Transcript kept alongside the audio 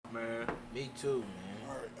Me too, man.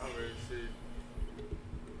 All right. I'm ready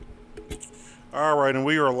to see. All right, and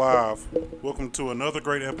we are live. Welcome to another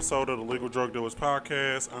great episode of the Legal Drug Dealers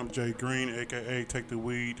Podcast. I'm Jay Green, aka Take the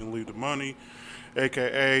Weed and Leave the Money,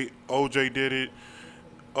 aka OJ Did It,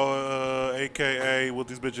 aka What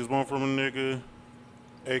These Bitches Want From a Nigga,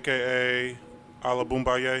 aka Ala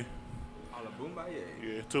Boombaye. Alabumbaye.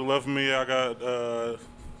 Yeah, to the left of me, I got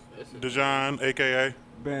That's a Dejan, aka,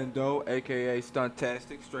 Bando, aka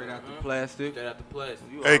Stuntastic, straight out the plastic. straight out the plastic.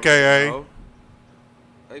 You AKA. already know.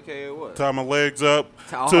 AKA what? tie my legs up.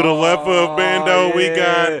 To the left of Bando, we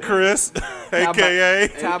got Chris, aka.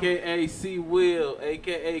 AKA C Will,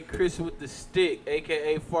 AKA Chris with the stick,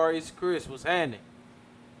 AKA Far East Chris. What's happening?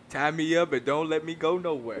 Tie me up and don't let me go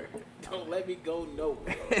nowhere. Don't let me go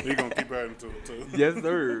nowhere. You're going to keep adding to it, too. Yes,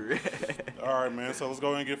 sir. All right, man. So let's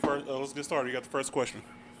go ahead and get first. Let's get started. You got the first question.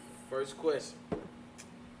 First question.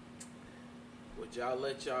 Would y'all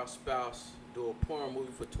let y'all spouse do a porn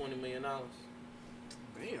movie for $20 million?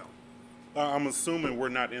 Damn. I'm assuming we're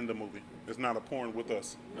not in the movie. It's not a porn with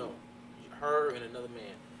us. No. Her and another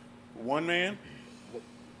man. One man?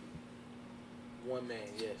 One man,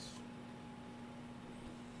 yes.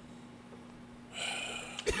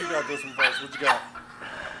 You got this one first. What you got?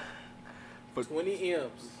 For 20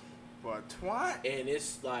 M's. For a twat? And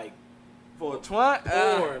it's like For a twat?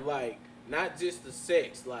 porn, like not just the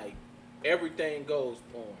sex, like everything goes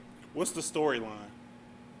porn. What's the storyline?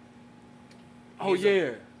 Oh, He's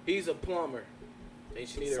yeah. He's a plumber. And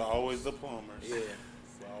she needs It's her. always the plumbers. Yeah.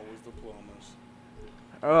 It's always the plumbers.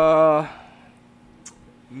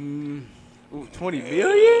 Ooh, 20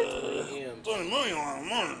 million? 20 M's. 20 million on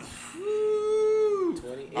money.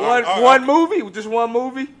 20 M's. One movie? Just one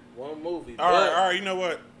movie? One movie. All right. You know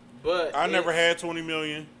what? But I never it's- had 20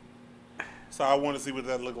 million, so I want to see what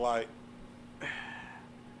that look like.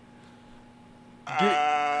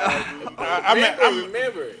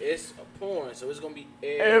 Remember, it's a porn, so it's gonna be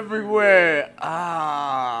Everywhere.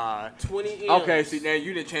 20 M's. Okay, see, now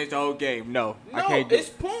you didn't change the whole game. No, I No, can't do it's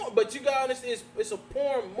porn, but you gotta understand, it's a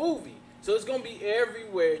porn movie, so it's gonna be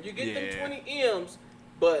everywhere. You get them 20 M's,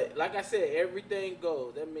 but like I said, everything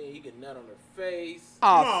goes. That means you get nut on her face.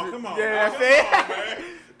 Come on. Yeah, Come see? on, man.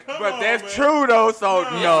 Come But on, that's man. true, though, so No.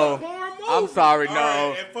 It's a no. porn movie. I'm sorry, All no.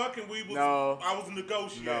 right, and fucking we was, No. I was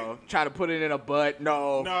negotiating. No. Trying to put it in a butt,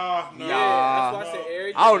 no. Nah. Yeah, that's why I said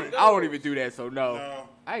everything I don't goes. even do that, so no. No.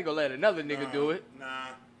 I ain't gonna let another nigga do it. Nah.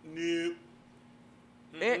 Nope.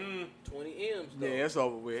 Eh, 20 M's though. yeah, it's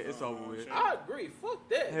over with. It's over with. shit. I agree. Fuck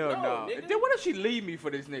that. Hell no, no. nigga. Then what if she leave me for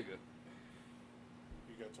this nigga?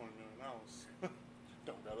 You got $20 million.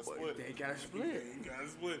 Don't gotta split. They gotta split. You gotta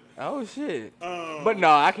split. Oh shit. Um, But no,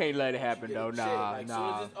 I can't let it happen Get though. a check. Nah, Like, soon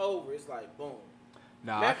nah, as it's over, it's like boom.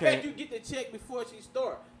 nah. I Matter of fact, can't. you get the check before she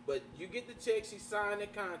start, but you get the check, she signed the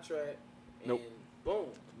contract, and Nope. boom.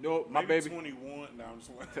 No, my maybe baby. 21. Nah, I'm just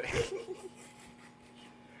like.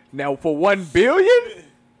 Now for 1 billion,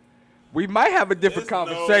 we might have a different There's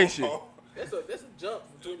conversation. no- That's a jump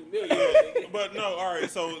from 20 million. nigga. But no, all right.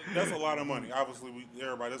 So that's a lot of money. Obviously,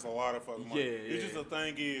 everybody. That's a lot of fucking money. Yeah, It's yeah. just the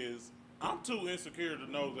thing is, I'm too insecure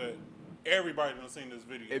to know that everybody done seen this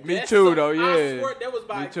video. Me That's too, some- though. I Yeah. swear that was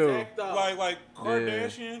by Me too. exact thought. Like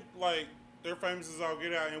Kardashian, like they're famous as all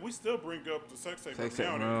get out, and we still bring up the sex tape every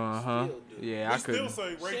now and then. Uh-huh. Still do. Yeah, We I still couldn't.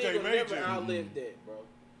 say Ray She J ain't gonna made never you. outlive that, bro.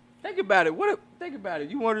 Think about it. Think about it.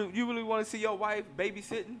 You really want to see your wife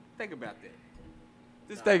babysitting? Think about that.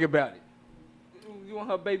 Just think about it. You want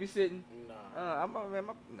her babysitting? Nah, Nah,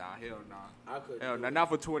 hell nah. I couldn't. Hell do nah. it. Not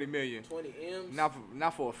for 20 million. 20 M's.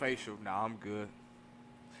 Not for a facial. Nah, I'm good.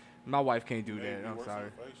 My wife can't do Maybe that. I'm worse sorry.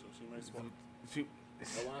 than facial. She makes one. She,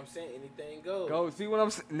 That's why I'm saying anything goes. go see what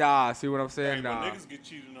I'm saying. Nah, see what I'm saying. Hey, Nah. but niggas get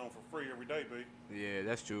cheated on for free every day, baby. Yeah,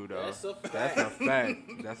 that's true though. That's a fact. That's a fact.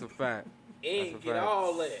 That's a fact. And That's a get fact.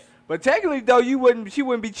 all that. But technically though, she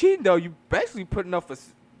wouldn't be cheating though. You basically putting up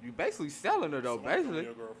you basically selling her though. Somebody put on Basically.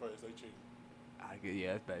 your girl face, they cheat.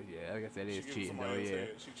 Yeah, that's bad. Yeah, I guess that She is give cheating though. somebody else Yeah. head,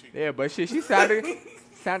 she cheating. Yeah, but shit, she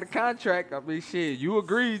signed a contract. I mean, shit, you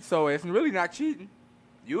agreed, so it's really not cheating.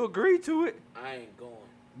 You agreed to it, I ain't going.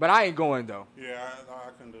 but I ain't going though. Yeah, I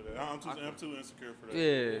couldn't do that. I'm too insecure for that.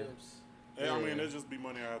 Yeah. M's. Yeah, I mean, Yeah. it'd just be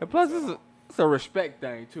money I have And to plus, miss out it's a respect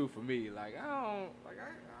thing too for me. Like I don't like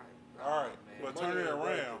I on. All right, man. but Money turn it ain't worth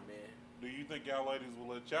around. man. Do you think y'all ladies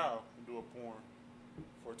will let y'all do a porn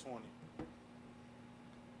for 20?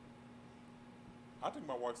 I think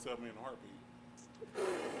my wife stabbed me in a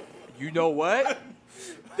heartbeat. You know what?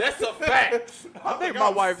 That's a fact. I think my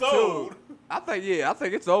I'm wife sold. too. I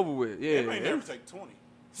think it's over with. Yeah. It may never take 20.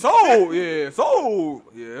 Sold. Yeah. Sold.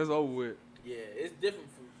 Yeah. It's over with. Yeah, it's different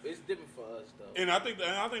for us though. And I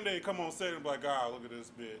think they come on set and be like, God, look at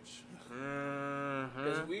this bitch.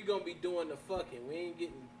 Because we gonna be doing the fucking. We ain't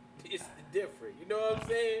getting. It's different. You know what I'm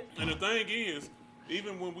saying? And the thing is,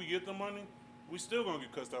 even when we get the money, we still gonna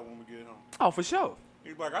get cussed out when we get home. Oh, for sure.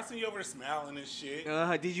 He's like, I see you over there smiling and shit.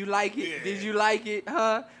 Did you like it? Yeah. Did you like it?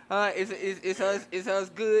 Is hers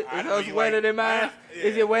good? I Is know hers you wetter like- than mine? yeah.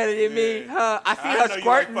 Is it wetter than me? Yeah. I see I her know you like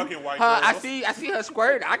squirting. fucking white I girls. see her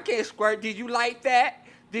squirting. I can't squirt. Did you like that?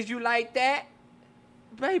 Did you like that?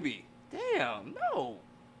 Baby. Damn, no.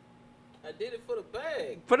 I did it for the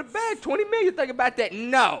bag. For the bag, 20 million. Think about that.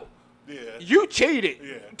 No. Yeah. You cheated.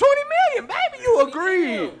 Yeah. 20 million, baby. You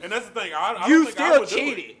agreed. And that's the thing. I You don't think I still would do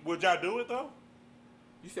cheated. it. Would y'all do it though?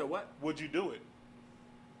 You said what? Would you do it?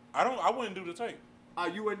 I wouldn't do the tape.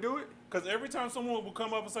 You wouldn't do it? Because every time someone would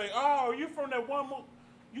come up and say, "Oh, you from that one movie,"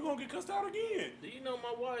 you gonna get cussed out again. Do you know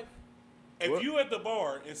my wife? If What? you at the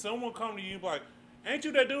bar and someone come to you and be like, "Ain't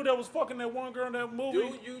you that dude that was fucking that one girl in that movie?"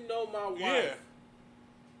 Do you know my wife? Yeah.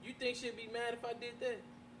 You think she'd be mad if I did that?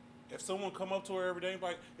 If someone come up to her every day and be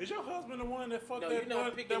like, "Is your husband the one that fucked No, that, you're not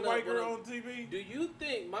one, picking that up white what girl I'm- on TV?" Do you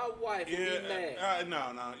think my wife would be mad? Yeah,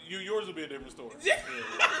 no. Yours will be a different story.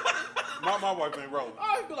 My wife ain't rolling.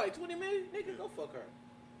 I'd be like 20 million, nigga, go fuck her.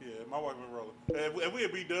 Yeah, my wife ain't rolling. If we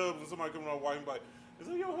had be dubs and somebody come to our wife and be like, "Is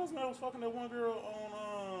that your husband that was fucking that one girl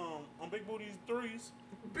on Big Booty's Threes?"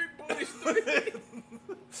 Big booty story.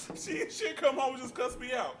 She'd come home and just cuss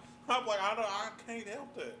me out. I'm like, I can't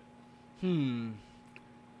help that.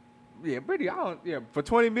 Yeah, Brittany, for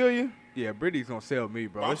 20 million, yeah, Brittany's gonna sell me,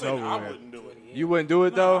 bro. But I'm It's saying over I with. wouldn't do it. You wouldn't do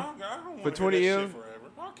it, Nah, though? I don't For wanna 20 hear that M? shit forever.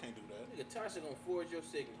 I can't do that. Nigga, Tasha gonna forge your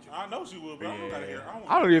signature. I know she will, but I don't gotta hear.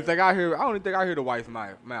 I don't even think I hear the wife's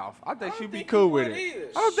mouth. I think I she'd don't be think cool you with would it. either.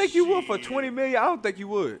 I don't think you would for Shit. 20 million. I don't think you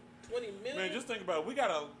would. 20 million? Man, just think about it. We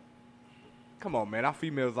gotta. Come on, man. Our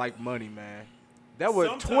females like money, man. That was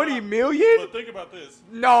sometimes- 20 million? But think about this.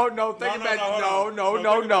 No, think No, about hold on. no. Think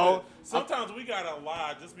about this. Sometimes we gotta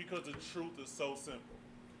lie just because the truth is so simple.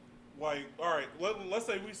 Like, all right, let's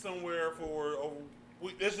say we somewhere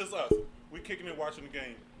it's just us. We kicking it, watching the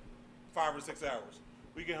game, 5 or 6 hours.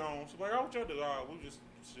 We get home. She's like, "Oh, what y'all do?" "Oh, we just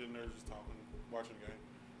sitting there, just talking, watching the game."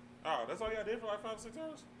 "Oh, that's all y'all did for like 5 or 6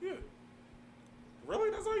 hours?" "Yeah." "Really?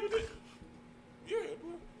 That's all you did?" "Yeah."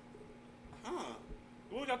 "Huh?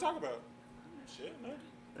 What we gotta talk about?" "Shit, man."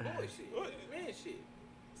 Boy shit. What? Man shit.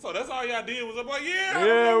 So that's all y'all did was I'm like, "Yeah." I don't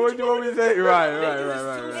Yeah, know what you want me to say? Right. Niggas is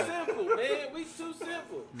too simple, man. We too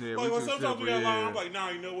simple. Yeah, Like, we well, too sometimes simple, we got lie. yeah. I'm like, nah,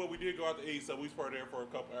 you know what? We did go out to eat, so we spent there for a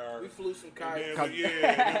couple hours. We flew some And kites. then, then we did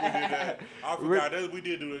that. I forgot that we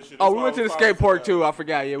did do that shit. Oh, That's we why went to the was skate park $5. too. I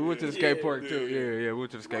forgot. Yeah, we went to the skate Yeah, park too. yeah. Yeah, we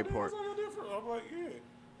went to the skate Like, park. "That's all different." I'm like, yeah.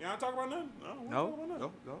 Y'all not talk about nothing? No, we don't talk about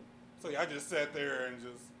nothing. No. So y'all just sat there and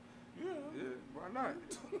just, yeah. Yeah, why not?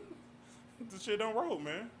 The shit don't roll,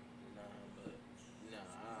 man. Nah, but I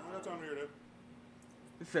don't got time to hear that.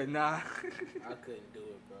 He said, nah. I couldn't do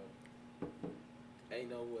it, bro. Ain't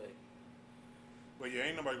no way. But yeah,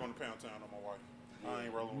 ain't nobody going to Pound Town on my wife. I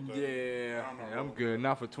ain't rolling with that. Yeah, I'm not I'm rolling good.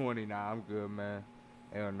 Not for 20 now. I'm good, man.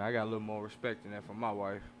 Hell no, I got a little more respect than that for my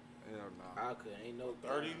wife. Hell no. I couldn't. Ain't no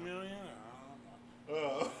 30 million? I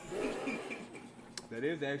don't know. That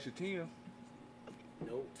is the extra 10.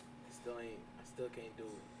 Nope. I still can't do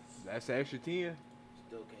it. That's the extra 10.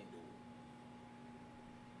 Still can't do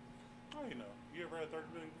How you know? You ever had 30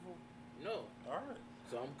 million before? it. No. All right.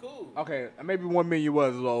 So I'm cool. Okay, maybe 1 million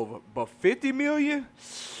was a little over, but 50 million?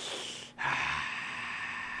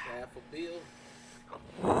 Half a bill.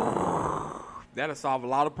 That'll solve a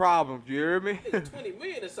lot of problems. You hear me? Nigga, 20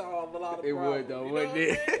 million to solve a lot of It problems. would, though, you know wouldn't what I'm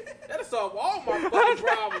it? saying? That'll solve all my fucking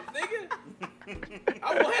problems, nigga.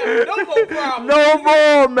 I won't have no more problems. No nigga.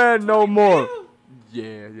 more, man. No 20 more. mil?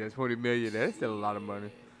 Yeah, 20 million. That's still a lot of money.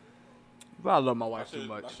 But I love my I wife too shouldn't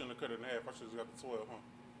much. have cut it in half. I should have got the 12, huh?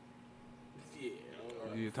 Yeah. all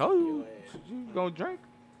right. You told you. Your ass. You gonna drink?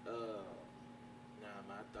 Nah, man,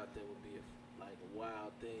 I thought that would be like a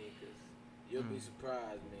wild thing, cause you'll be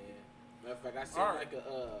surprised, man. Matter of fact, I seen Alright. like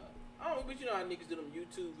I don't know, but you know how niggas do them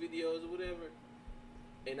YouTube videos or whatever,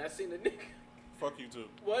 and I seen a nigga. Fuck you too.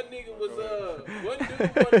 One nigga was Go one dude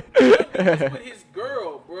was with his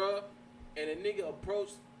girl, bruh, and a nigga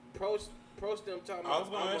approached them talking about. I was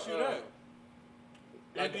gonna ask you that.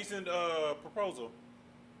 Like- Indecent proposal.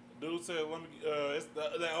 Dude said, "Let me." It's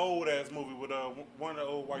that old ass movie with one of the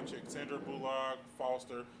old white chicks, Sandra Bullock,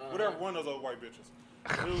 Foster, whatever. One of those old white bitches.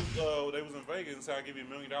 Dude, they was in Vegas and said, "I'll give you $1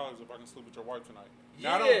 million if I can sleep with your wife tonight."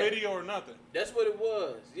 Not on Yeah. video or nothing. That's what it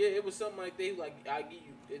was. Yeah, it was something like that. He was like, I give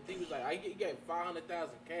you. He was like, he gave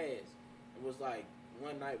 500,000 cash. It was like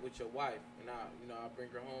one night with your wife, and I'll bring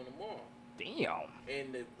her home tomorrow. Damn.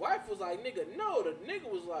 And the wife was like, nigga, no. The nigga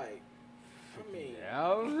was like, I mean,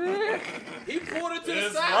 Yeah, he pulled it to the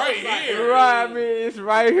It's side. right like, here. right, I mean, it's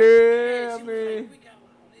right here. Yeah, I she was mean, like, we got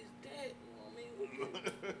all this debt. You know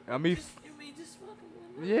what I mean? I mean, Just fucking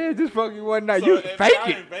one yeah, just fucking one night. So You if fake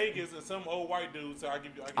I'm it. in Vegas and some old white dude, so I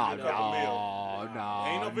give you Oh, a couple mil. no.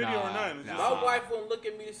 Ain't no video or nothing. It's just- My wife won't look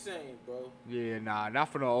at me the same, bro. Yeah, nah, not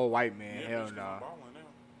for no old white man. Yeah, Hell bitch, 'cause nah. I'm balling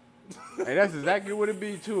now. Hey, that's exactly what it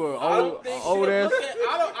be to an I old, don't think old she'll ass. look at.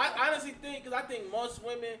 I honestly think, because I think most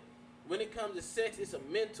women, when it comes to sex, it's a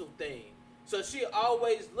mental thing. So she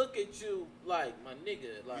always look at you like, my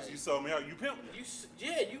nigga, like You sold me out. You pimped me.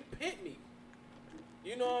 you pimp me.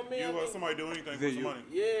 You know what I mean? You I let mean, somebody do anything for Yeah, some you- money.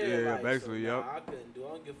 yeah, Yeah, like, basically, so, yep. I couldn't do. I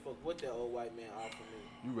don't give a fuck what that old white man offered me.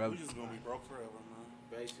 You We rather. just gonna be broke forever,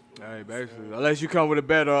 man. Basically. Hey, basically, unless you come with a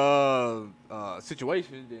better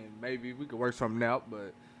situation, then maybe we could work something out.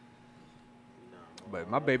 But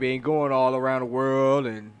my baby ain't going all around the world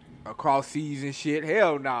and across seas and shit.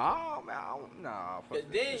 Hell nah, oh, man, nah. Fuck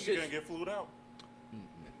But that. then, She gonna get flued out.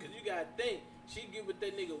 cause you gotta think, she get with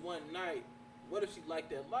that nigga one night. What if she like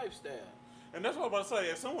that lifestyle? And that's what I'm about to say.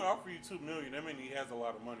 If someone offer you $2 million, that means he has a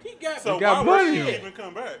lot of money. He got So He got why would money. she even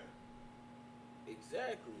come back?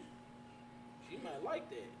 Exactly. She might like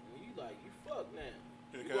that. And you like, you fuck now.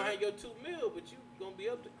 You Okay. gonna have your $2 million, but you gonna be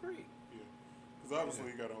up the creek. Yeah. Because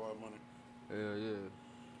obviously he got a lot of money. Hell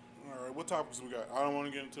yeah. All right, what topics we got? I don't want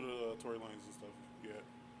to get into the Tory Lanez and stuff yet.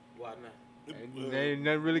 Why not? Ain't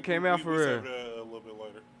nothing really came out for we real. save that a little bit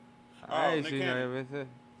later. I ain't Nick seen Cannon. nothing.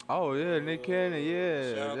 Oh yeah, Nick Cannon,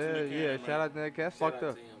 yeah, shout out to yeah, Nick yeah. Cannon, Shout man. out to that cat. Shout Fucked out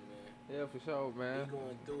up. to him, man. Yeah, for sure, man. He's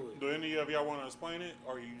going through it. Do any of y'all want to explain it,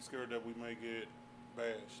 or are you scared that we may get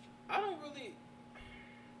bashed? I don't really.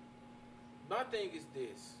 My thing is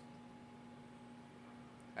this: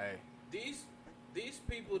 Hey, these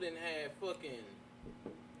people didn't have fucking.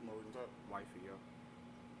 More we can talk. wifey, yo.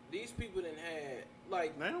 These people didn't have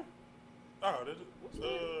like. Now? Oh, did it? What's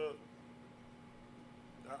that?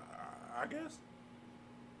 I guess.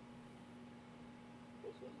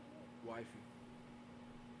 Wifey.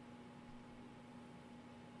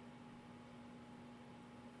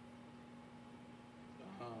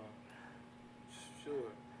 Sure.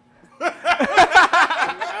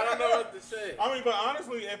 I don't know what to say. I mean, but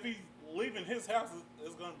honestly, if he's leaving his house,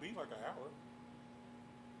 it's going to be like an hour.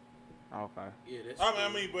 Okay. Yeah, that's. I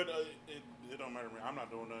true. mean, but it don't matter to me. I'm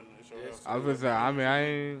not doing nothing. It's your Yes. house. I was gonna say, I mean, I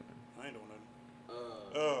ain't. I ain't doing nothing.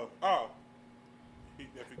 Uh, Oh.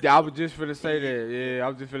 Yeah, I was just finna say that. Yeah, I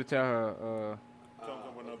was just finna tell her. Come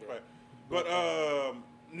with another okay. pack. But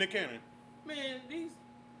Nick Cannon. Man, these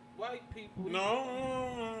white people.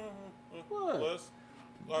 No. What?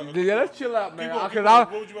 Yeah, let's chill out, man. What Cause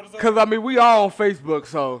was you about to say? cause I mean, we all on Facebook,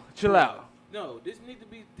 so chill out. No, this need to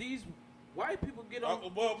be these white people get on.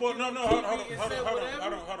 Well, get no, on hold TV and say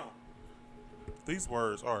whatever. on. These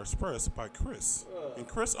words are expressed by Chris, and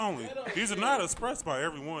Chris only. that don't These are mean- not expressed by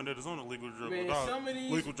everyone that is on the Legal Drug Man, some of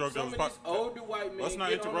these, Legal Drug some of Dealers these podcast. older white men Let's not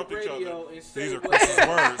get interrupt on the each radio other. and say These are whatever. Chris's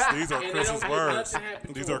words. These are And they Chris's don't get words. nothing happen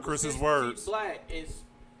to These him. are But Chris's since he's words. Black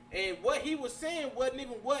and what he was saying wasn't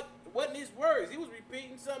even wasn't his words. He was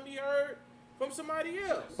repeating something he heard from somebody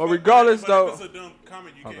else. But regardless, but though, if it's a dumb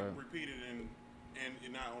comment, you Okay. can't repeat it and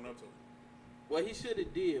you're not own up to it. What he should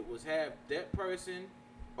have did was have that person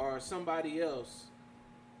or somebody else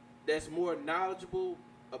that's more knowledgeable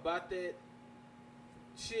about that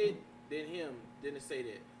shit than him didn't say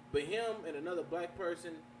that. But him and another black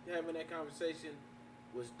person having that conversation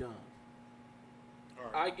was dumb.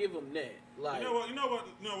 All right. I give him that. Like, You know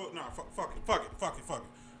what? Nah, fuck it.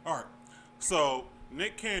 All right. So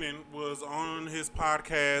Nick Cannon was on his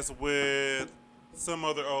podcast with some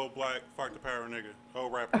other old black fight the power nigga,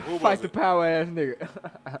 old rapper. Who was fight the it? power ass nigga.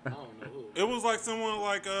 I don't know who. It was like someone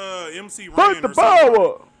like MC Ren Fight the or something.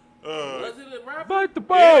 power. Was it a rapper? Fight the Yeah.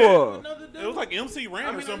 power. Another dude? It was like MC Ren I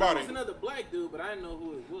or mean, I know somebody. it was another black dude, but I didn't know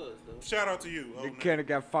who it was though. Shout out to you. old Nick nigga. Cannon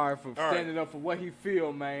got fired for All right. standing up for what he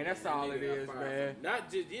feel, man. That's That all nigga it got is, fired man. for-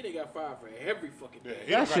 Not just he didn't got fired for every fucking Yeah, day.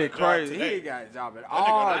 he That don't got shit a job crazy. today. He ain't got a job at nigga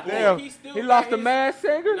all. got Damn. He still He got lost the his- Masked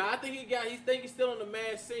Singer? No, I think he's still on the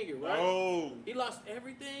Masked Singer, right? Oh, He lost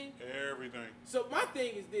everything. everything. So my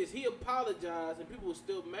thing is this: he apologized, and people were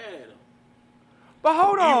still mad at him. But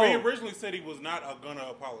hold He on. originally said he was not gonna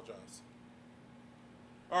apologize.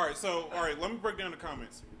 All right, let me break down the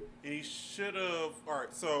comments. And he should have. All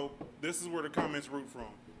right, so this is where the comments root from.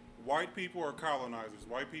 White people are colonizers.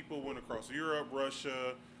 White people went across Europe,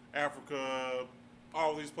 Russia, Africa,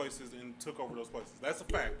 all these places and took over those places. That's a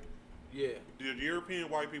fact. Yeah. The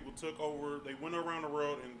European white people took over. They went around the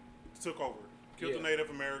world and took over. Killed the Yeah.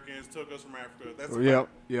 Native Americans, took us from Africa. That's a Yep, fact.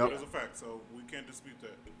 yep. That is a fact. So we can't dispute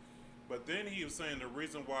that. But then he was saying the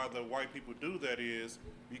reason why the white people do that is,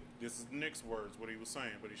 this is Nick's words, what he was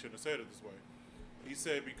saying, but he shouldn't have said it this way. He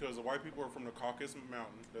said because the white people are from the Caucasus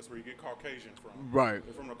Mountain, that's where you get Caucasian from. Right.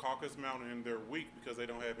 They're from the Caucasus Mountain and they're weak because they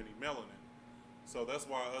don't have any melanin. So that's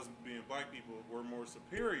why us being black people, we're more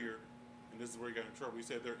superior, and this is where he got in trouble. He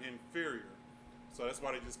said they're inferior. So that's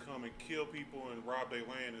why they just come and kill people and rob their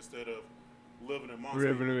land instead of living in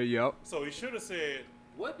Monsanto. Yep. So he should have said,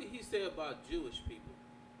 What did he say about Jewish people?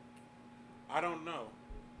 I don't know.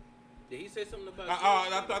 Did he say something about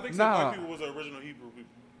I think some Nah. black people was the original Hebrew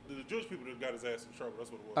people. The Jewish people that got his ass in trouble.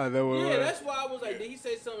 That's what it was. Yeah, that's why I was like, did he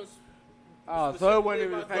say something? So it wasn't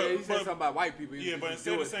even But- he said but- something about white people. Yeah, but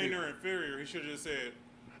instead of saying they're inferior, he should have just said,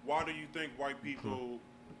 why do you think white people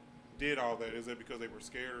did all that? Is it because they were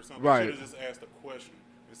scared or something? Right. He should have just asked a question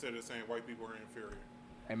instead of saying white people are inferior.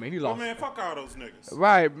 I mean, he Oh lost. man, fuck all those niggas.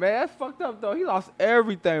 Right, man. That's fucked up though. He lost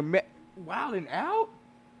everything. Man, wilding out.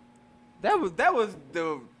 That was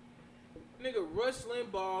the Nigga, Rush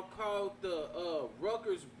Limbaugh called the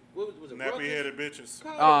Rutgers. What was it? Nappy headed bitches.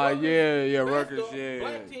 Called yeah, basketball- Rutgers, yeah.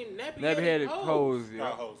 Black team nappy nappy headed hoes. pose. Not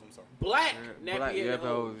Yeah. hoes, I'm sorry. Black Black, nappy headed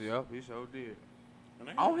hoes. Yep, he sure did. And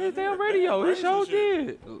they- On his they- damn they- radio, they he crazy sure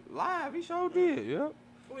shit. did. Live, he sure did. Yep.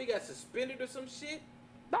 What, he got suspended or some shit?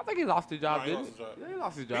 I think he lost his job, No, he didn't lost his job. Yeah, he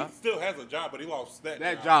lost his He job. still has a job, but he lost that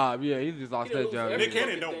That job, yeah, he just lost He done that lose job. every Nick Cannon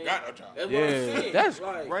fucking don't thing. got a job. That's what Yeah, I'm saying. that's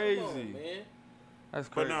Like, crazy. Come on, man. That's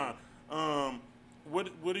But crazy. nah,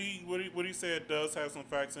 what he said does have some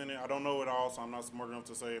facts in it. I don't know it all, so I'm not smart enough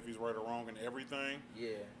to say if he's right or wrong in everything.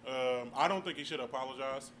 Yeah. I don't think he should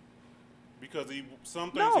apologize because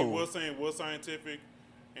some things he No. was saying was scientific,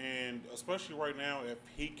 and especially right now, if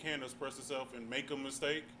he can't express himself and make a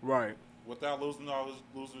mistake Right. without losing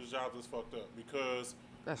his job, is fucked up. Because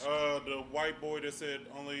That's the white boy that said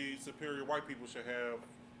only superior white people should have,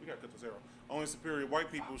 we gotta cut this arrow. Only superior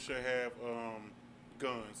white people should have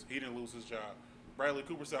guns. He didn't lose his job. Bradley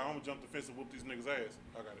Cooper said, "I'm gonna jump the fence and whoop these niggas' ass."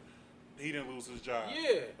 I got it. He didn't lose his job.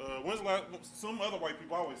 Yeah. When's the last? Some other white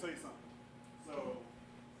people always say something. So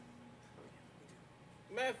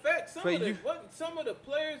Matter of fact, some But of the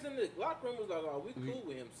players in the locker room was like, "Oh, we cool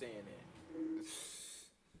with him saying that."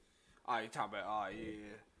 Oh, you talking about? Oh, yeah.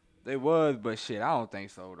 They was, but shit, I don't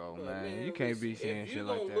think so though, But, man. You can't be saying shit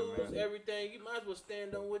like If you that, gonna lose man. everything, you might as well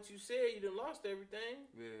stand on what you said. You done lost everything.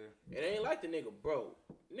 Yeah. It ain't like the nigga broke.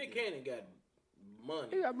 Nick Cannon got money,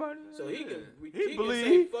 He got money. so he can. He He can believe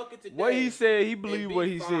say fuck it today. what he said. He and believed be what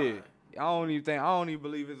he fine. said. I don't even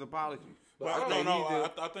believe his apology. But But I I think don't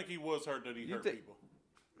know. he I think he was hurt that he You hurt think- people.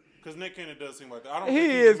 Because Nick Cannon does seem like that. I don't He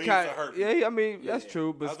think he is means kind to hurt of, people. yeah. I mean, that's Yeah. true,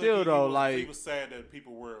 I but think still he though, was, he like, was sad that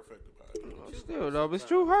people were affected by it. still though, but it's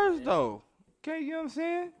true hurts though. Okay, you know what I'm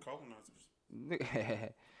saying?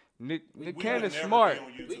 Colonizers. Nick We would Cannon's never smart. be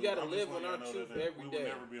on YouTube. We gotta I'm just live letting on our y'all know truth that every we day. would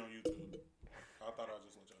never be on YouTube. I thought I'd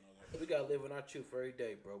just let y'all know that. We gotta live in our truth every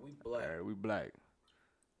day, bro. We black. Alright, we black.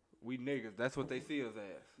 We niggas. That's what they see us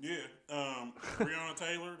as. Yeah, Breonna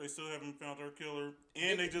Taylor, they still haven't found her killer,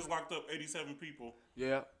 and they just locked up 87 people.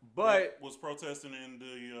 Yeah, but that was protesting in the.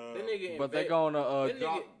 That nigga but they invade- gonna that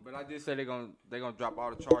drop. nigga- But I did say they gonna drop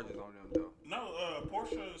all the charges on them though. No,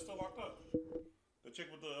 Portia is still locked up. The chick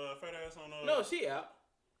with the fat ass on. No, she out.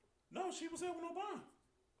 No, she was held with no bond.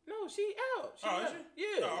 No, she out. She Oh, out. is she?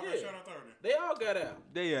 Yeah, Oh, okay, yeah. shout out to her then. They all got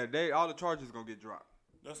out. They all the charges gonna get dropped.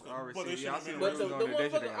 That's good. I already But they see- should yeah, I have see been the But the They arrested.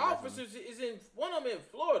 should motherfucking have officers is in one of them in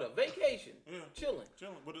Florida, vacation, Yeah. chilling.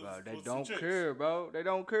 Chilling, but it's, Bro, they with some don't chicks. care, bro. They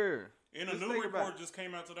don't care. And a Just new think about report it. just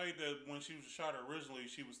came out today that when she was shot originally,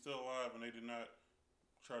 she was still alive, and they did not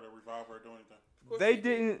try to revive her or do anything. Of course They did.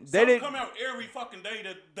 didn't. They Something didn't. come out every fucking day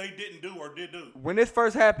that they didn't do or did do. When this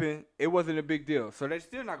first happened, it wasn't a big deal. So they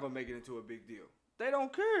still not gonna make it into a big deal. They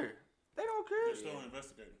don't care. They don't care. They're still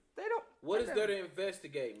investigating, They don't. What is there to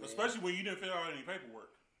investigate, man? especially when you didn't fill out any paperwork.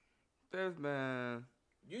 There's man.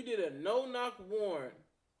 You did a no-knock warrant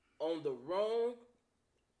on the wrong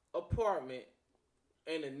apartment,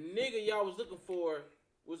 and the nigga y'all was looking for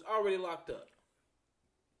was already locked up.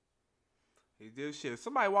 He did shit.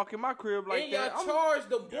 Somebody walk in my crib like and that. y'all charged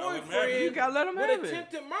the Yeah, I would imagine. boyfriend You gotta let him with have it.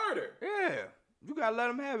 attempted murder. Yeah, you gotta let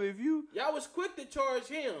him have it. If you Y'all was quick to charge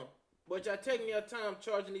him, but y'all taking your time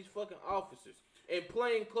charging these fucking officers in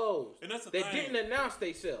plain clothes. And that's the they thing. didn't announce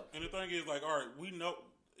themselves. And the thing is, like, all right, we know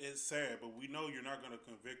it's sad, but we know you're not gonna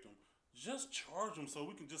convict them. Just charge them so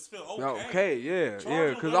we can just feel okay. okay, yeah, Charge yeah,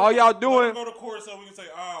 them, because let all them- y'all let them doing go to court so we can say,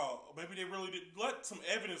 oh, maybe they really did. Let some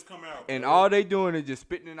evidence come out. and bro. all they doing is just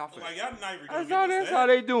spitting in our face. like y'all not even gonna That's give all. us That's that. how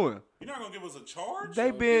they doing. You're not gonna give us a charge.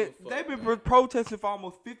 They've Don't been give a fuck, they've been man. protesting for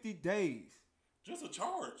almost 50 days. Just a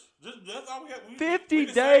charge. That's all we got. 50 we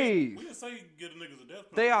didn't days. we didn't say give the niggas a death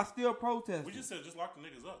penalty. They are still We protesting. just said just lock the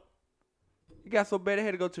niggas up. He got so bad they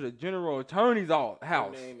had to go to the general attorney's house.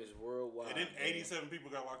 Her name is Worldwide. And then man. 87 people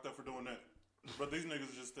got locked up for doing that. But these niggas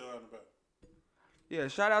are just still out in the back. Yeah,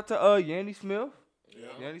 shout out to Yandy Smith. Yeah.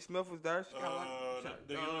 Yandy Smith was there. She got locked.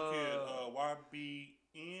 The young kid,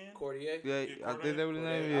 YBN. Cordier. Yeah, I think that was his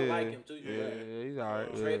name. I Yeah, like him too. You Yeah, right. he's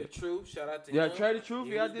alright. Trade the Truth. Shout out to Yeah, him. Trade the Truth.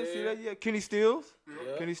 He Yeah, I was did see there. that. Yeah, Kenny Stills.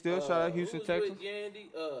 Yeah. Kenny Stills. Shout out Who Houston, was Texas. With Yandy.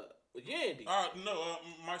 With Yandy.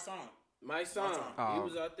 My son. My son. Oh. He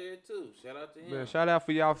was out there too. Shout out to him. Yeah, shout out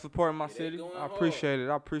for y'all supporting my they city. going I appreciate it.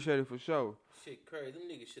 I appreciate it for sure. Shit crazy. Them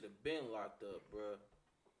niggas should have been locked up, bro.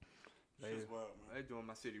 Shit's wild, man. They doing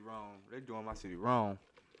my city wrong. They doing my city wrong.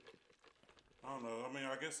 I don't know. I mean,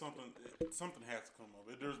 I guess something has to come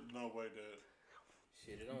up. There's no way that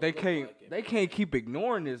Shit, it don't They look can't. like it, They man. can't keep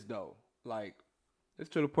ignoring this though. Like, it's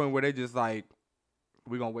to the point where they just like,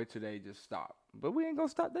 we gonna wait till they just stop. But we ain't gonna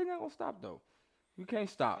stop. They not gonna stop though. You can't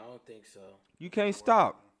I stop. don't think so. You can't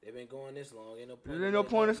stop. They've been going this long. Ain't no point. There ain't no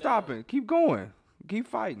point in stopping. Keep going. Keep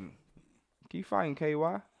fighting. Keep fighting, KY.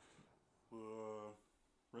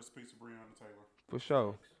 recipe to Breonna Taylor. For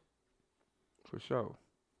sure. For sure.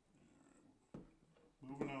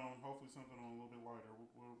 Moving on. Hopefully something on a little bit lighter.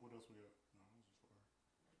 What else we got?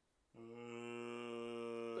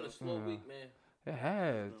 Been a slow week, man. It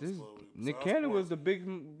has. It's been This slow week. Nick Besides Cannon was sports. the big.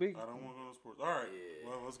 I don't want to go to sports. All right. Yeah.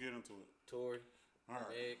 Well, let's get into it. Tory, All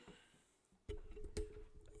right. Meg.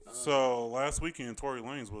 So last weekend, Tory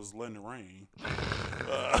Lanez was letting it rain.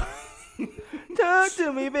 Talk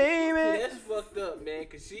to me, See, baby. that's fucked up, man.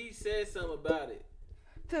 Cause she said something about it.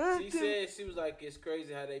 Talk She to said she was like, it's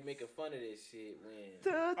crazy how they making fun of this shit, man.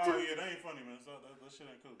 Talk Oh to yeah, that ain't funny, man. So that shit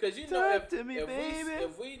ain't cool. Cause you know, Talk to me, if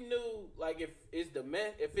baby. we knew, like, if it's the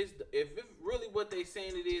man, if it's really what they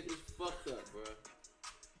saying it is, it's fucked up, bro.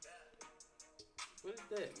 What is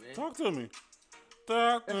that, man? Talk to me.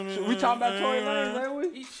 Talk to me. We talking about Tory Lanez, ain't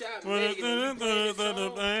we? He shot Megan and he played his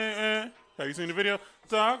song. Have you seen the video?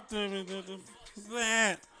 Talk to me.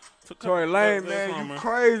 Tory Lanez, That's man, wrong, you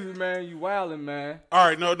crazy, man. You wildin', man. All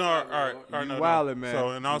right, no, all right, You no. wildin', man.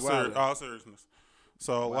 So in You wildin'. all seriousness,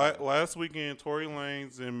 so Wildin'. last weekend, Tory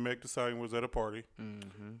Lanez and Meg Thee Stallion was at a party.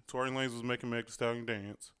 Mm-hmm. Tory Lanez was making Meg Thee Stallion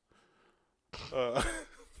dance. I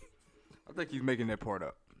think he's making that part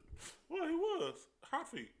up. Well, he was hot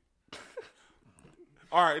feet.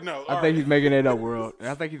 All right, no. I think he's making that up, world.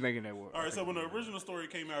 I think he's making that work. All right, so when the original story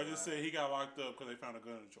came out, it just said he got locked up because they found a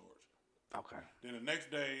gun in Georgia. Okay. Then the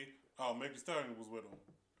next day, Meg Thee Stallion was with him.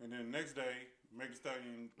 And then the next day, Meg Thee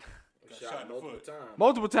Stallion got shot in the multiple foot. times.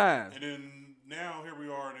 Multiple times. And then now here we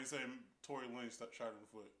are, and they say Tory Lanez shot in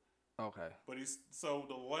the foot. Okay. But so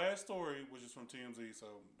the last story, which is from TMZ, so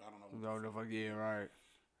I don't know. No, no, fuck yeah, right.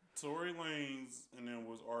 Tory Lanez and then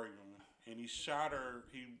was arguing, and he shot her.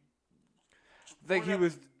 I think he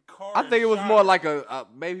was. car I and think it was shot more her. like a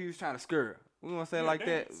maybe he was trying to scare her. We want to say it Yeah, like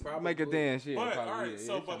dance. that. Probably. Make a dance, yeah. But probably, all right, yeah,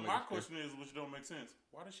 so yeah, but trying to my make a question is, which don't make sense.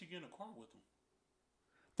 Why did she get in a car with him?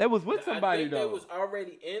 That was with I somebody think though. they was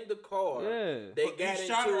already in the car. Yeah. They But got he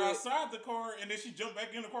shot her into it. outside the car, and then she jumped back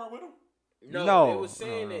in the car with him. No. They was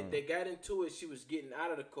saying that they got into it. She was getting out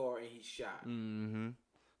of the car and he shot. Mm-hmm.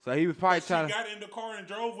 So he was probably She trying to. got in the car and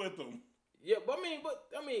drove with him. Yeah, but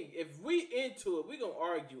I mean, if we into it, we gonna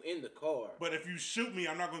argue in the car. But if you shoot me,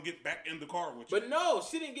 I'm not gonna get back in the car with you. But no,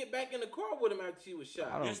 she didn't get back in the car with him after she was shot.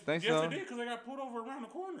 I don't yes, think yes, so. it did because I got pulled over around the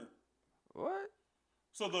corner. What?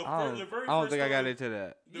 So the I very don't first think I got story- into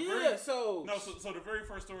that. the Yeah, very- so So the very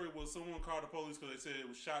first story was someone called the police because they said it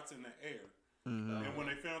was shots in the air. Mm-hmm. And when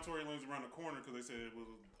they found Tory Lanez around the corner, because they said it was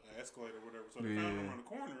an escalator or whatever, so they found her Yeah. around the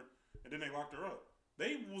corner, and then they locked her up.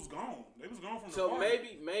 They was gone. They was gone from the so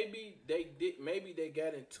party. maybe they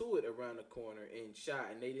got into it around the corner and shot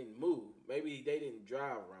and they didn't move. Maybe they didn't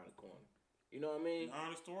drive around the corner. You know what I mean? The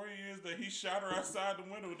honest story is that he shot her outside the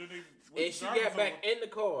window. Then they And she got back in the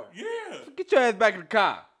car. Yeah, Get your ass back in the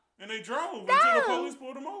car. and they drove until the police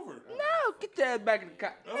pulled him over. No, get your ass back in the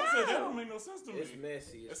car. I said that don't make no sense to me. It's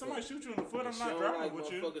messy. If somebody shoot you in the foot, I'm She not don't driving like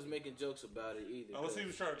with you. motherfuckers making jokes about it either. Unless he 'cause-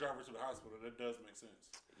 was trying to drive her to the hospital, that does make sense.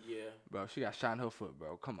 Yeah. Bro, she got shot in her foot,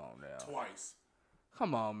 bro. Come on now. Twice.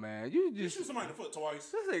 Come on, man. You You just. shoot somebody in the foot twice.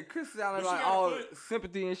 This ain't Chris sounding But she like got a all foot.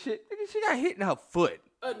 sympathy and shit. Nigga, she got hit in her foot.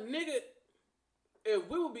 A nigga, if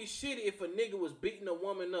we would be shitty if a nigga was beating a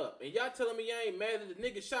woman up, and y'all telling me y'all ain't mad that the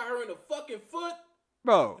nigga shot her in the fucking foot?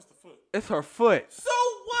 Bro, It's the foot. it's her foot. So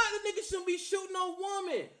what? The nigga shouldn't be shooting no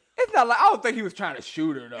woman. It's not like, I don't think he was trying to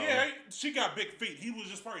shoot her, though. Yeah, she got big feet. He was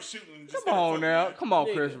just probably shooting. Just Come hit her on foot, now. man. Come on,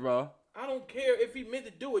 Nigga. Chris, bro. I don't care if he meant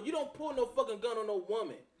to do it. You don't pull no fucking gun on no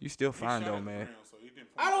woman. You still He fine, shot though, at the man. ground, so he didn't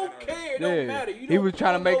I point don't at her. care. It Yeah. don't matter. You He don't was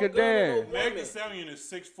trying to pull make no a gun on no dance. Meg Thee woman. Stallion is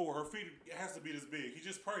 6'4". Her feet has to be this big. He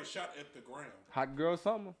just probably shot at the ground. Hot girl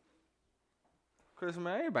summer. Chris,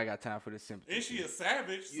 man, everybody got time for this sympathy. And she a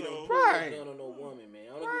savage, You so don't pull Right. a gun on no woman, man.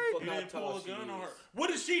 I don't Right. give you a didn't fuck how pull tall a gun she on her. is. What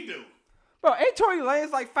did she do? Bro, ain't Tory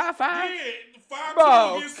Lanez like 5'5"? Yeah, 5'2"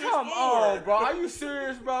 Bro, against 6'4". come on, bro. Are you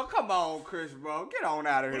serious, bro? Come on, Chris, bro. Get on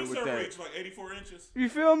out of What here is with her that. reach? Like 84 inches? You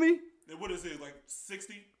feel me? And what is it, like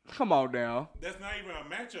 60? Come on down. That's not even a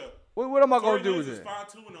matchup. What am I Tory gonna do Lanez with is it?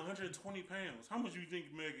 5'2" and 120 pounds. How much you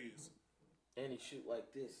think Meg is? And he shoot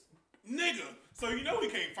like this. Nigga, so you know he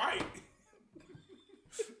can't fight.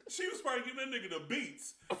 She was probably giving that nigga the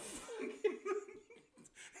beats.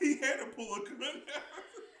 He had to pull a gun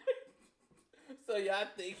out. So y'all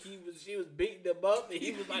think she was beating him up and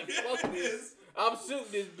he was like, fuck this. I'm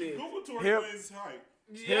shooting this bitch. Google Tory Him. Lanez's height.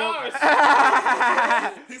 Yeah.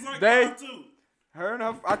 He's like They- 5'2". Her and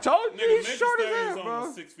her, I told you, Nigga, he's Megan short Thee as Stallion's hell, bro.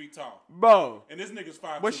 almost 6 feet tall. Bro, And this nigga's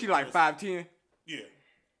 5'2". what's she like, 5'10"? Yeah.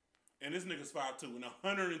 And this nigga's 5'2" and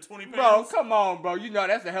 120 pounds. Bro, come on, bro. You know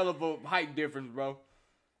that's a hell of a height difference, bro.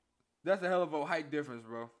 That's a hell of a height difference,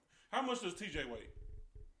 bro. How much does TJ weigh?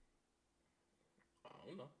 I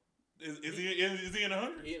don't know. Is he in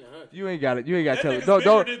 100? He in 100. You ain't got it. You ain't got to That tell nigga's it. Don't, bigger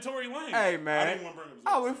don't. than Tory Lanez. Hey, man. I didn't want to bring up his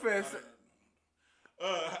I was business.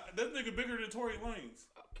 finna say- That nigga bigger than Tory Lanez.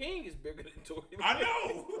 King is bigger than Tory. I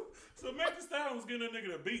know. So Megan Thee Stallion was getting that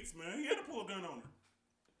nigga the beats, man. He had to pull a gun on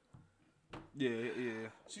her. Yeah.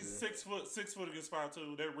 She's 6 foot against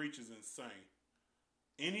 5'2". That reach is insane.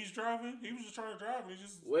 And he's driving. He was just trying to drive. And he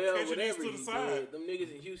just Well, catching these whatever to he the side. did, them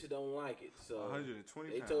niggas in Houston don't like it. So 120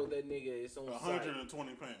 they pounds. told that nigga it's on site.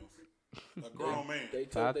 120 pounds. A grown man. They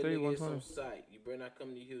told that 5'3", nigga it's on 120. site. You better not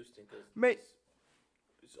come to Houston because Mate.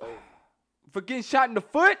 it's over. For getting shot in the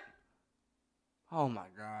foot? Oh, my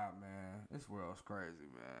God, man. This world's crazy,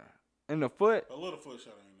 man. In the foot? A little foot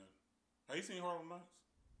shot ain't nothing. Have you seen Harlem Nights?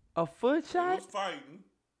 A foot He shot? was fighting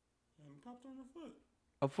and popped on the foot.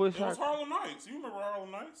 A foot It was shot? Harlem Nights. You remember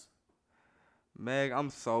Harlem Nights? Meg, I'm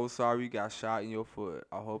so sorry you got shot in your foot.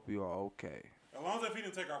 I hope you are okay. As long as if he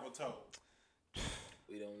didn't take off a toe.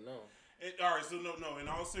 We don't know. All right, so no. In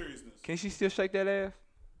all seriousness, Can she still shake that ass?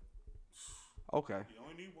 Okay. you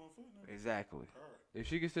only need one foot now. Exactly. All right. If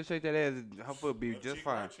she can still shake that ass, her foot be Left just cheek,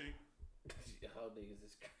 fine. right cheek. Y'all niggas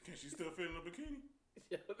is Can she still fit in a bikini?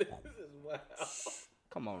 y'all niggas is wild.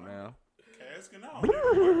 Come on now. Cask and all.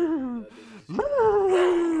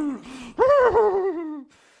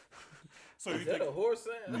 So you Is that think a horse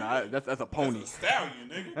sound? Nah, that's a pony. that's a stallion,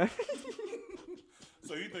 nigga?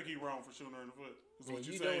 So you think he wrong for shooting her in the foot? Is Man, what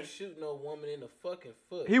you you saying? don't shoot no woman in the fucking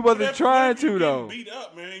foot. He wasn't What if trying you to getting though. Beat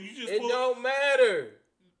up, man. You just it pull. don't matter.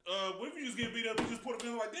 What if you just get beat up? You just put him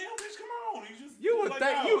in like, damn, bitch, come on. He just You would like,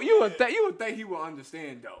 think no, you would yeah. think you would think he would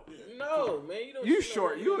understand though. Yeah. No, man, you don't. You shoot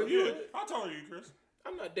short, no you- woman in you- the foot. How tall are you, Chris?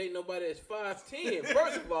 I'm not dating nobody that's 5'10".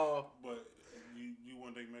 First of all, But you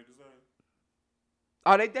want to date Meg Thee Stallion?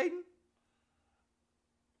 Are they dating?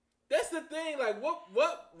 that's the thing. Like, what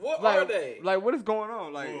Like, are they? like what is going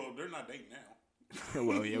on? Like, Well, they're not dating now.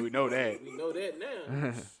 well, yeah, we know that. We know that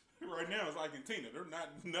now. Right now, it's Ike and Tina. They're not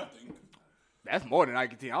nothing. That's more than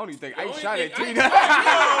Ike and Tina. I don't even think Ike only shot at thing Tina.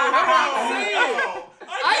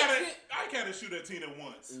 I kind of shoot at Tina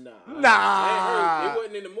once. Nah. Nah. That hurt. It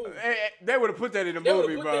wasn't in the movie. They would have put that in the They would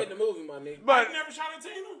movie, have put bro. that in the movie, my nigga. But I never shot at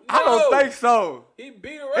Tina. I don't No. think so. He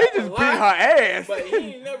beat her up. He just a beat lot, her ass. But he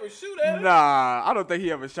ain't never shoot at her. Nah, I don't think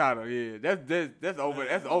he ever shot her. Yeah, that's over.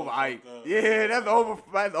 That's over Ike. Yeah, that's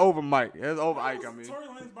over Mike. That's over Ike. I mean, Tory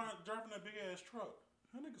Lanez driving that big ass truck.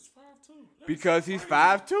 That nigga's 5'2". That's because he's crazy.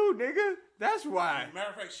 5'2", nigga. That's why. Matter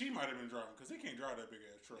of fact, she might have been driving because he can't drive that big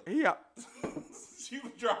ass truck. He She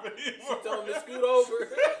was driving it. Told him to scoot over.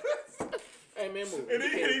 Hey, man, move. And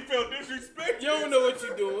he felt disrespected. You don't know what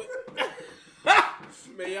you doing.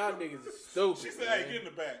 Man, y'all niggas is stupid. She said, man. "Hey, get in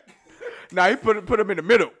the back." Nah, he put him in the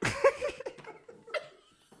middle.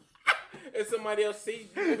 And somebody else see.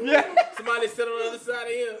 Yeah. Somebody sit on the other side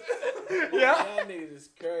of him. Yeah. Y'all niggas is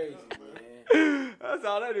crazy, man. That's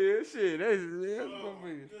all that is. Shit,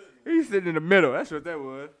 he's sitting in the middle. That's what that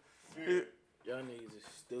was. Y'all niggas is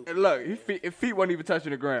stupid. And look, his feet wasn't even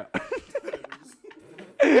touching the ground.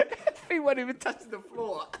 Feet wasn't even touching the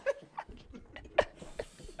floor.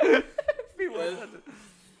 Feet wasn't touching.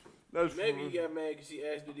 That's Maybe funny. he got mad because she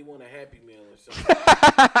asked did he want a Happy Meal or something.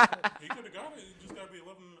 He could have got it. He just got to be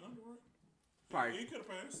 11 in the underwear. Probably. He could have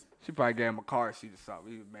passed. She probably gave him a car seat or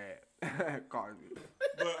something. He was mad. Car seat.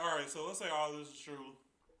 But all right, so let's say all this is true.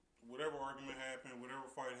 Whatever argument happened, whatever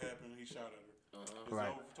fight happened, he shot at her. Is Right.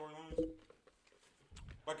 that over for Tory Lanez?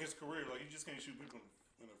 Like his career, like you just can't shoot people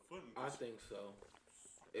in the foot. I think so.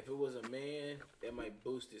 If it was a man, that might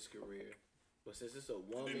boost his career. But since it's a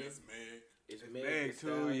woman, Then it's Meg. it's Meg Meg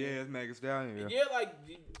too, yeah, it's Meg Thee Stallion. Yeah. Yeah, like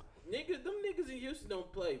them niggas in Houston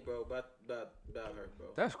don't play, bro. About her, bro.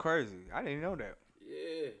 That's crazy. I didn't know that.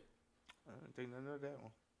 Yeah. I didn't think I know that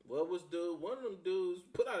one. What was one of them dudes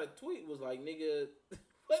put out a tweet was like, nigga,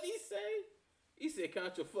 what'd he say? He said,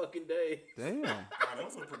 count your fucking days. Damn. That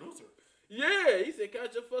was a producer. Yeah, he said,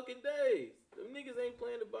 count your fucking days. Them niggas ain't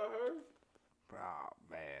playing about her. Oh,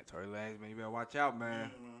 man. Tory Lanez, man, you better watch out, man.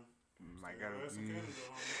 Yeah, man. Might Stay gotta, away from Canada,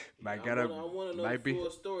 homie. might I gotta, want to know might the be. full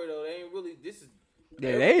story, though. They ain't really, this is.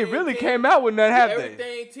 Yeah, they ain't really everything came out with nothing, have they?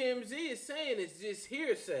 Everything TMZ is saying is just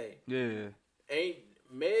hearsay. Yeah.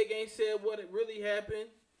 Meg ain't said what it really happened.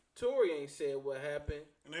 Tory ain't said what happened.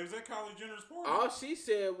 And they was at Kylie Jenner's party. All she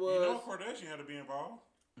said was. You know Kardashian had to be involved.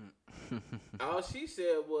 All she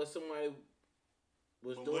said was somebody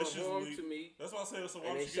was doing harm to me, That's why I said, so why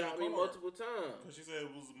and they would she get shot a me card? multiple times. Because she said it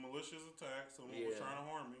was a malicious attack. Someone was Yeah. trying to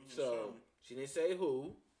harm me. And shot So me. she didn't say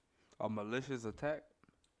who. A malicious attack?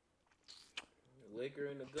 The liquor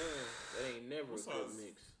and the gun. That ain't never What a good size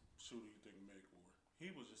mix. shooter you think Meg wore? He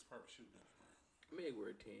was just perfect shooting at the ground. Meg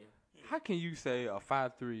wear 10. How can you say a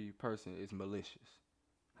 5'3" person is malicious?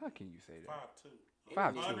 How can you say that? 5'2". 5'2", my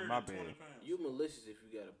 120 bad. pounds. You malicious if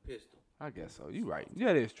you got a pistol. I guess so. You right.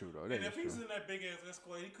 Yeah, that is true though. That And is if he's true. in that big ass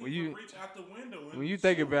Escalade, he couldn't When even you- reach out the window. When you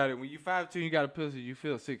think about it, when you 5'2", you got a pistol, you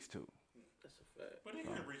feel 6'2". That's a fact. But he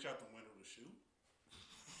couldn't reach out the window to shoot.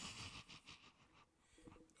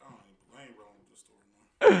 I ain't rolling with this story,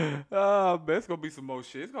 man. Man, it's gonna be some more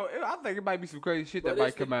shit. I think it might be some crazy shit that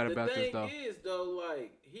might come out about this though. The thing is, though,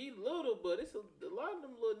 like, he little, but it's a lot of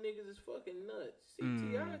them little niggas is fucking nuts.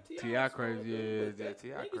 See, T.I. crazy, yeah, Niggas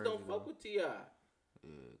T.I. crazy, don't fuck though. with T.I.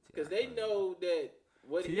 Yeah, Because they know that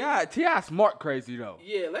what T.I. smart crazy though.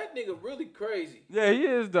 Yeah, that nigga really crazy. Yeah, he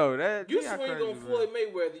is though. That You T.I. swing crazy, on man. Floyd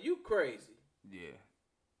Mayweather, you crazy. Yeah.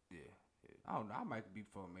 I don't know. I might be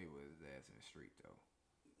Floyd Mayweather's ass in the street though.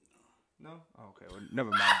 No? Oh, okay. Well, never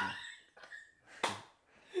mind. Then.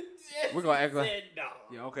 We're gonna act like- Said no.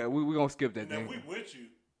 Yeah, okay. We're gonna skip that And if thing. we with you,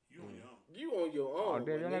 you on your own. You on your Oh, own.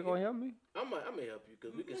 damn, you're my not nigga. gonna help me? I may help you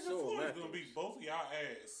because we can Nigga, sue him Floyd's after. gonna beat both of y'all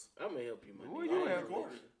ass. I may help you, my Where nigga. you I at? ain't gonna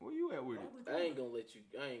let Where you at with it? I ain't gonna let you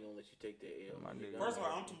take that L. My nigga. First of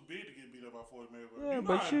all, I'm too big to get beat up by Floyd Mayweather. Yeah, you know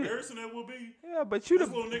but how you- embarrassing that will be? Yeah, but you This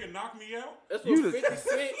the little nigga knocked me out? That's You what the-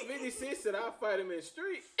 50 Cent said. I'll fight him in the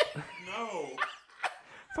street. No.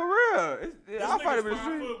 for real. This I'll fight him in nigga's the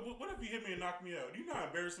 5 street. foot. What if he hit me and knocked me out? Do you know how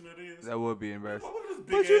embarrassing that is? That would be embarrassing. What if But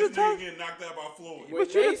this you big the ass tall- nigga getting knocked out by Floyd? When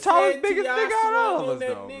But you they the tallest, said biggest T.I. nigga out of all swung of on us,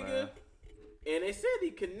 that though, nigga, man. and they said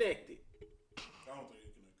he connected. I don't think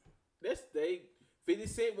he connected. That's they. 50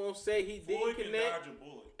 Cent won't say he didn't Floyd can connect, dodge a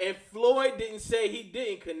bullet. and Floyd didn't say he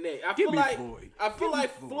didn't connect. I Give feel me like Floyd. I feel Give me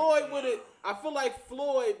like Floyd. Floyd would have. I feel like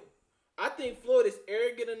Floyd. I think Floyd is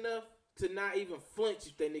arrogant enough to not even flinch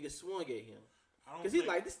if that nigga swung at him. I don't Cause he's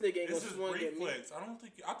think- like, this nigga ain't This gonna is swing at me. reflex.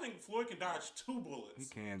 I think Floyd can dodge 2 bullets. He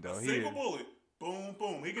can, A though. He single is. bullet. Boom,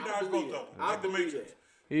 boom. He can I dodge both believe of that. them. I Like the believe Matrix. that.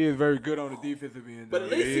 He is very good on the defensive end. But though.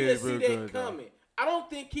 at least Yeah, he didn't is see real that good, though. coming. I don't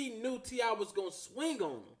think he knew T.I. was gonna swing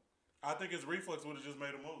on him. I think his reflex would have just made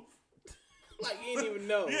a move. Like he didn't even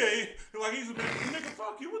know. Yeah, like he's a nigga,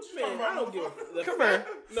 fuck you. What you Man, talking I about? don't give motherfucker? the Come fact-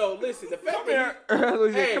 here. No, listen. The fact Come that here.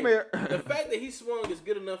 he, hey, Come here. the fact that he swung is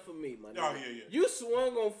good enough for me, my nigga. Oh, yeah, yeah. You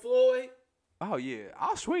swung on Floyd. Oh, yeah.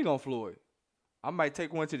 I'll swing on Floyd. I might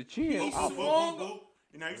take one to the chin. He I'll- swung-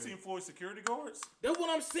 You know, you seen Floyd's security guards? That's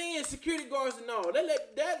what I'm saying. Security guards and all.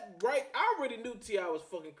 That right. I already knew T.I. was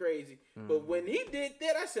fucking crazy. But when he did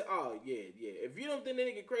that, I said, oh, yeah. If you don't think that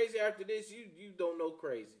nigga crazy after this, you don't know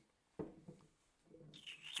crazy.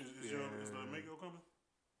 Is the Amigo coming?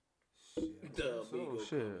 The So, amigo shit.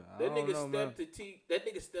 coming. I That don't nigga know, man. That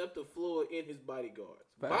nigga stepped to Floyd in his bodyguards.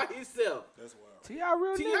 Fact. By himself. That's wild. T.I.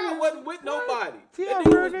 real T.I. nigga. wasn't with What? nobody. T.I. That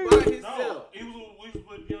nigga real was nigga. by No, himself. he was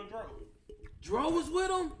with Young Dro. Dro was with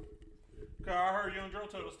him? Cause I heard Young Dro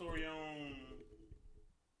tell the story on,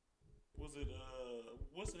 was it,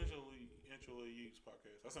 what's Angela Yee's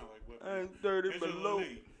podcast? That sounds like what? And 30 Angela below.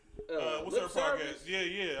 Lee. What's her Lip podcast? Service?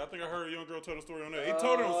 Yeah. I think I heard Young Dro tell the story on that. He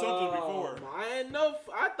told it on something before. I ain't know.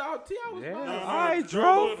 I thought T.I. was Yeah. by No, himself. All right, Dro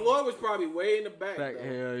Dro. was- Floyd was probably way in the back. Back, though.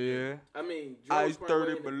 hell yeah. I mean, Dro Ice was probably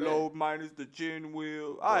 30 way in the below back. minus the chin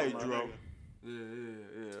wheel. All right, My Dro. nigga.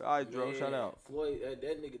 Yeah. All right, Dro. Man, Shout out. Floyd,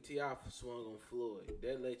 that nigga T.I. swung on Floyd.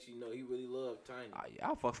 That lets you know he really loved Tiny. Oh,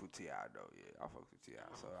 yeah, I fucks with T.I. though. Yeah, I fucks with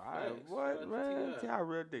T.I. So, I Facts. what, Shout out man? to T.I. T.I.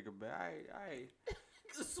 real nigga, man. I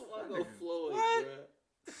swung That on nigga- Floyd, What? bruh.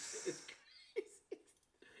 It's crazy.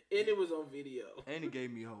 And it was on video. And he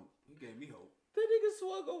gave me hope. He gave me hope. That nigga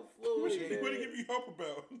swung on Floyd. What did he man. give you hope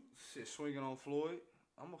about? Shit, swinging on Floyd.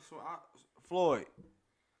 I'm gonna swing. Floyd,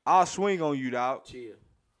 I'll swing on you, dog. Chill.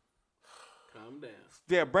 Calm down.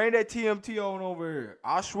 Yeah, bring that TMT on over here.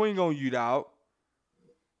 I'll swing on you, dog.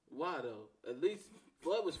 Why though? At least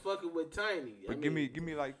Flood was fucking with Tiny. But give me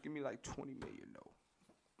like 20 million though.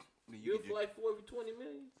 You'll fight for it for 20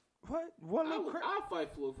 million? What? One little crack? I'll fight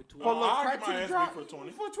for it for 20 One million. little I'll crack get to my the ass drop beat for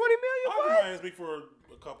 20. For 20 million, I'll boy? get my ass beat for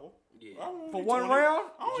a couple. Yeah. For one round?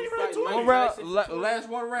 I don't Did you even fight have 20. Mike One round, Tyson for 20? last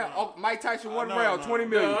one round. Oh, Mike Tyson, one No, round, no. 20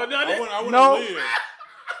 million. I wouldn't No. live.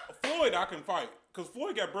 Floyd, I can fight. Because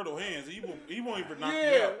Floyd got brittle hands. He won't even knock you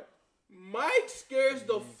Yeah. out. Mike scares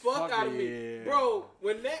the fuck out of me. yeah. Bro,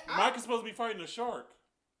 when that Mike is supposed to be fighting a shark.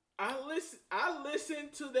 I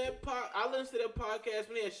listened to that podcast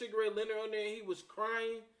when they had Sugar Ray Leonard on there and he was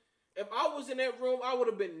crying. If I was in that room, I would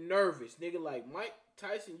have been nervous. Nigga, like, Mike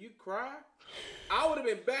Tyson, you cry? I would have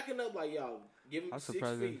been backing up like, y'all, give him I'm 6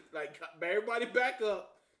 surprised feet. Like, everybody back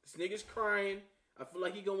up. This nigga's crying. I feel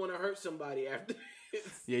like he gonna want to hurt somebody after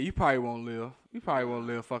this. Yeah, you probably won't live. You probably won't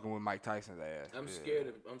live fucking with Mike Tyson's ass. I'm Yeah.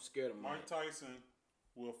 scared of Mike. Mike Tyson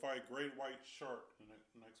will fight Great White Shark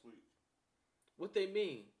next week. What they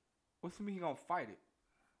mean? What's the mean he gonna fight it?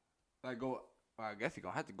 Like go? Well, I guess he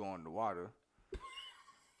gonna have to go underwater.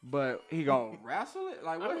 But he gonna wrestle it?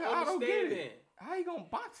 Like what? I don't get understand it. How he gonna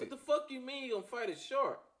box What it? the fuck you mean you gonna fight a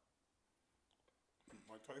shark?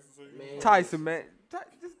 Mike Tyson said, Man. Tyson, man.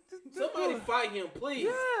 Somebody fight him, please.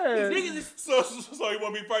 Yeah. These niggas is So you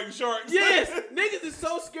want to be fighting sharks? yes, niggas is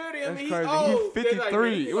so scared of him. That's He's crazy. old. He's They're like,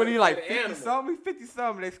 53. man, What he gotta like fight an 50 animal. something? He's 50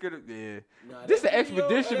 something. They scared of yeah. Nah, This that an video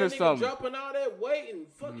expedition of or that nigga something. dropping all that weight and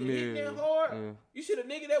fucking hitting Yeah, that hard. yeah. You should have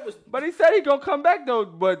nigga that was. But he said he gonna come back though,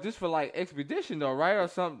 but just for like expedition though, right? Or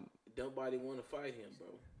something. Nobody want to fight him, bro.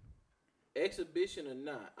 Exhibition or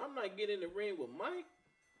not, I'm not getting in the ring with Mike.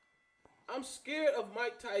 I'm scared of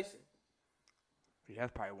Mike Tyson. Yeah,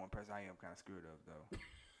 that's probably one person I am kind of scared of though.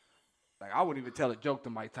 Like I wouldn't even tell a joke to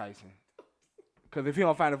Mike Tyson, cause if he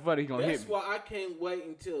don't find it funny, he gonna That's hit me. why I can't wait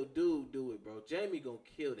until dude do it, bro. Jamie gonna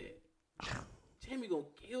kill that. Jamie gonna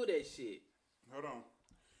kill that shit. Hold on.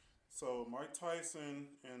 So Mike Tyson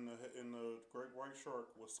and the Great White Shark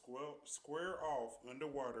will square off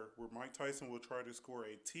underwater, where Mike Tyson will try to score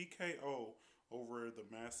a TKO over the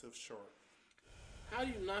massive shark. How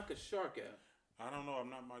do you knock a shark out? I don't know. I'm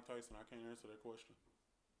not Mike Tyson. I can't answer that question.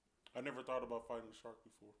 I never thought about fighting a shark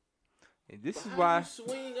before. And this But is how why. you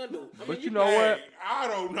swing under. But you know what? Hey, I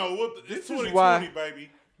don't know. It's This is 2020, why- baby.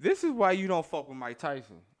 This is why you don't fuck with Mike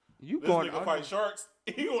Tyson. You This going nigga fight sharks.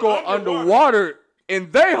 He go underwater in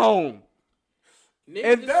their home, Niggas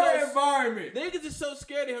in is their so, environment. niggas is so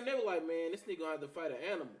scared of him. They were like, man, this nigga gonna have to fight an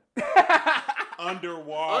animal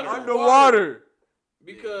Underwater. Underwater.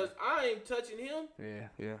 because I ain't touching him.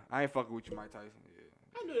 Yeah. I ain't fucking with you, Mike Tyson.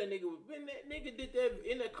 Yeah. I knew that nigga. When that nigga did that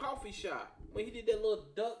in that coffee shop, when he did that little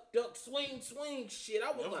duck swing shit,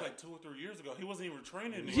 I was, That was like, like 2 or 3 years ago. He wasn't even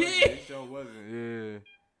training. Yeah. It sure wasn't. Yeah.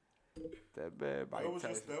 That bad Mike That was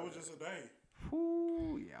Tyson. just a day.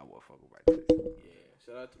 Whew, yeah, I was fucking Mike Tyson. yeah.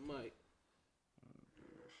 Shout out to Mike.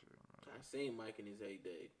 I seen Mike in his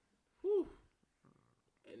heyday. Whew.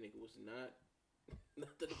 That nigga was not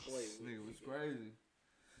nothing to play This with. nigga was crazy.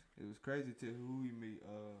 It was crazy to who he meet.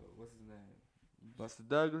 What's his name? Buster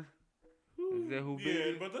Douglas. Is that who beat Yeah,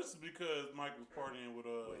 him? but this is because Mike was partying with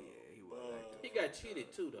yeah, he was He got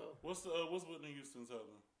cheated too, though. what's Whitney Houston's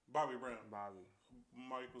husband? Bobby Brown. Bobby.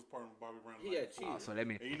 Mike was partying with Bobby Brown. He got cheated. Oh, so that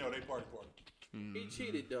means And you know they party. He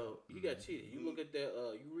cheated though. He got cheated. You look at that.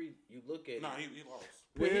 You look at Nah, it. he lost.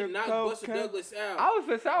 When he Pure knocked Buster cocaine. Douglas out. I was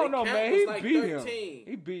just, I don't The know, count man. was He like beat 13.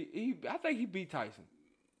 him. I think he beat Tyson.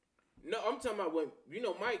 No, I'm talking about when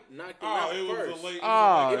Mike knocked him Oh, out it was first. a late.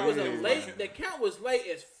 Oh, It was yeah. a late. The count was late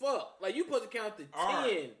as fuck. Like you supposed to count to 10. All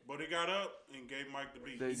right, but he got up and gave Mike the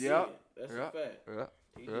beat. Yeah. That's Yeah. a fact. Yeah.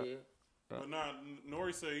 He Yeah. did. But nah,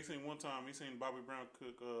 Nori said he seen one time. He seen Bobby Brown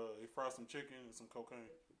cook. He fried some chicken and some cocaine.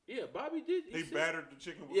 Yeah, Bobby did. He said- battered the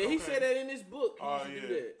chicken with Yeah, cocaine. he said that in his book. He Oh used to yeah. do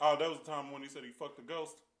that. Oh, that was the time when he said he fucked the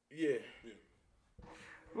ghost. Yeah.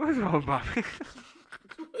 What's wrong with Bobby?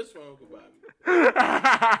 What's wrong with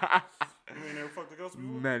Bobby? You ain't never fucked the ghost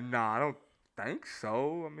before? Man, nah, I don't think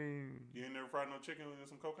so. I mean, You ain't never fried no chicken and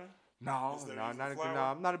some cocaine? no, Instead of no, using not flour? no.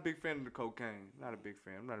 I'm not a big fan of the cocaine. Not a big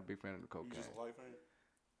fan. I'm not a big fan of the You cocaine. just a life fan?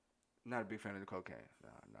 Not a big fan of the cocaine.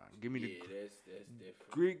 Nah. Give me Yeah, the that's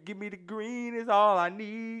different. green. Give me the green. Is all I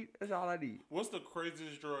need. That's all I need. What's the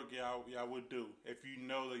craziest drug y'all would do if you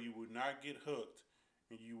know that you would not get hooked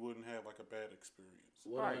and you wouldn't have like a bad experience?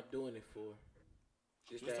 What am I Right. doing it for?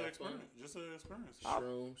 Just to an have fun? experience. Just an experience.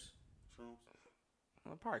 Shrooms. Shrooms.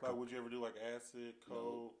 I'll probably Like, coke. would you ever do like acid,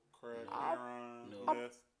 coke, crack, No. heroin, No.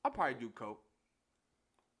 meth? I'll probably do coke.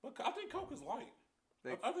 But I think coke is light.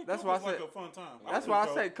 I think That's coke why I is like said. a fun time. That's would why I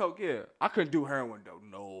do say coke. coke. Yeah, I couldn't do heroin though.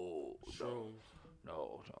 No. Shrooms.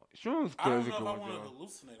 No. Shrooms I don't is a know good if I one, want to though.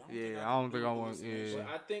 hallucinate. Yeah, I don't think I want. hallucination. Yeah,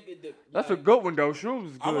 But I think that's a like, good one though.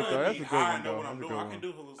 Shrooms is I good want though. to That's be a good high one and know though. what I'm That's a doing. good I can one.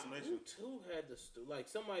 do hallucination. who too had the like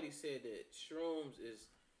somebody said that shrooms is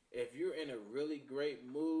if you're in a really great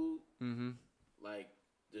mood, Mm-hmm. like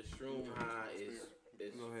the shroom high is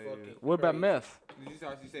Go ahead. fucking. What about crazy. meth? Did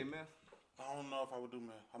you say meth? I don't know if I would do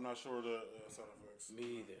meth. I'm not sure the side effects. Me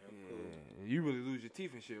either. I'm cool. Yeah, you really lose your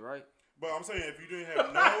teeth and shit, right? But I'm saying if you didn't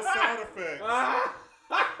have no side effects,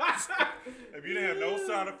 if you didn't have no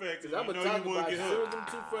side effects, and I'm you gonna know talk you wouldn't about get as soon as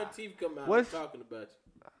hooked. them two front teeth come out. What's- I'm talking about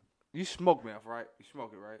you. You smoke meth, right? You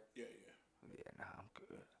smoke it, right? Yeah. Yeah, nah, I'm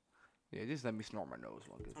good. Yeah, just let me snort my nose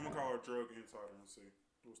one good I'm time. gonna call her drug insider and see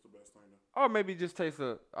what's the best thing to. Or maybe just taste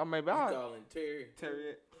a. Or maybe You I'll calling Terry? Terry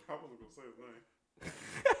it. I wasn't gonna say his name.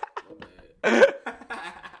 My bad.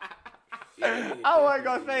 Yeah, that nigga I wasn't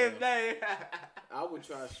gonna definitely say his meth. name. I would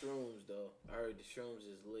try shrooms though. I heard the shrooms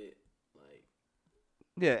is lit. Like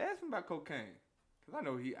Yeah, ask him about cocaine. Cause I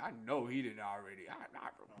know he didn't already.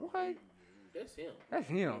 What? that's him. That's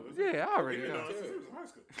him. Yeah, I already You know. know, since he was in high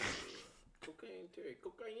school. Cocaine Terry.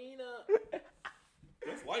 Cocaina.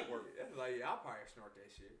 That's light work. That's like, yeah, I'll probably snort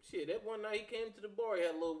that shit. Shit, that one night he came to the bar, he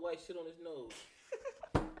had a little white shit on his nose.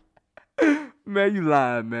 Man, you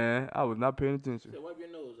lying, man. I was not paying attention. Said, wipe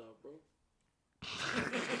your nose off, bro.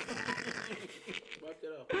 Wipe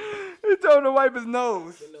that off. He told him to wipe his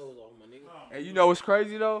nose. Your nose off, my nigga. And you know what's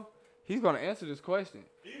crazy though? He's gonna answer this question,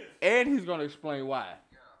 Yes. and he's gonna explain why.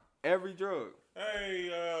 Every drug. Hey,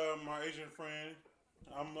 my Asian friend.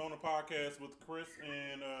 I'm on a podcast with Chris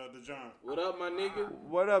and DeJohn. What up, my nigga?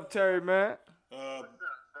 What up, Terry, man?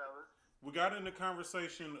 We got into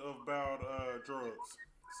conversation about drugs.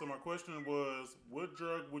 So my question was, what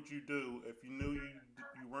drug would you do if you knew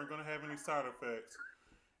you weren't going to have any side effects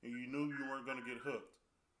and you knew you weren't going to get hooked?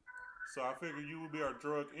 So I figured you would be our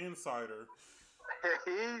drug insider.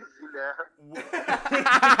 Easy now.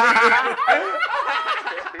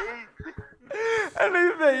 Easy. That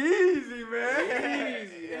nigga say easy, man.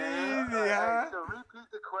 Easy, Easy, Alright, huh? so repeat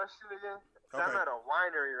the question again. 'Cause Okay. I'm at a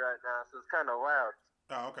winery right now, so it's kind of loud.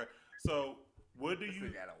 Oh, okay. So what do This you?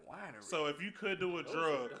 nigga got a winery. So if you could do a Those are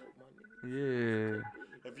drug, dope, my nigga.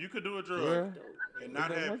 Yeah. if you could do a Yeah. drug Dope. and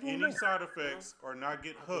not Is that have what's on any there? side effects or not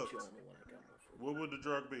get I'll put hooked, you on the one I got one for. what would the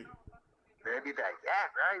drug be? Maybe that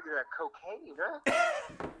yak, right? That cocaine,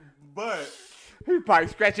 right? But He probably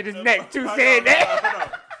scratching his neck too, No, saying no, that.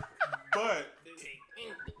 no, no.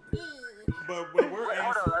 But when we're Wait,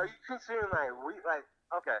 hold asking, on. Are you considering like weed? Like,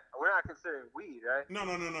 okay, we're not considering weed, right? no.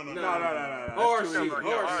 No. Horse That's too shit,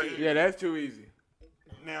 easy. horse shit. Yeah, that's too easy.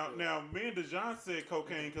 Now, me and DeJohn said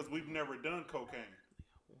cocaine because we've never done cocaine.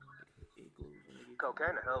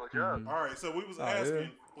 Cocaine, a hell of a drug. All right, so we was Oh,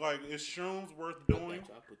 asking, like, is shrooms worth I doing? got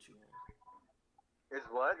you, I'll put you on. Is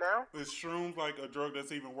what now? Is shrooms like a drug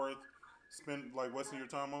that's even worth wasting your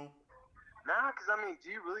time on? Nah, cause I mean, do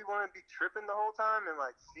you really want to be tripping the whole time and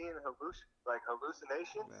like seeing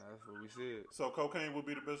hallucinations? Nah, that's what we said. So cocaine would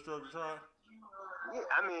be the best drug to try. Yeah,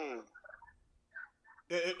 I mean,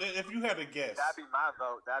 If you had to guess. that'd be my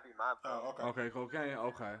vote. That'd be my vote. Oh, okay. Okay, cocaine.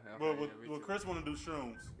 Okay. Well, yeah, me would too. Chris want to do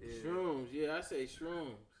shrooms? Shrooms, yeah, I say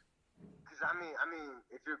shrooms. Cause I mean,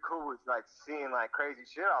 if you're cool with like seeing like crazy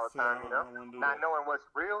shit all the So, time, you I know, don't wanna do not that. knowing what's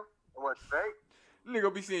real and what's fake.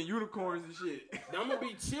 Nigga be seeing unicorns and shit. I'm gonna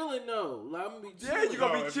be chilling though. Like, I'm gonna be Yeah, chilling. you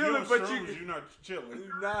gonna be if chilling, on but shrooms, you- you're not chilling.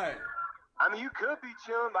 You not. I mean, you could be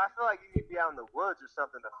chilling, but I feel like you need to be out in the woods or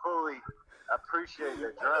something to fully appreciate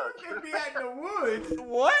the drug. You be out in the woods.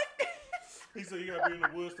 What? He said you gotta be in the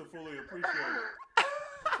woods to fully appreciate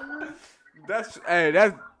it.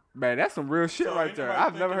 That's some real shit So right there. anybody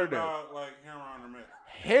I've never heard thinking that. about, like heroin or meth.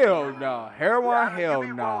 Hell no. Heroin, Yeah, I mean, hell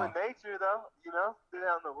you be one no. with nature though, you know, get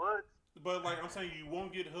out in the woods. But like I'm saying, you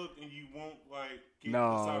won't get hooked and you won't like get the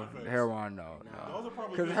No, side effects. heroin, no. Those are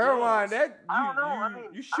probably Because good heroin, drugs. that I don't know. I mean,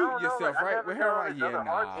 you I shoot don't know, yourself, like, I right? never With know heroin, any yeah, other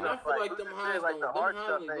hard nah. And I stuff. feel like Like, them who's to highs say, like, don't, the them hard highs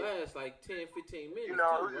stuff only ain't- last like 10, 15 minutes You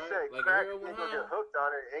know, too, who's to right? say Like a crack, heroin you're gonna high. get hooked on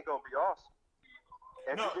it, it ain't gonna be awesome.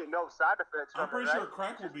 If No. you get no side effects I'm from pretty it, sure right?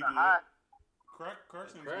 crack It's would be just a good. high. Crack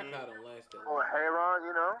seems Crack good. high don't last that Or long. heroin,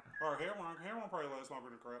 you know? Or heroin probably lasts longer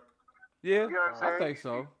than crack. Yeah, You know what I'm I saying? think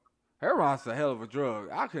so. Heroin's a hell of a drug.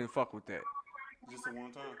 I couldn't fuck with that. Just at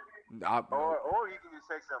one time. Or you can just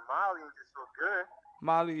take some Molly and just feel good.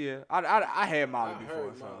 Molly, yeah. I had Molly I before,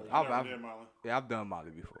 heard so Molly. Never did Molly. I've done Molly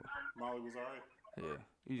before. Molly was alright. Yeah,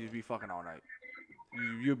 you just be fucking all night.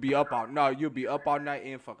 You'll be up all night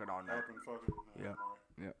and fucking all night. Up and fucking. Yeah. I'm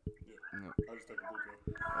alright. Yeah. I just take a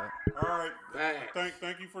blue pill. All right. Facts.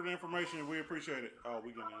 Thank you for the information. We appreciate it. Oh, we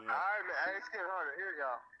getting it. All right, man. Hey, it's getting harder. Here,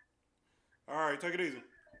 y'all. All right, take it easy.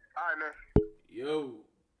 All right, man. Yo.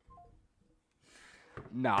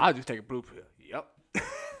 Nah, I'll just take a blue pill. Yep.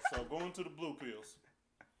 So going to the blue pills.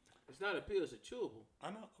 It's not a pill. It's a chewable. I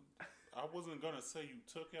know. I wasn't gonna say you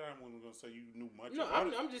took it. I wasn't gonna say you knew much. No, about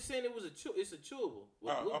it. I'm just saying it was it's a chewable.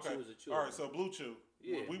 Blue Okay. chew is a chewable. All right. So blue chew.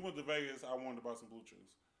 Yeah. When we went to Vegas, I wanted to buy some blue chews.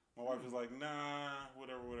 My wife was like, nah,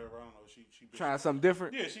 whatever. I don't know. She bitched Trying out. something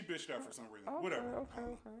different. Yeah, she bitched out for some reason. Okay, Whatever.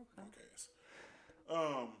 okay.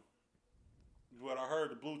 But I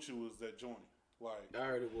heard the blue chew was that joint. Like, I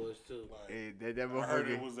heard it was too. like Hey, I heard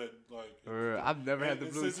it was that like. I've never had the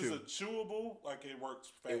and blue since chew. it's a chewable, like it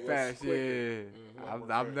works fast. It Fast, quicker. yeah.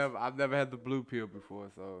 Mhm. I've never had the blue pill before,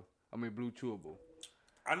 so blue chewable.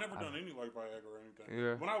 I never done any like Viagra or anything.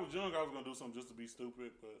 Yeah. When I was young, I was gonna do something just to be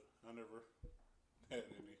stupid, but I never had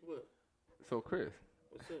any. What? So Chris,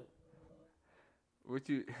 What's up? what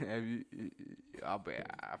you have you?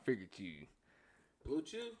 I figured you Blue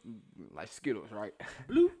chew? like Skittles, right?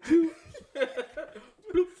 Blue chew.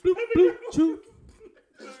 blue chew.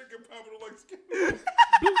 Nigga popping like skin.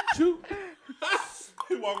 Blue chew.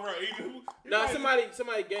 He walk around eating. Nah,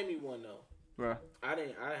 somebody gave me one though. Bruh. I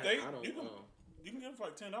don't. You can get them for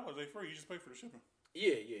like $10. They free. You just pay for the shipping.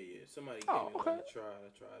 Yeah. Somebody gave me one okay. to try. I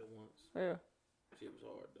tried it once. Yeah. Shit was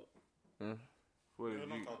hard though. What Yeah, did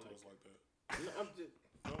don't you? talk to us like that. No, I'm just.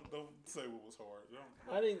 Don't say what was hard.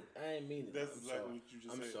 Don't. I didn't mean it. That's I'm exactly sorry. what you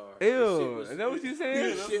just I'm said. sorry. Ew. Is that what you Yeah,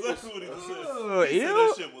 saying? that's shit exactly was- what he just said. Ugh, He said ew.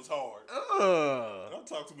 that shit was hard. Ugh. Don't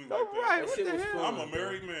talk to me All like right. that. What shit the was hell? fun. I'm a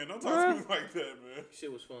married man. Don't talk to me like that, man.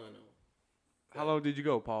 Shit was fun though. How long did you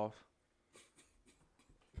go, Paul?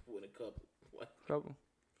 With a couple. What? Couple.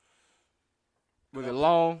 Was it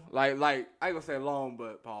long? Like I ain't gonna say long,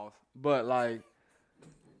 but pause. But like,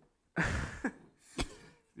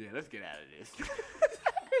 yeah, let's get out of this.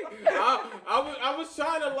 I was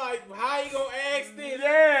trying to like, how you gonna ask this?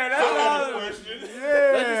 Yeah, that's I had a all. question. Let's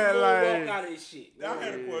Yeah, just like. walk out of this shit. I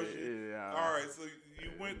had a question. Yeah. All right, so you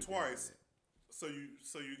went twice, so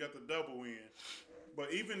you got the double in,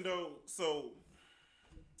 but even though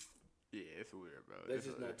Yeah, it's weird, bro. Let's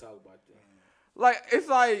just not talk about that. Like it's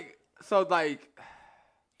like so like.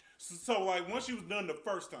 so like once you was done the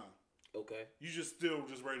first time, Okay. you just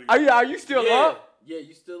ready to go. Are you still yeah. up? Yeah,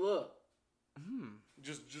 you still up.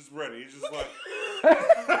 Just ready. It's just like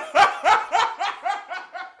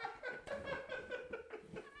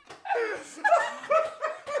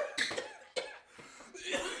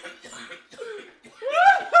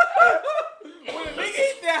When a nigga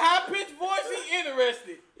hit that high pitched voice, he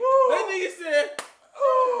interested. That nigga said,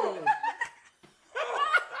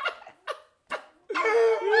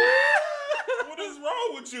 what is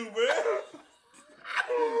wrong with you, man?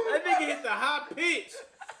 that nigga hit the high pitch.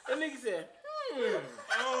 That nigga said,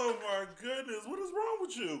 Oh my goodness, what is wrong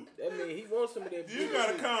with you? That mean he wants some of that. You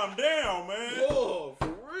gotta calm down, man. Oh, for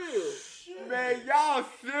real. Man, y'all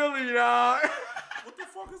silly, dog. What the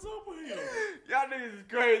fuck is up with him? Y'all niggas is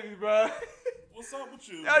crazy, bro. What's up with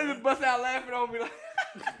you? Y'all man? just bust out laughing on me like.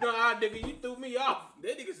 Nah, nigga, you threw me off.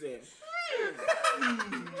 That nigga said,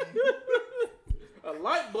 a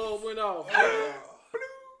light bulb went off.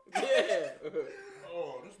 Yeah.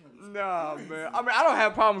 Oh, this nigga's Nah, crazy. man. I mean, I don't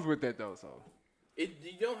have problems with that though. So You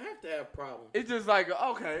don't have to have problems. it's just like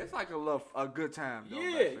okay, it's like a good time. Though,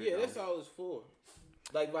 Yeah, basically, yeah, though. that's all it's for.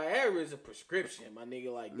 Like Viagra is a prescription, my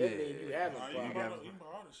nigga. Like that Yeah. means you having Nah, problems. you can buy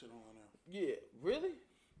all this shit online now. Yeah, really?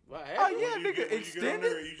 Viagra? Oh yeah, When you nigga, get on extended.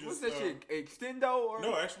 there, you What's just, that shit? Extendo or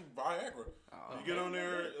No, actually, Viagra. Oh. You get on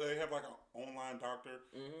there, they have like an online doctor.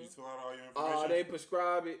 You just fill out all your Oh, information. they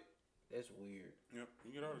prescribe it. That's weird. Yep,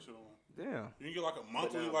 you get all this shit online. Damn. You can get like a But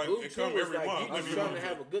monthly, now, like Blue it come Chew is every like month. you Every just trying to month.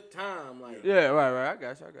 have a good time. Like, Yeah, right. I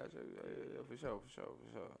got you. Yeah, for sure.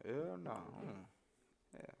 Yeah, no.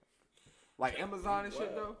 Yeah. Like Amazon and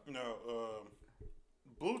shit though. No,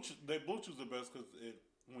 Bluetooth's the best because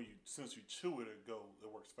since you chew it, it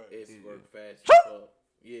works fast. it's work fast. as fuck.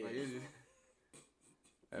 Yeah, Like, it just,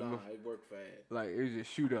 nah, it work fast. like it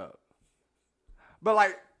just shoot up. But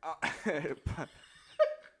like,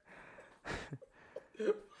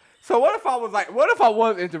 so what if I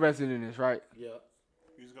was interested in this, right? Yeah.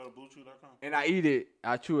 You just go to Bluetooth.com. And I eat it,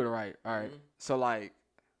 I chew it, right? All right. So like,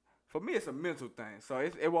 for me, it's a mental thing. So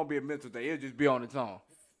it won't be a mental thing. It'll just be on its own.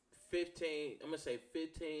 15. I'm gonna say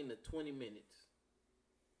 15 to 20 minutes.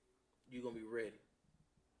 You gonna be ready.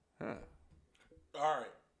 Huh. All right.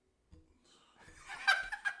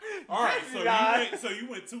 All right. So you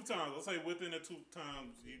went 2 times. Let's say within the 2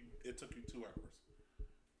 times, it took you 2 hours.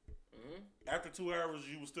 After 2 hours,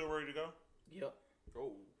 you were still ready to go. Yep.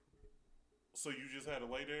 Oh. So you just had to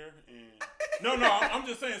lay there and no, I'm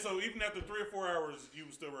just saying. So even after 3 or 4 hours, you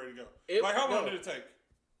were still ready to go. Like how long did it take?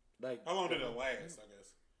 Like How long did it last? I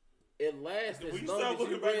guess. it lasts as When you long stop as you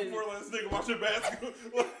looking back ready. and forth like this nigga watching basketball,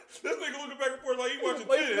 this nigga looking back and forth like he watching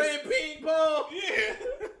Wait, tennis. playing ping pong.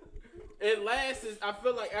 Yeah. It lasts. I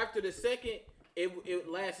feel like after the second, it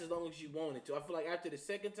lasts as long as you want it to. I feel like after the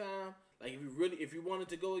second time, like if you wanted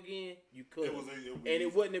to go again, you could.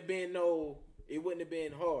 It wouldn't have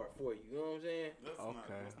been hard for you. You know what I'm saying? That's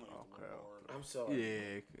not hard. I'm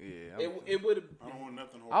sorry. Yeah. It would have. I don't want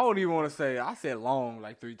nothing hard. I don't even want to say. I said long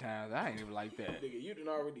like 3 times. I ain't even like that. Nigga, you done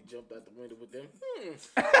already jumped out the window with them.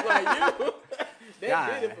 Like you,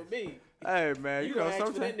 that did it for me. Hey man, you know ask for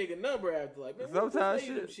sometimes that nigga number after like man. sometimes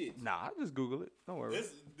shit. shit. Nah, I just Google it. Don't worry.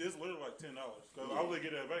 This literally like $10. Cause I would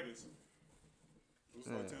get it at Vegas. It's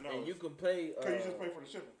like $10. And you can pay. Cause you just pay for the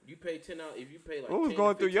shipping. You pay $10 if you pay like. What was $10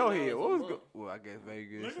 going to through your $15 head? a What was month. well, I guess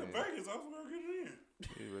Vegas. Nigga, and- Vegas, I was gonna get it in.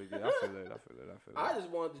 Yeah, I feel it. I just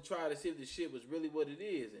wanted to try to see if the shit was really what it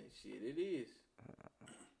is, and shit, it is.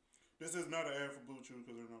 This is not an ad for Blue Chew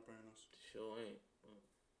because they're not paying us. Sure ain't.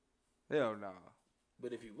 Hell no.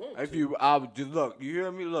 But if you want If to, I would just look, you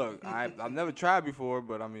hear me? Look, I've never tried before,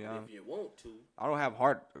 but I mean, if you want to, I don't have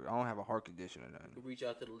a heart condition or you nothing. can reach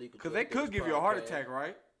out to the legal. Because they Drug could Dealers give you a heart Podcast. attack,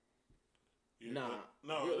 right? Yeah, Nah,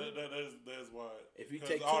 no, really? that's why. If you 'Cause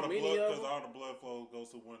take all too the many blood, of because them- all the blood flow goes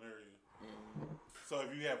to one area. So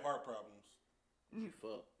if you have heart problems, You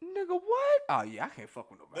fuck. Nigga, what? Oh yeah, I can't fuck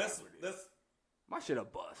with nobody. that's My shit a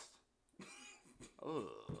bust. Ugh.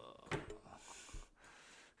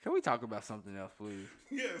 Can we talk about something else, please?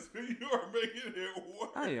 yes, you are making it worse.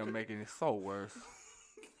 I am making it so worse.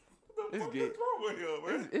 What the It's fuck get- is wrong with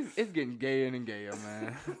him, man? It's getting gayer and gayer,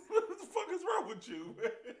 man. What the fuck is wrong with you,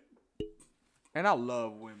 man? And I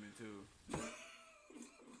love women too.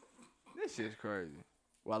 This shit's crazy.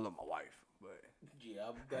 Well, I love my wife, but Yeah,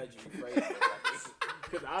 I'm glad you rephrased it.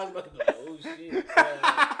 Because I was about to go, oh shit.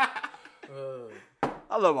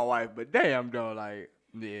 I love my wife. But damn, though, like,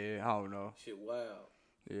 yeah, I don't know. Shit, wow.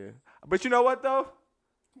 Yeah, but you know what though?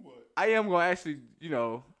 What? I am gonna actually,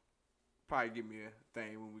 probably give me a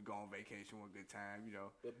thing when we go on vacation, one good time,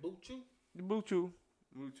 The boot you? The blue chew.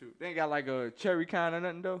 They ain't got like a cherry kind or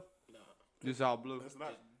nothing though. Nah. Just all blue. That's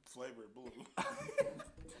not flavored blue.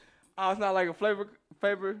 Oh, it's not like a flavor.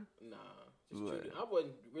 Nah. Just What? chew it. I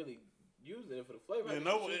wasn't really using it for the flavor. I Yeah, just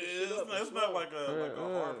no, chewed the shit up and it's not swallowed. like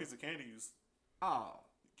a hard piece of candy you Oh,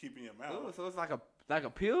 keep in your mouth. so it's like a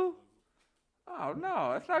pill. Oh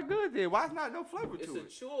no, it's not good then. Why it's not no flavor It's to a it?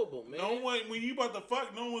 chewable, man. No one, when you about to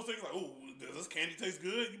fuck, no one's thinking like, oh, does this candy taste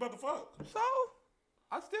good? You about to fuck. So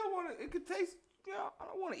I still want it. It could taste. I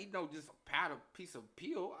don't want to eat no just a powder piece of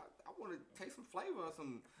peel. I want to taste some flavor or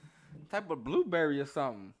some type of blueberry or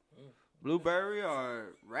something. Blueberry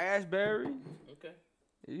or raspberry. Okay.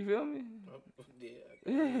 You feel me? Yeah.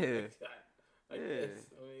 Yeah. I Yeah. guess.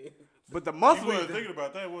 I mean, You But the monthly. wasn't thinking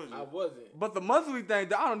about that, was you? I wasn't. But the monthly thing,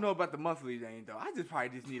 though, I don't know about the monthly thing though. I probably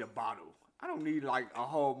just need a bottle. I don't need like a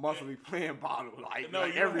whole monthly plan bottle. Like, No,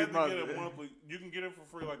 like you don't every have month. to get a monthly. You can get it for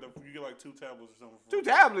free. You get like 2 tablets or something. For 2 free.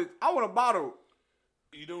 tablets. I want a bottle.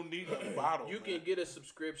 You don't need a bottle. You can get a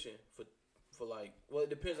subscription for like, well, it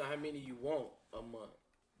depends on how many you want a month.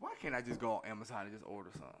 Why can't I just go on Amazon and just order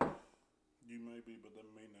something? You may be, but that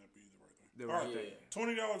may not be the right thing. The All right right,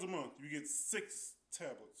 thing. $20 a month, you get 6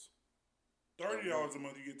 tablets. $30 a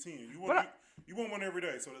month, you get 10. You But want you want one every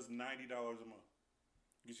day, so that's $90 a month.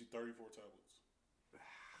 Gets you 34 tablets.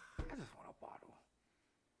 I just want a bottle.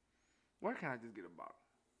 Where can I just get a bottle?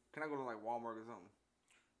 Can I go to like Walmart or something?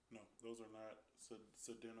 No, those are not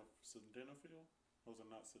sildenafil. Those are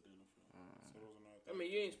not sildenafil. So those are not. I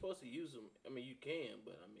mean, you ain't supposed to use them. I mean, you can,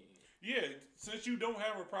 but I mean, Yeah, since you don't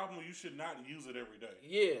have a problem, you should not use it every day.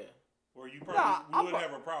 yeah. Or you probably would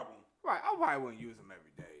have a problem. Right, I probably wouldn't use them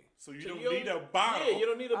every day. So you So don't you need a bottle. Yeah, you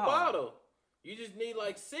don't need a Oh. bottle. You just need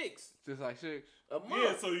like 6 Just like 6. a month.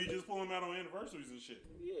 Yeah, so you just pull them out on anniversaries and shit.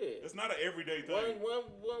 Yeah. It's not an everyday thing.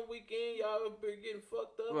 One weekend, y'all been getting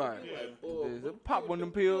fucked up. Right. And you Yeah. like, boy, Just what pop you one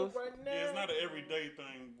of them doing pills. Right now? Yeah, it's not an everyday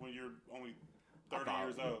thing when you're only 30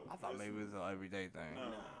 years old. I thought maybe it was an everyday thing.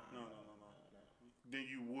 No. Then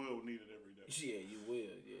you will need it every day. Yeah, you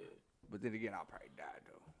will. Yeah. But then again, I'll probably die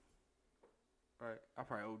though. Right? I'll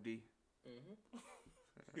probably OD.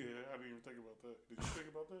 Yeah, I didn't even think about that. Did you think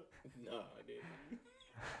about that? No, I didn't.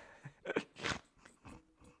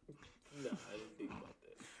 No, I didn't think about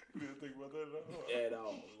that You didn't think about that at all? at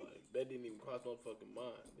all. Like that didn't even cross my fucking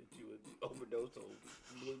mind that you would overdose on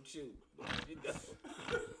Blue Chew. But, you know.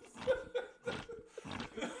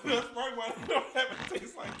 That's probably why they don't have it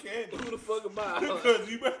taste like candy. Who the fuck am I? Because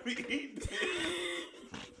you better be eating it.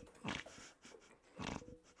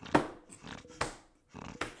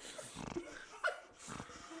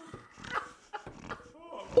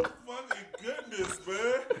 Oh my fucking goodness,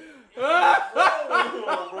 man.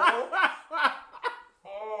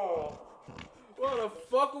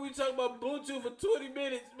 Bluetooth for 20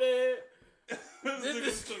 minutes, man.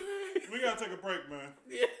 This nigga, we gotta take a break, man.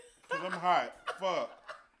 Yeah. Cause I'm hot. Fuck.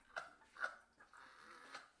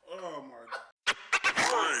 Oh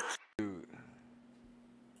my. Dude.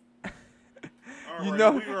 All You right,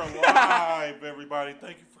 know- we are live, everybody.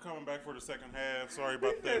 Thank you for coming back for the second half. Sorry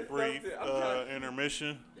about that brief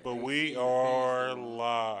intermission, but we are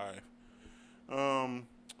live. I'm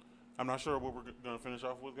not sure what we're gonna finish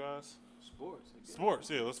off with, guys. Sports. I guess. Sports,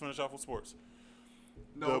 yeah. Let's finish off with sports.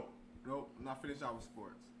 Nope, not finished out with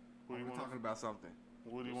sports. What do you We're want? talking about something.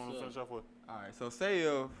 What do you want to What's finish off with? All right, so say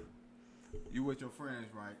if you with your friends,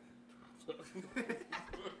 right?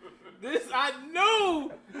 This I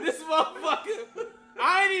knew. This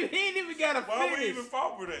motherfucker. He ain't even got to Why finish. we even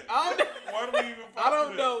fought for that? I don't, Why do we even fight I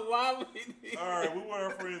don't for know why we. that? All right, we were our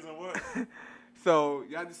friends and what? So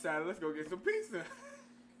y'all decided let's go get some pizza.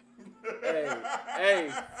 Hey,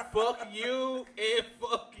 fuck you and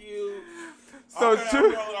fuck you. So okay, two,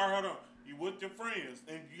 all right, hold on. You with your friends,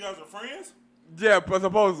 and you guys are friends? yeah, but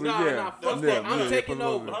supposedly, Nah, yeah. nah, fuck That's that. fuck I'm that. taking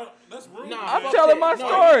supposedly. over. That's rude. Nah, I'm fuck telling that. my No,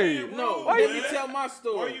 story. No, Why let you me tell my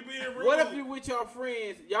story. Why you being rude? What if you with your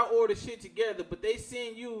friends, y'all order shit together, but they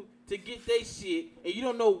send you to get they shit, and you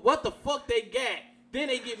don't know what the fuck they got? Then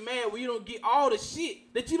they get mad when you don't get all the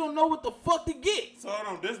shit that you don't know what the fuck to get. So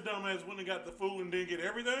hold on, this dumbass went and got the food and didn't get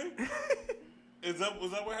everything? Was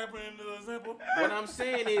that what happened in the example? What I'm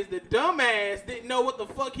saying is the dumbass didn't know what the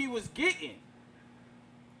fuck he was getting.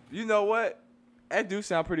 You know what? That do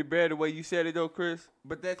sound pretty bad the way you said it though, Chris.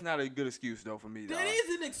 But that's not a good excuse though for me. That dog.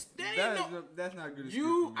 is an That's not a good excuse.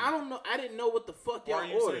 You, for me. I don't know. I didn't know what the fuck Why y'all are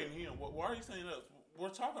you ordered. saying him? Why are you saying us? We're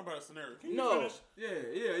talking about a scenario. Can you No. finish?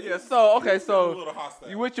 Yeah. So okay, A so little hostile.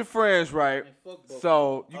 you with your friends, right? Man, fuck both.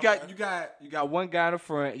 So you got Okay. you got one guy in the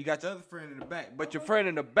front, you got your other friend in the back, but your friend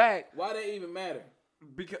in the back Why they even matter?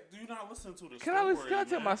 because. Do you not listen to the Can I listen? Can I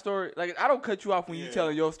tell man? my story? Like I don't cut you off when you Yeah.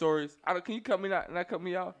 telling your stories. Can you cut me not cut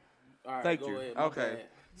me off? All right, Thank go you. ahead. My Okay. bad.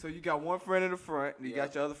 So you got one friend in the front, and you Yeah.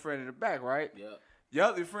 got your other friend in the back, right? Yep. Your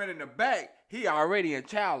other friend in the back, he already in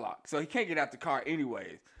child lock, so he can't get out the car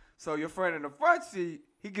anyways. So your friend in the front seat,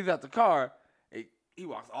 he gets out the car, he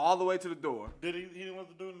walks all the way to the door. Did he didn't want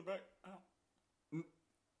to do it in the back? Oh,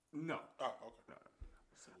 No. okay.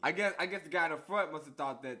 I guess the guy in the front must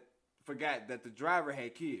have forgot that the driver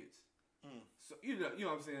had kids. So you know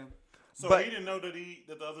what I'm saying? So But- he didn't know that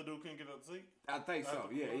the other dude couldn't get out the seat? I think so.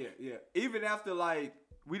 After- Yeah. Even after like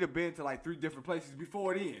we'd have been to like 3 different places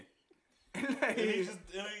before then. And he just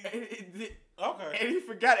and okay. he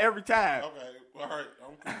forgot every time. Okay. All right.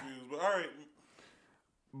 I'm confused. But all right.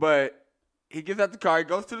 But he gets out the car, he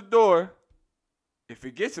goes to the door. If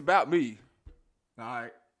it gets about me, all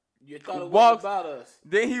right. You thought it was Walks- about us.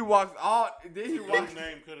 Then he walks His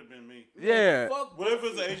name could have been me. Yeah. Fuck What if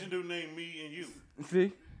it's an Asian dude named me and you?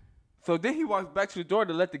 See? So then he walks back to the door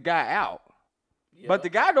to let the guy out. Yeah. But the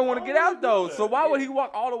guy don't want to Why get would out he though. do So that? why would he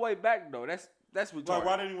walk all the way back though? That's retarded. Like,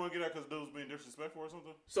 why didn't he want to get out? Because dude was being disrespectful or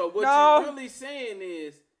something? So what No. you're really saying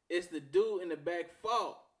is it's the dude in the back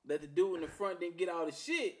fault that the dude in the front didn't get all the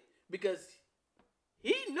shit because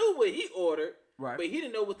he knew what he ordered, Right. but he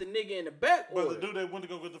didn't know what the nigga in the back But ordered. the dude that went to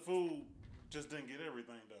go get the food just didn't get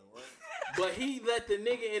everything though, right? But he let the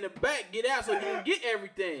nigga in the back get out so he didn't get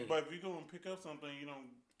everything. But if you go and pick up something, you don't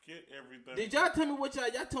get everything. Did y'all tell me what y'all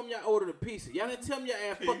told me y'all ordered a pizza? Y'all didn't tell me y'all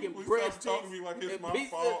had Can you fucking please breadsticks stop talking to me like it's and my pizza.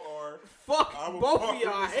 fault or Fuck I will both fuck of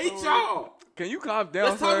y'all. I with hate this y'all. Can you calm down,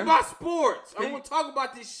 Let's sir? talk about sports. I Can want to talk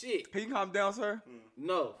about this shit. Can you calm down, sir?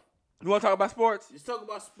 No. You want to talk about sports? Let's talk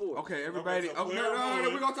about sports. Okay, everybody. Okay, so Okay, player no,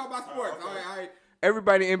 one. we're gonna talk about sports. Okay. All right.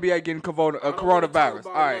 Everybody in NBA getting I don't wanna talk coronavirus. about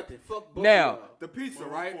All right. nothing. Fuck both Now, of y'all. the pizza,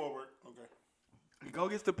 moving right? forward? Okay. He go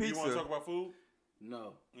gets the You want to pizza. talk about food?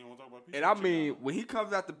 No. You want to talk about pizza? And I What you mean, got? when he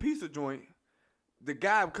comes out the pizza joint, the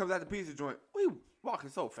guy comes out the pizza joint, we walking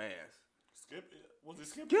so fast. Skip it. Was it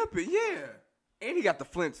skip? Skip it, yeah. And he got the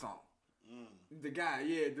flints on. The guy,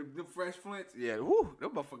 yeah, the fresh flints. Yeah, whoo,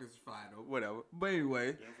 them motherfuckers is fine though, whatever. But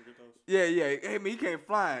anyway, Didn't forget those. yeah. I mean, he came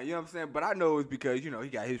flying, you know what I'm saying? But I know it's because, he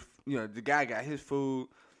got his, the guy got his food,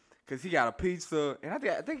 because he got a pizza, and I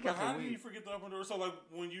think he But got how some did you weed. forget the open door? So like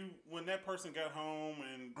when that person got home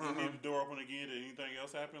and they needed the door open again, did anything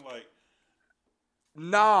else happen? Like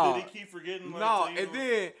No. did he keep forgetting? Like, No, to, you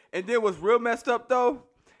know- and then what's real messed up though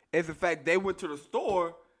is the fact they went to the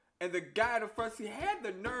store and the guy in the front seat had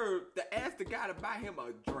the nerve to ask the guy to buy him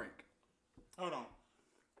a drink. Hold on.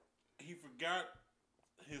 He forgot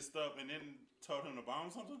his stuff and then told him to buy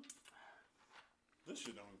him something? This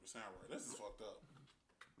shit don't even sound right. This is fucked up.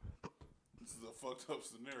 This is a fucked up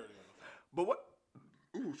scenario. But what?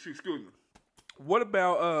 Ooh, excuse me. What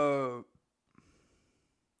about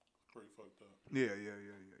Pretty fucked up. Yeah.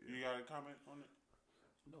 You got a comment on it?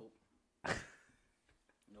 Nope.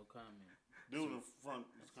 No comment. Dude in the front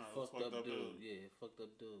is kind of Fucked up dude. Yeah, fucked up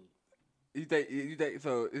dude. You think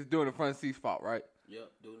so? It's doing the front seat's fault, right?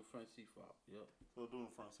 Yep, doing the front seat fault. Yep. So doing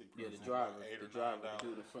the front seat. Yeah, the like driver. $8 or The driver. $9.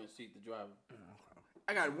 Doing the front seat. The driver.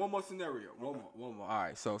 I got one more scenario. One more. All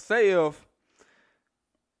right. So say if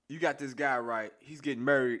you got this guy, right? He's getting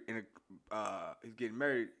married in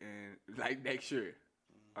like next year.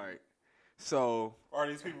 All right. So Are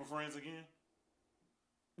these people friends again?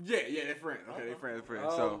 yeah, they're friends. Okay, they're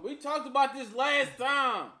friends. So We talked about this last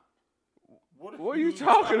time. what are you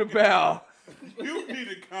talking about? You need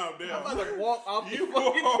to calm down. I'm about to walk off You the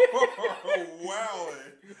fucking. are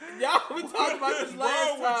wilding. Y'all, we talked about What this is last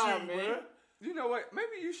wrong with time, you, man. bruh? You know what?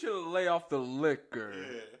 Maybe you should lay off the liquor.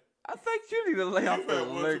 Yeah. I think you need to lay off You've the had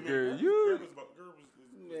one too liquor. many. You.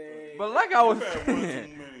 Man. But like I was You've had one too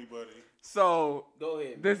saying, many, buddy. so Go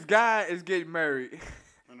ahead. Man. this guy is getting married,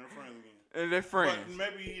 And they're friends again. and they're friends. But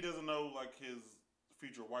maybe he doesn't know like his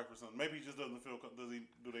future wife or something. Maybe he just doesn't feel. Does he?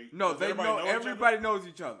 Do they? No, does they everybody know. each other? Everybody knows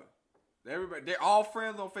each other. They're all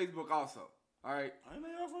friends on Facebook, also. All right. Ain't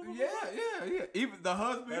they all friends? Yeah. Even the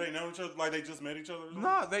husband. They know each other like they just met each other. Or something?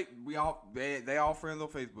 No, they all friends on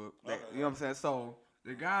Facebook. Okay. You know what I'm saying? So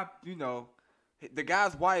the guy, the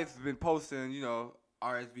guy's wife's been posting,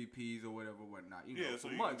 RSVPs or whatnot, Yeah, so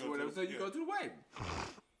for you months can or go whatever. to- So you yeah. go to the wedding.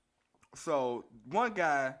 So one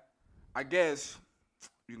guy, I guess,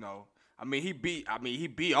 he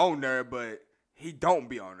be on there, but he don't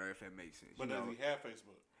be on there, if that makes sense. But you does know? he have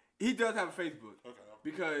Facebook? He does have a Facebook. Okay.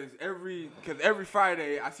 Because every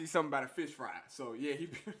Friday I see something about a fish fry. So yeah, he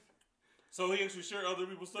So he actually share other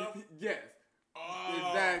people's stuff? yes. Oh.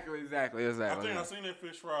 Exactly. I think I seen that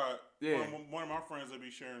fish fry Yeah. from one of my friends that be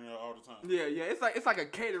sharing it all the time. Yeah. It's like a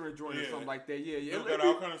catering joint or Yeah. something like that. Yeah. He got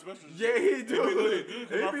all kind of special shit. Yeah, he do. It be looking good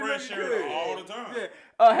 'cause It my be friends looking share it good. all the time.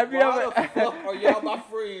 Yeah. Have you Why ever? the fuck are y'all my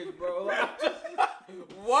friends, bro?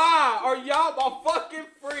 Why are y'all my fucking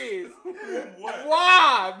friends? What?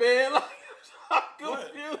 Why, man? Like, I'm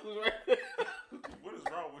What? confused right now. What is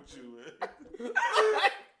wrong with you, man?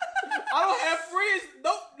 I don't have friends.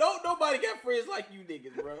 Nobody got friends like you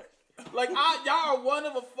niggas, bro. Like y'all are one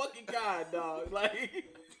of a fucking kind, dog. Like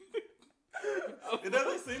It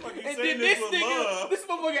doesn't seem like you're and saying then this this with nigga, love. this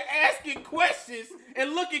motherfucker asking questions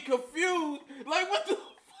and looking confused. Like what the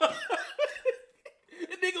fuck?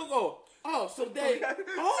 The nigga go, oh, so they, I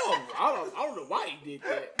don't know why he did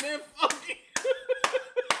that, man. Fuck it.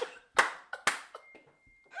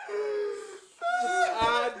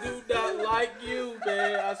 I do not like you,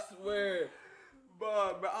 man. I swear.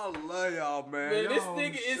 But I love y'all, man. Man, this Y'all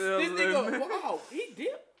nigga, chillin', man. wow, he did.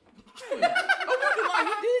 I wonder why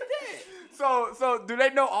he did that. So do they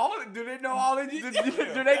know all of it? Do they know all of it? Do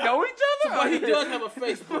they know each other? But he does have a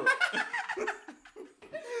Facebook.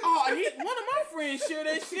 Oh, one of my friends share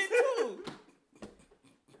that shit too.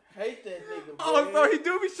 Hate that nigga, man. Oh, so he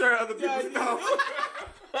do be sharing other Yeah, people's you stuff.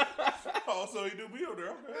 Oh, so he do be on there.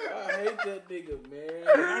 Okay. I hate that nigga, man.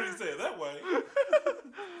 I didn't say it that way.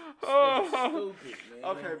 Oh. Stupid,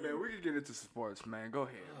 man. Okay, man, we can get into sports, man. Go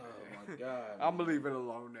ahead, Oh man. my god. I'm gonna leave it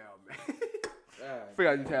alone now, man. God. I feel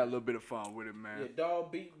like I just had a little bit of fun with it, man. Yeah,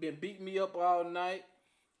 dog been beating me up all night.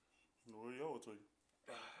 What you owe it to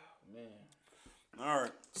you? Man. All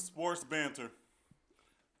right, sports banter.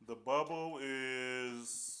 The bubble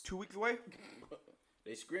is 2 weeks away?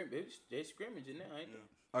 They scrimmaging now, ain't they?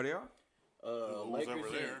 Oh, they are? Who's over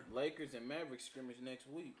there? Lakers and Mavericks scrimmage next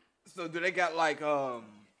week. So do they got like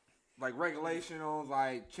regulation on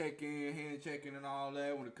like hand checking and all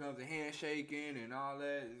that when it comes to handshaking and all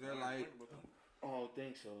that? Is there like I don't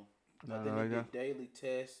think so. I Nothing think like they that? do daily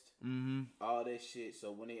test, Mm-hmm. all that shit.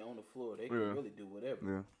 So when they on the floor, they can Yeah. really do whatever.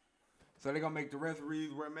 Yeah. So they gonna make the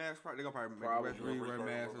referees wear masks? They gonna probably make Probably. the referees wear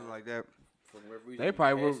masks and like that. From referees They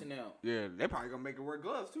probably will. passing out. Yeah, they probably gonna make it wear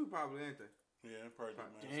gloves too, probably, ain't they? Yeah, probably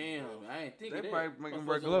Damn, I ain't think They of that. probably make 'em Motherfuckers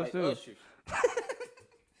wear look gloves, too. Ushers.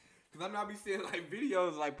 Cause I'm not be seeing like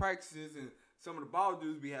videos like practices and some of the ball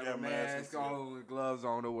dudes be having Yeah, masks masks and stuff. on and gloves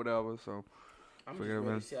on or whatever. So I'm Forget just about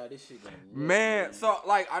ready it. to see how this shit gonna look. man, so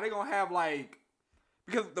like, are they gonna have like?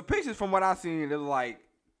 Because the pictures from what I seen, it was like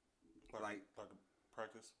like a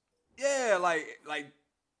practice. yeah, like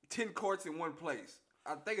 10 courts in one place.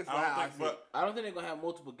 I think it's I what don't I think, see. but I don't think they're gonna have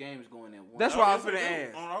multiple games going at once. That's what I was yes, gonna they do.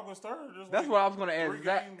 ask. On August 3rd, there's That's like what I was gonna ask. 3 Is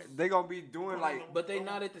that games they gonna be doing going like? on. But they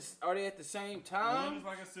not at the. Are they at the same One time? is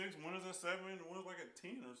like at 6, one is at 7, one is like at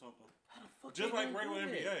 10 or something. Fuck Just they like gonna regular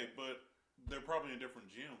do that? NBA, but they're probably in different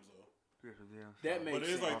gyms though. That makes But it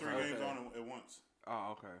is sense. like 3 games Okay. on at once.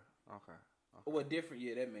 Oh, okay. Well, different.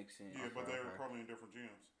 Yeah, that makes sense. Yeah, but they're okay. probably in different gyms.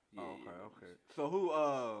 Yeah, Oh, yeah. okay. So who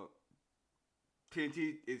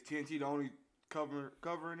TNT is TNT the only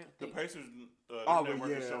covering it? The Pacers. Oh, network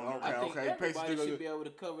yeah, is showing okay. I think everybody Pacers should be able to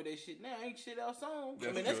cover that shit now. Ain't shit else on. I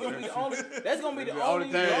mean, That's that's true, gonna be that's the only. That's gonna be the The only.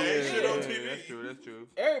 thing, yeah, shit on yeah, TV. That's true.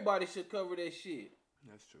 Everybody should cover that shit.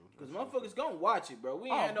 That's true. Cause motherfuckers gonna watch it, bro. We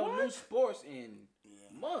ain't Oh, had no what? new sports in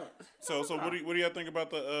months. So what do y'all think about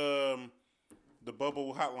the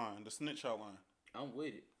bubble hotline, the snitch hotline? I'm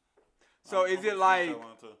with it. So I'm is with it the like? snitch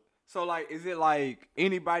hotline, too. So like, is it like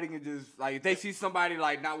anybody can just like if they see somebody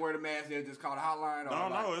like not wear the mask, they'll just call the hotline? Or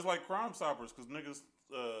No, it's like Crime Stoppers because niggas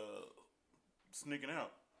sneaking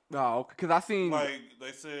out. No, because I seen. Like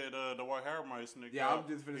they said, the White Howard might sneak Yeah, out. I'm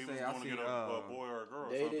just finna he say, was I going to seen, get a boy or a girl.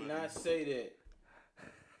 They or did something. not say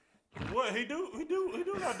that. What he do? He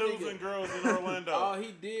do got dudes and girls in Orlando. All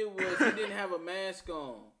he did was he didn't have a mask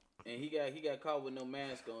on, and he got caught with no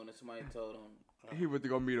mask on, and somebody told him. He went to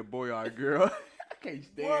go meet a boy or a girl. I can't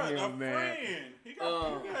stand What? him, A man. friend. He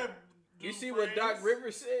got You dude see what Doc friends.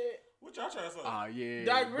 Rivers said? What y'all trying to say? Oh yeah.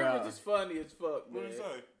 Doc bruh. Rivers is funny as fuck, man. What'd he say?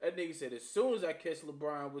 That nigga said as soon as I catch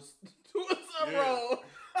LeBron was doing something Yeah. wrong.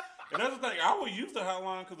 And that's the thing. I would use the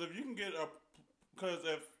hotline because if you can get because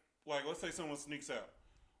if like let's say someone sneaks out,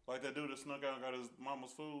 like that dude that snuck out and got his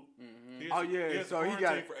mama's food. He has Oh, to- yeah, he has so to he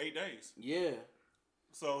quarantine got- for 8 days. Yeah.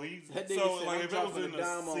 So he's That nigga so said, like I'm if it was dropping in a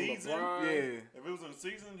dime the on season, LeBron. Yeah. if it was in the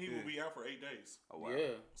season, he Yeah. would be out for 8 days. Oh, wow. Yeah.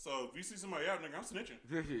 So if you see somebody out, nigga, I'm snitching.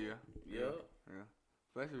 Yeah. Yeah.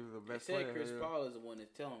 Especially if it's the They best said player. Chris yeah. Paul is the one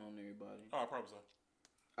that's telling on everybody. Oh, probably so.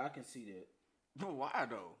 I can see that. But why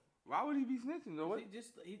though? Why would he be snitching though? What?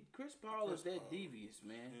 Chris Paul is Chris that Paul. devious,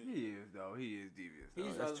 man. He is though. He is devious. Though.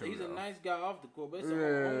 He's That's true, he's a though. nice guy off the court, but it's on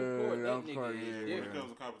Yeah, the court. That I'm nigga funny, is yeah. When it different.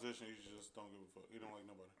 comes to competition, you just don't give a fuck. You don't like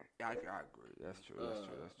nobody. I agree. That's true. That's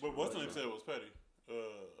true. That's true. But what's the name said it was petty?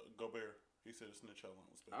 Gobert. He said the snitch hotline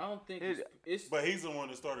was petty. I don't think It- it's But he's the one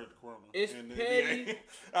that started the corona. It's in the petty. NBA.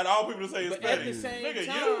 Out of all people to say it's but petty. at the same Nigga,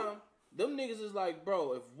 time, them niggas is like,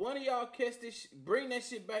 bro, if one of y'all catch this, bring that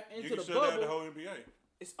shit back you into can the shut down bubble, the whole NBA.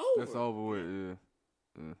 it's over. That's over with.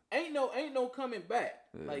 Yeah. Ain't no coming back.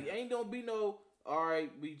 Yeah. Like ain't gonna be no. All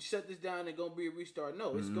right, we shut this down and gonna be a restart.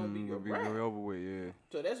 No, it's gonna be a Gonna be wrap. over with. Yeah.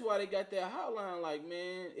 So that's why they got that hotline. Like,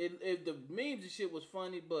 man, if the memes and shit was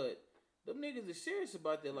funny, but them niggas is serious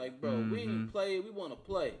about that. Like, bro, we ain't play. We want to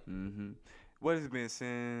play. Mm-hmm. What has it been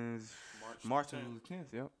since March the 10th. 10th?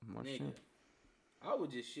 Yep. March Nigga, 10th. I was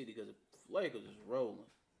just shitty because the Lakers is rolling.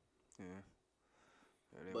 Yeah.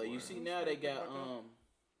 But you see now they got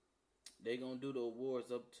they gonna do the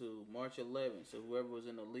awards up to March 11th. So whoever was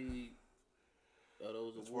in the league,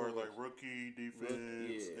 those As far awards. as like rookie,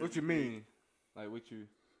 defense. yeah. What you mean? Like what you?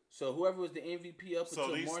 So whoever was the MVP up So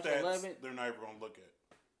until these March stats, 11th. they're not even going to look at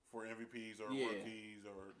for MVPs or Yeah. rookies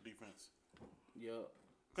or defense. Yup.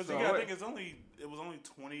 Because So you got to what- think it was only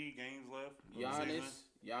 20 games left. of the season.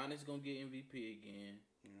 Giannis gonna get MVP again.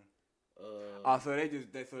 Oh, so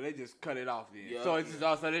they just cut it off then. Yeah. So it's just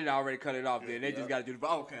also they didn't already cut it off then. They Yeah. just got to do the.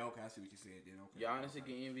 Okay, I see what you said then. Okay. Giannis will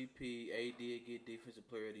get MVP. AD will get Defensive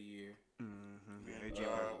Player of the Year. Mm-hmm. And Ja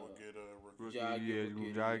will get a rookie. Ja get rookie of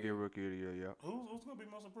the Ja year. get rookie of the year. Yeah. Who's going to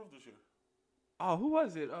be most improved this year? Oh, who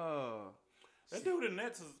was it? That dude in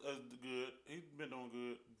Nets is good. He's been doing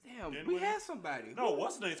good. Damn, Didn't we we? had somebody. No,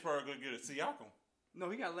 what's the name's probably going to get it? Siakam.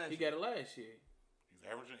 No, he got last. He got it last year. He's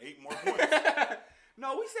averaging 8 more points.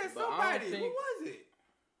 No, we said But I don't somebody. Who think- was it?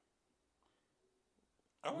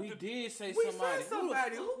 I like We the- did say We somebody. said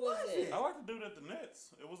somebody. Who Who the fuck was it? I like the dude at the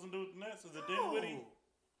Nets. It wasn't dude at the Nets. Is it No. Dinwiddie?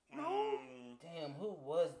 No. Damn, who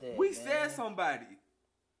was that? We man? said somebody.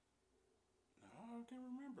 No, I can't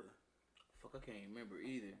remember. Fuck, I can't remember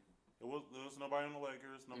either. There was nobody on the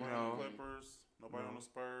Lakers, nobody on the Clippers, nobody on the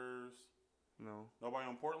Spurs, No. nobody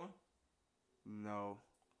on Portland. No.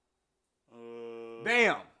 Bam.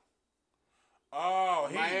 Bam. Oh,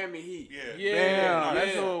 he. Miami Heat. Yeah. Bam.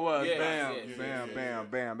 That's yeah, who it was. yeah, Bam. yeah, Bam. yeah, Bam. yeah.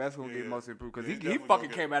 Bam. That's gonna Yeah. get most improved because Yeah, he definitely fucking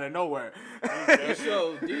gonna came get- out of nowhere. He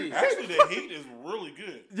sure did. Actually, the Heat is really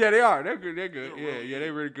good. Yeah, they are. They're good. They're good. They're Yeah, really yeah,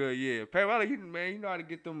 they're really good. Yeah, Pat Riley, man, you know how to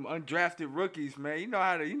get them undrafted rookies, man. You know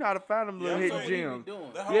how to find them little Yeah, hidden I'm What he be gems.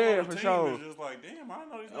 doing? The whole Yeah, other for team sure. is just like, damn, I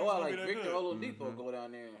didn't know these niggas Oh, I gonna be like that Victor good. Oladipo go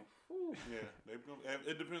down there. Whew. Yeah,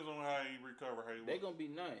 it depends on how he recover. How he They look. gonna be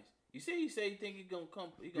nice. You say he think he gonna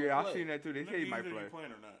come. He gonna Yeah, play. I seen that too. They Nigga, say he either might you play.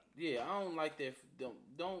 playing or not. Yeah, I don't like that.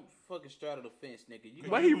 Don't fucking straddle the fence, nigga. You But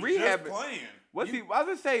gonna- he was just rehabbing. playing. Was he? I was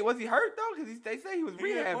gonna say, was he hurt though? Because they say he was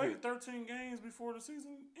He had rehabbing. played 13 games before the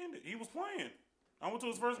season ended. He was playing. I went to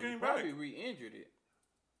his first he game back. probably re-injured it.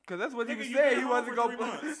 Because that's what he Nigga, was you saying. been He home wasn't for gonna 3 play.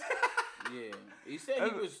 months. Yeah, he said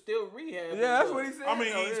he was still rehabbing. Yeah, that's but- what he said. I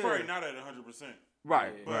mean, though, he's yeah. probably not at 100%.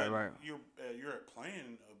 Right, Yeah. But right. you're at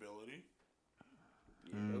playing ability.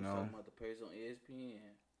 Yeah, they was No. talking about the players on ESPN.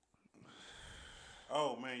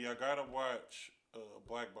 Oh man, y'all gotta watch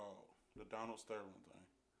Blackball, the Donald Sterling thing.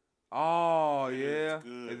 Oh It yeah, is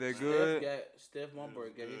good, is that man. good? Steph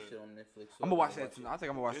Monberg got his good. shit on Netflix. So I'm gonna watch that tonight. I think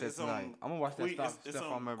I'm gonna watch that It's tonight. on I'm gonna watch that stuff. It's Stuff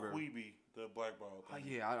on I remember. Quibi, the Blackball Oh thing.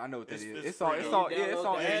 yeah, I know what that is. It's It's free, on. It's though. on. Yeah, it's on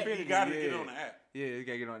Download the app. Xfinity. You gotta yeah. get on the app. Yeah, you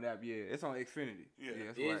gotta get on that. Yeah, it's on Xfinity. Yeah.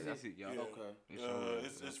 that's Is right. That's it? it, y'all. Yeah. Okay.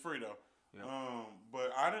 It's free though. Yeah.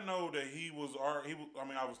 But I didn't know that he was. I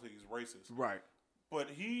mean, obviously he's racist, Right. but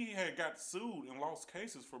he had got sued and lost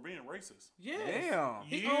cases for being racist. Yeah. Damn.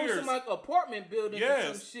 He owns Years. some like apartment buildings or some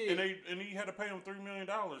Yes, shit. and he had to pay him $3 million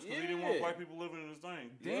because he didn't want Yeah. black people living in his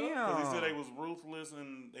thing. Damn. Because he said they was ruthless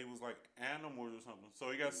and they was like animals or something.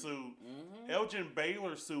 So he got sued. Mm-hmm. Elgin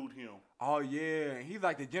Baylor sued him. Oh yeah, he's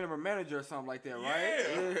like the general manager or something like that, right?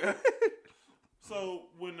 Yeah. So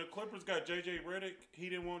when the Clippers got JJ Redick, he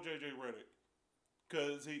didn't want JJ Redick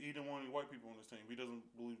because he didn't want any white people on his team. He doesn't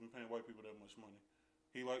believe in paying white people that much money.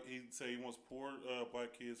 He said he wants poor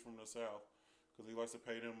black kids from the South because he likes to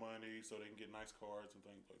pay them money so they can get nice cars and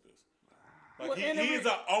things like this. Like Well, he's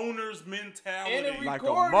an owner's mentality. And in Like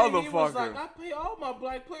a recording, he was motherfucker. like, I pay all my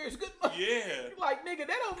black players good money. Yeah. Like, nigga,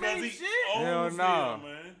 that don't Because mean he shit. Hell owns nah. them,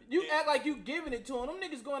 man. You act like you giving it to him. Them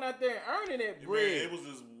niggas going out there and earning that bread. Man, it was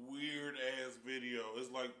this weird ass video.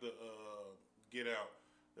 It's like the Get Out.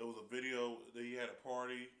 There was a video that he had a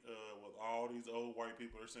party with all these old white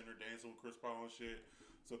people. They're sitting there dancing with Chris Paul and shit.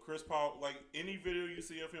 So Chris Paul, like any video you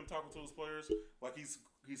see of him talking to his players, like he's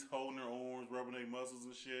holding their arms, rubbing their muscles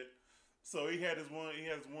and shit. So he has one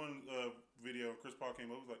video. And Chris Paul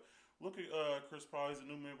came up. He was like, "Look at Chris Paul. He's a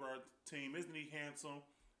new member of our team. Isn't he handsome?"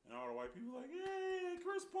 And all the white people like, "Yay,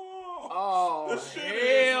 Chris Paul!" Oh, This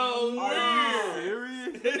shit hell is no. weird.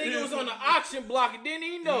 Serious? That nigga was on the auction block and didn't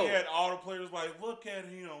he know? He had all the players like, look at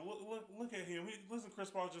him, look at him. Listen, Chris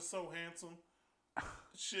Paul's just so handsome.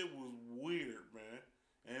 Shit was weird, man.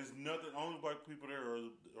 And it's nothing. Only black people there are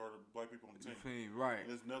the black people on the team. Right.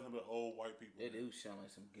 And it's nothing but old white people. That dude sound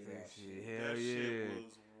like some good ass shit. Hell That yeah. shit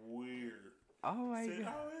was weird. Oh my Said,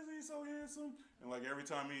 god. "Oh, is he so handsome?" And like every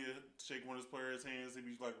time he shake one of his players' hands, he'd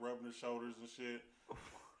be like rubbing his shoulders and shit.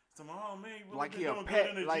 So, oh man, you really Like been he a doing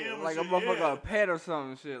pet, good in the like gym and a shit." motherfucker, Yeah. a pet or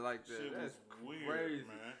something, shit like that. Shit That's was weird, crazy.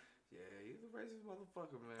 man. Yeah, he's a racist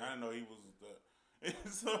motherfucker, man. I didn't know he was that.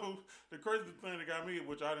 And so the crazy thing that got me,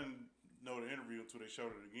 which I didn't know the interview until they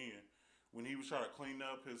showed it again, when he was trying to clean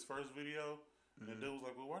up his first video, and the dude was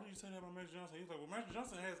like, "Well, why did you say that about Magic Johnson?" He's like, "Well, Magic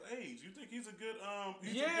Johnson has AIDS. You think he's a good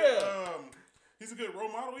he's a good role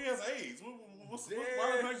model? He has AIDS.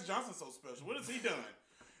 Why is Magic Johnson so special? What has he done?"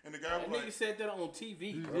 And the guy That was nigga like, said that on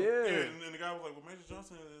TV, bro. Yeah. and the guy was like, "Well, Magic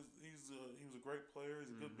Johnson he was a great player.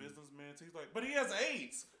 He's a good businessman." So he's like, "But he has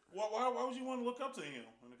AIDS. Why would you want to look up to him?"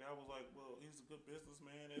 And the guy was like, "Well, he's a good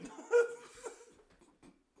businessman." And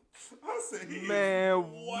I said,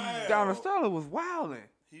 Man, wow. Donald Sterling was wilding.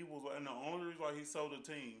 He was, and the only reason why he sold the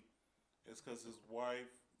team is because his wife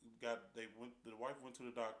the wife went to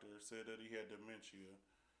the doctor, said that he had dementia,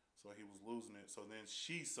 so he was losing it. So then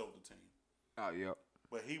she sold the team, Oh, yep.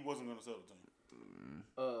 but he wasn't gonna sell the team.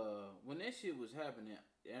 When that shit was happening,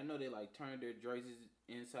 I know they like turned their jerseys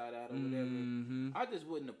inside out or whatever. Mm-hmm. I just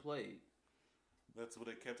wouldn't have played. That's what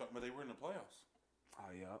they kept talking. But they were in the playoffs.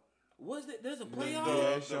 Oh, yep. Was it? There's a The- playoff.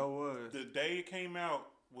 Yeah, it the- sure was. The day it came out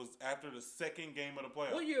was after the second game of the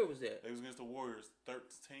playoffs. What year was that? They was against the Warriors,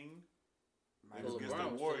 13. It Well, was against LeBron the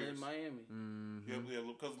was still Warriors. in Miami. Mm-hmm. Yeah,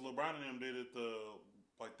 because LeBron and them did it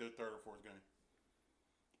their third or fourth game.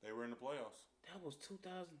 They were in the playoffs. That was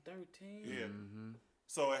 2013. Yeah. Mm-hmm.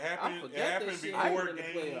 So it happened. forgot It happened that shit before happened in the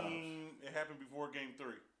game. playoffs. It happened before game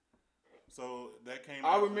 3. So that came.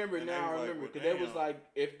 I out, remember and they now. I was like, remember well, because that was damn. like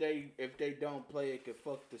if they don't play, it could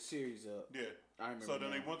fuck the series up. Yeah. I remember. So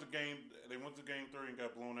then they now. went to game. They went to game 3 and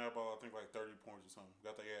got blown out by I think like 30 points or something.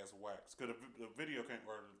 Got their ass waxed because the video came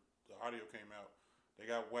or the audio came out. They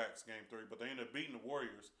got waxed game 3, but they ended up beating the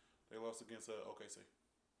Warriors. They lost against OKC.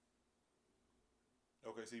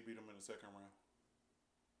 OKC beat them in the second round.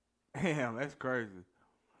 Damn, that's crazy.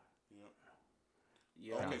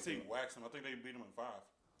 Yeah. OKC waxed them. I think they beat them in 5.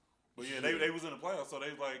 But yeah, they was in the playoffs. So they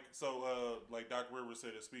like Doc Rivers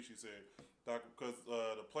said in his speech. He said because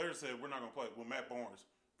the players said we're not gonna play. Well, Matt Barnes,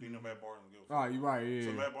 you know Matt Barnes will give a fuck. Oh, you right, yeah.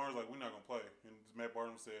 So Matt Barnes like we're not gonna play, and Matt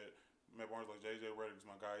Barnes like JJ Redick's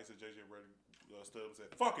my guy. He said JJ Redick stood up and said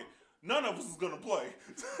fuck it, none of us is gonna play.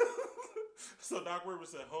 So Doc Rivers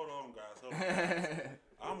said hold on guys,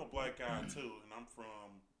 I'm a black guy too, and I'm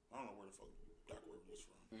from I don't know where the fuck Doc Rivers is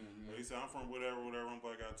from. But he said I'm from whatever I'm a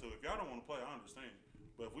black guy too. If y'all don't want to play, I understand.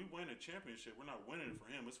 But if we win a championship, we're not winning it for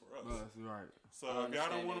him. It's for us. That's right. So I if y'all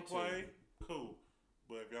don't understand want to that, play, cool.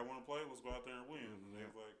 But if y'all want to play, let's go out there and win. And they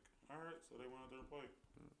was like, all right. So they went out there and played.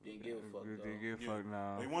 Didn't give a fuck though. Didn't give a Yeah. fuck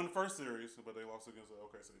now. They won the first series, but they lost against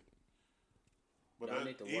OKC. But Y'all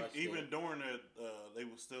need to watch even that. during that, they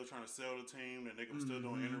were still trying to sell the team, and they were still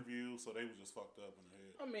doing interviews, so they was just fucked up in the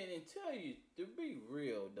head. I mean, and tell you to be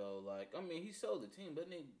real though, like I mean, he sold the team, but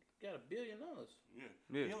then got $1 billion.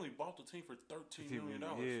 Yeah. He only bought the team for $13 million.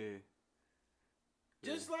 Yeah.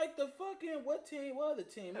 Just like the fucking what other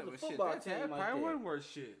team? It was a football team like probably that. wasn't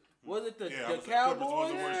worth shit. Was it the Yeah, I the was the Clippers Cowboys?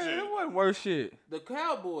 wasn't worth shit. It wasn't worth shit. The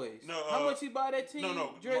Cowboys. No, How much he buy that team?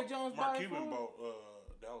 No. Jerry Jones Mark buy it Cuban for?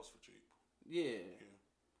 bought Dallas for cheap. Yeah.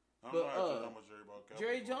 I don't But, know actually how much Jerry bought Cowboys.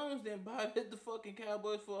 Jerry for. Jones didn't buy the fucking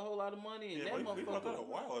Cowboys for a whole lot of money, and Yeah, that but he bought that a motherfucker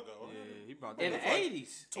while ago. Yeah, he bought that. in the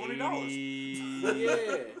 '80s. $20.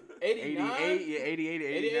 Yeah, 89. 88, yeah, 88,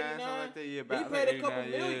 89, something like that. Yeah, He about paid a couple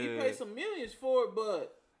 89, million. yeah. He paid some millions for it,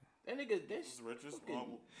 but that nigga, that's This richest,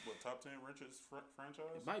 fucking- top 10 richest franchise?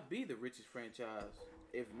 it might be the richest franchise,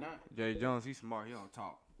 if not. Jerry Jones, he's smart. He don't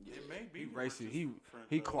talk. It may be He the racist. richest He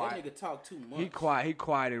franchise. quiet. That nigga talk too much. He quiet. He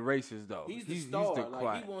quiet and racist though. He's the star. the Like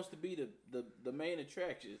quiet. he wants to be the main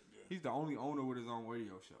attraction. He's the only owner with his own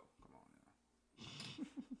radio show. Come on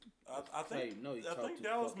now. I think, Hey, no, he I talk think too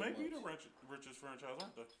Dallas fucking may be the much. richest franchise,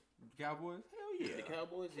 aren't they? Cowboys? Hell yeah. The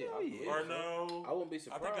Cowboys, yeah. Hell I yeah. believe Or so. no? I wouldn't be I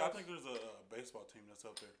surprised. think there's a baseball team that's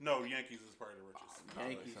up there. No, Yankees is probably the richest.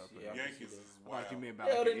 Yankees, up there. yeah. I can Yankees see is I wild. thought you meant about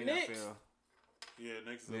Hell, like the the Knicks. NFL. Yeah,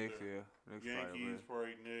 Knicks is Knicks, up there. yeah. Knicks Yankees,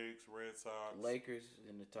 probably. probably Knicks, Red Sox. that. Lakers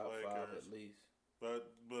in the top 5 Lakers. at least. But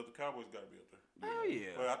the Cowboys got to be up there. Hell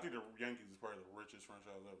yeah. But I think the Yankees is probably the richest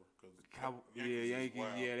franchise ever. Cause Yankees, is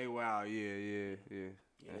wild. yeah, they wild. Yeah. Yeah,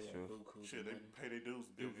 That's they true. got buku Shit, they money. pay their dues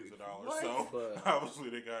billions of dollars. What? So But- obviously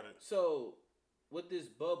they got it. So with this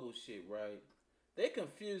bubble shit, right? They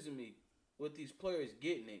confusing me with these players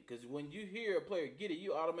getting it, because when you hear a player get it,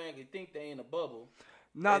 you automatically think they in a bubble.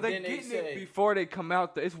 Nah, And they then they getting say- it before they come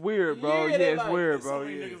out. It's weird, bro. Yeah, Yeah, they it's like- weird, There's so bro.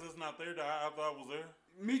 many Yeah. niggas that's not there that I thought was there.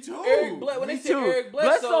 Me too. Eric when Me they said too. Eric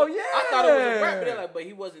Bledsoe, yeah. I thought it was a rap, but they're like, but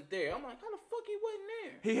he wasn't there. I'm like, how the fuck he wasn't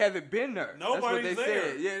there? He hasn't been there. That's what Nobody's they there.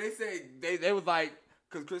 said. Yeah, they said they was like,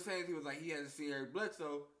 because Chris Haynes, he was like, he hasn't seen Eric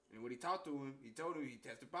Bledsoe, and when he talked to him, he told him he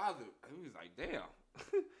tested positive. And he was like,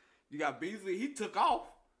 damn. You got Beasley. He took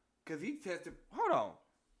off because he tested. Hold on.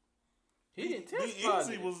 He didn't test Easy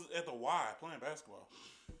positive. was at the Y playing basketball.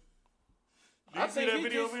 Did I you see think that he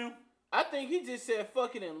video just- of him? I think he just said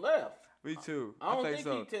fuck it and left. Me too. I don't think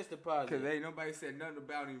so. he tested Because positive. ain't nobody said nothing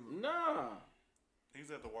about him. Nah.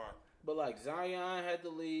 He's at the Y. But like Zion had to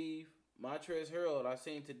leave. Montrezl Harrell, I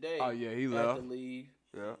seen today. Oh, yeah, he had left. to leave.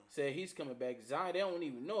 Yeah. Said he's coming back. Zion, they don't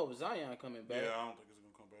even know if Zion coming back. Yeah, I don't think he's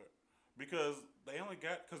gonna come back because they only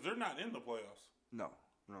got because they're not in the playoffs. No.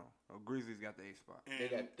 Grizzlies got the 8th spot. And They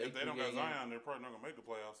got if they don't got 3 games. Zion, they're probably not gonna make the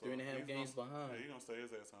playoffs. So 3.5 he's games gonna, behind. Yeah, he's gonna stay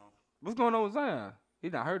his ass home. What's going on with Zion? He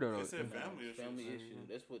not hurt though. They said Nah, family issues. Family issue.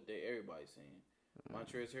 That's what everybody's saying.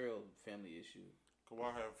 Montrezl Harrell, family issue.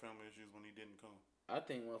 Kawhi had family issues when he didn't come. I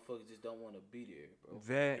think motherfuckers just don't want to be there, bro.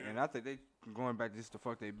 That Yeah. and I think they going back just to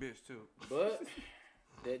fuck their bitch too. But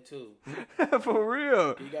that too. For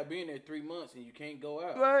real. You got to be in there 3 months and you can't go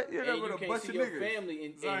out. What? You're And there you with a can't bunch see of your niggas. family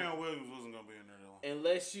and Zion Williams wasn't gonna be in there though.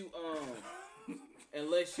 unless you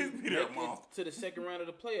unless you He'd be there a make month. it to the second round of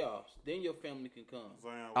the playoffs, then your family can come.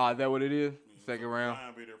 Zion. Oh, is that what it is? yeah, Second so round.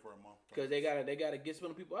 Zion be there for a month. Because they gotta get some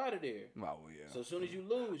of the people out of there. Oh yeah. So as soon as you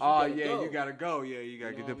lose, you Oh gotta yeah, go. you gotta go. Yeah, you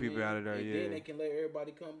gotta You get know the what I people mean? out of there. And Yeah. then they can let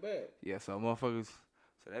everybody come back. Yeah, so motherfuckers.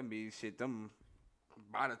 So that means shit. Them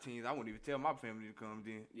by the teams, I wouldn't even tell my family to come.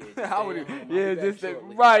 Then Yeah, just I stay wouldn't. at home. I'll Yeah, be back just stay,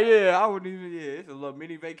 shortly. right. Yeah, I wouldn't even. Yeah, it's a little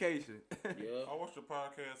mini vacation. Yeah. I watched a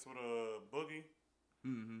podcast with Boogie.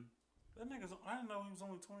 Mm-hmm. That nigga's. I didn't know he was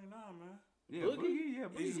only 29, man. Yeah, Boogie? Boogie. Yeah,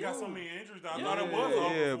 Boogie. He just got so young. many injuries that I Yeah. thought it was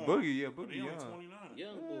all Yeah, for him. Boogie. Yeah, But Boogie. he only Young. 29.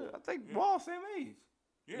 Young Yeah, boy. I think Yeah. Wall same age.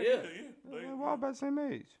 Yeah. Yeah. They all about the same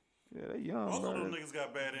age. Yeah, they young. Both bro. of them niggas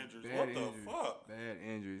got bad injuries. Bad What injuries. the fuck? Bad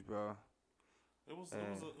injuries, bro. It was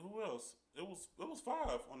who else? It was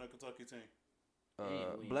 5 on that Kentucky team. He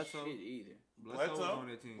ain't win Bledsoe. shit either. Bledsoe was on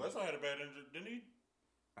that team. Bledsoe had a bad injury, didn't he?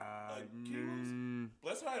 Mm,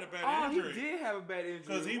 Bledsoe had a bad oh, injury. he did have a bad injury.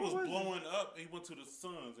 Because he was What it? blowing up. He went to the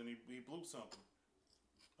Suns and he blew something.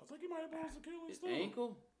 I think he might have blown his Achilles His too.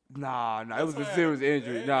 ankle? Nah, it was a That's serious bad.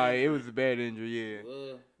 injury. Bad Nah, it injury. was a bad injury.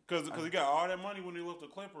 Yeah. Because he got all that money when he left the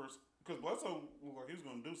Clippers. Because Bledsoe looked like he was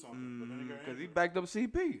going to do something. But then he got Because he injured. backed up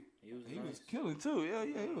CP. He was He nice. was killing too. Yeah,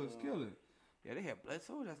 he was killing. Yeah, they had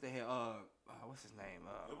Bledsoe. That's they had. What's his name?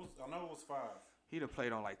 I know it was 5. He'd have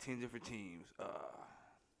played on like 10 different teams.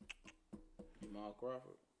 Jamal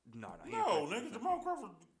Crawford. No, he No, didn't play for nigga, the Jamal Crawford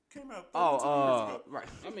came out 32 Oh, years ago. right.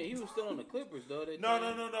 I mean, he was still on the Clippers though.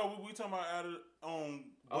 No. We talking about on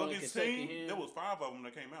Oh, the Boogie's Kentucky team. him? There was 5 of them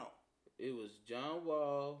that came out. It was John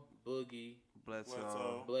Wall, Boogie,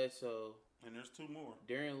 Bledsoe, and there's two more.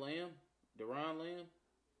 Deron Lamb.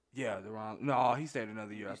 Yeah, Deron. No, he stayed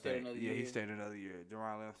another year. He I stayed think. another Yeah, he year? stayed another year.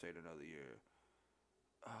 Deron Lamb stayed another year.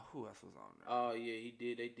 Who else was on there? Oh yeah, he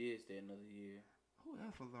did. They did stay another year. Who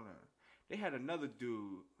else was on there? They had another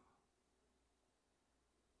dude.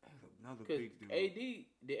 Another Cause big dude.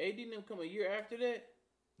 did AD and them come a year after that?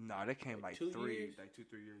 No, they came like 2 3, years? like 2-3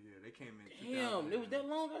 years. Yeah, they came in. Damn, it was that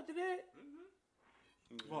long after that.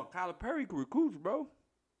 Well, Kyler Perry recruits, bro.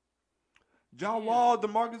 John Yeah. Wall,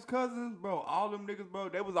 DeMarcus Cousins, bro. All them niggas, bro.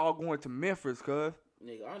 They was all going to Memphis, cuz.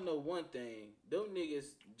 Nigga, I know one thing. Them niggas,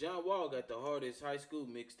 John Wall got the hardest high school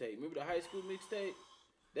mixtape. Remember the high school mixtape?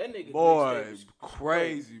 That nigga Boy, mixtape was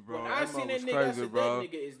crazy, bro. When I seen that was nigga, I crazy, said bro.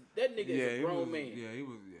 that nigga is a grown man. Yeah, he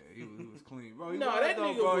was clean, bro. He No, was, that though,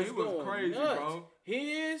 nigga bro. was He was going crazy, nuts. bro.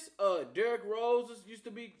 His Derrick Rose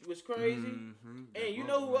was crazy, Mhm. and you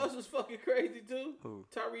know who else was fucking crazy too? Who?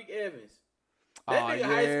 Tyreek Evans. That Oh, nigga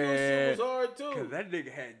high school shit was hard Cause too. that nigga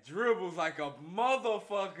had dribbles like a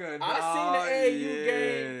motherfucker. I seen the AAU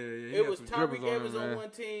game. He It had was some Tyreek dribbles Evans him, on man.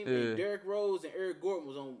 one team, Yeah. and Derrick Rose and Eric Gordon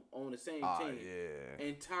was on the same Oh, team. yeah.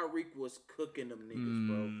 And Tyreek was cooking them niggas,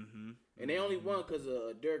 bro. Mhm. And they only won because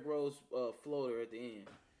of Derrick Rose floater at the end.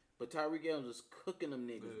 But Tyreek Evans was cooking them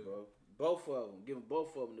niggas, Yeah. bro. Both of them, giving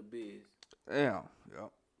both of them the biz. Yeah.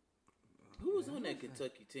 Yep. Who was on that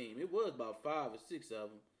Kentucky team? It was about 5 or 6 of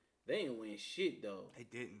them. They ain't win shit though. They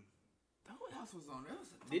didn't. Who else was on there?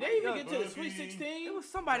 Did they even else, get to the Boogie. Sweet 16? It was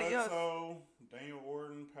somebody else. Bledsoe, Daniel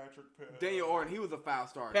Orton, Patrick. Daniel Orton. He was a foul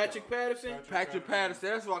starter. Patrick Patterson. Patrick Patterson.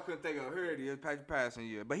 That's what I couldn't think of. Here it is. Patrick Patterson.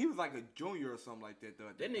 Yeah, but he was like a junior or something like that though.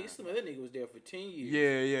 at That nigga, time. that nigga was there for 10 years.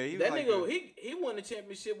 Yeah. He was That like nigga, a- he won the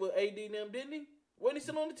championship with AD and them, didn't he? Wasn't he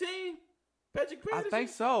still on the team? Patrick I Patterson. think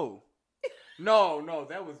so. No,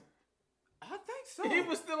 that was. I think so. He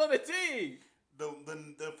was still on the team.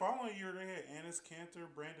 The following year they had Ennis Cantor,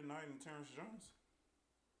 Brandon Knight, and Terrence Jones.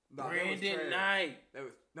 No, that was Brandon trash. Knight. That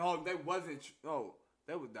was no, that wasn't. No,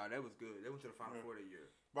 that was good. They went to the Final Yeah. Four that year.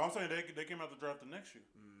 But I'm saying they came out the draft the next year,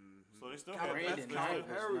 so they still had Brandon that's Knight Kyler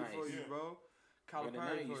was Perry nice. for you, Yeah. bro. Kyler Brandon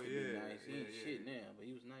Perry Knight for used to you. be Yeah, nice. He ain't yeah. shit now, but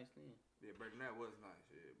he was nice then. Yeah, Brandon Knight was nice.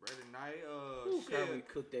 Yeah, Brandon Knight. Who Kyrie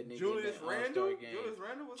cooked that nigga Julius in that Randle. All-Star game? Julius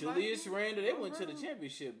Randle was Julius nice. Randle, they Julius went to the Randle.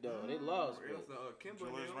 championship though. They lost. It was, But Kimber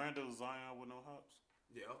Julius Hill. Randle, Zion with no hops.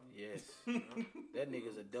 Yeah. yes, that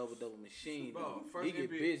nigga's a double machine. Bro, Though. first He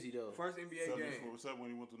get NBA busy though. First NBA game. Except when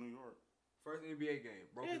he went to New York. First NBA game.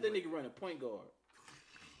 Broke Yeah, his that leg. nigga running point guard.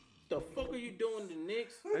 The fuck are you doing to the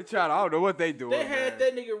Knicks? They tried. I don't know what they doing. They had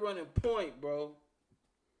man. that nigga running point, bro.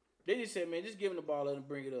 They just said, man, just give him the ball, let him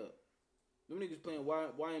bring it up. Them niggas playing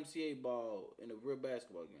YMCA ball in a real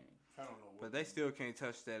basketball game. I don't know. But they still can't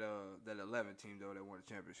touch that 11 team though that won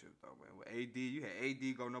the championship though, man. With AD, you had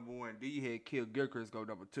AD go number 1, then you had Kill Gilchrist go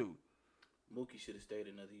number 2. Mookie should have stayed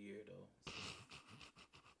another year though.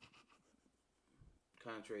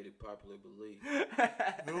 Contrary to popular belief,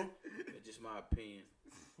 Who? that's just my opinion.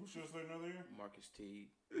 Who should have stayed another year? Marcus Teague,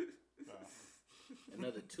 Nah.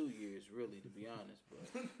 another 2 years, really, to be honest,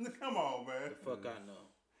 but Come on, man. the fuck I know.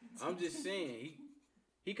 I'm just saying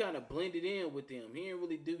he kind of blended in with them. He didn't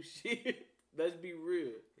really do shit. Let's be real.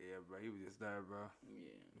 Yeah, bro, he was just there, bro.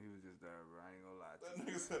 Yeah. He was just there, bro. I ain't gonna lie That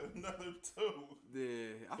to you. nigga said another 2.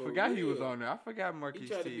 Yeah, I For forgot he was real. on there. I forgot He Marquise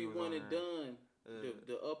tried to T be was one on and there. done,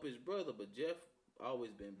 the up his brother, but Jeff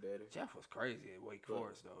always been better. Jeff was crazy at Wake But-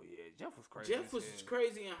 Forest though. Yeah, Jeff was crazy. Jeff as was hell.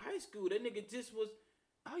 crazy in high school. That nigga just was.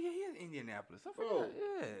 Oh yeah, he is Indianapolis. I Bro. forgot.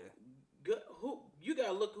 Yeah. Good. Who you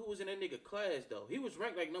gotta look who was in that nigga class though. He was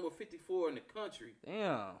ranked like number 54 in the country.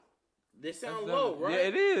 Damn. They sound That's low, number- right? Yeah,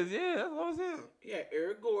 it is. Yeah, that's what I said. He had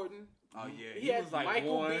Eric Gordon. Oh yeah, He had was like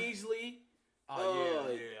Michael one. Beasley. Oh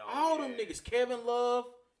yeah, all them niggas. Kevin Love,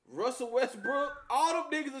 Russell Westbrook. All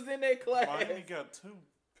them niggas was in that class. Miami got 2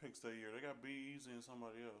 picks that year. They got B Easy and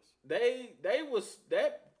somebody else. They was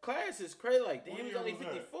that class is crazy. Like damn, What he was year only was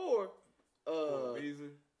that? 54. Beasley.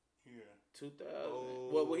 Yeah. 2000. Oh.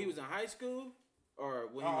 Well, when he was in high school or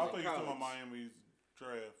when Oh, he I was thought in you were college? talking about Miami's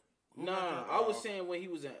draft. Who Nah, got drafted? I was Oh, saying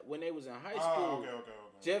when they was in high Oh, school. okay.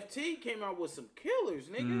 Jeff T came out with some killers,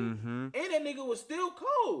 nigga. Mm-hmm. And that nigga was still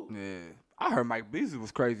cold. Yeah, I heard Mike Beasley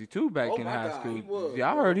was crazy too back Oh in my high God, school. he was,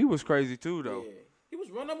 yeah, I bro. heard he was crazy too though. Yeah. He was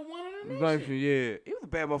run number 1 in the Nation, nation. yeah, he was a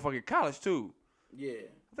bad motherfucker in college too. Yeah.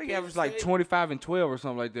 I think he Kansas averaged like State. 25 and 12 or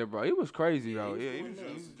something like that, bro. He was crazy Yeah, though. he was Yeah, he doing was, nuts.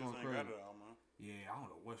 he was Just going ain't crazy. got it out, man. Yeah, I don't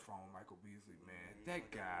know what's wrong with Michael Beasley, man.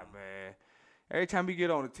 That guy, man. Every time he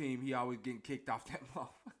get on the team, he always getting kicked off that motherfucker.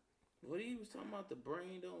 What he was talking about, the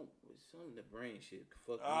brain don't, something the brain shit.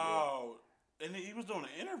 Fuck you up. Oh, and he was doing an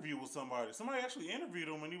interview with somebody. Somebody actually interviewed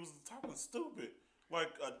him, and he was talking stupid. Like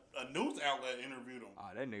a news outlet interviewed him. Oh,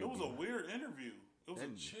 that nigga. It was a weird interview. It was a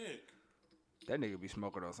chick. That nigga be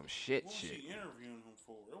smoking on some shit. What was she interviewing him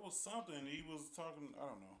for? It was something. He was talking. I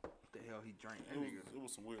don't know. What the hell he drank? That It nigga.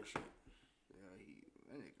 was some weird shit. Yeah,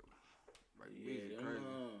 that nigga. Like, Yeah, crazy.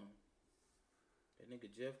 that nigga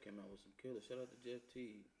Jeff came out with some killers. Shout out to Jeff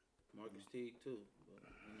Teague, Marcus Teague too. But,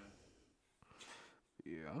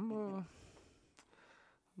 Yeah, I'm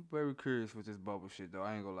very curious with this bubble shit though.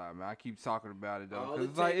 I ain't gonna lie, man. I keep talking about it though, All cause it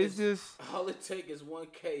it's like take it's is- just. all it take is one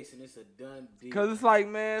case and it's a done deal. Cause it's like,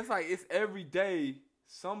 man, it's like it's every day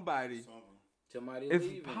somebody Somebody it's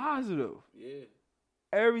leaving. positive Yeah.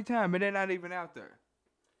 every time, and they're not even out there.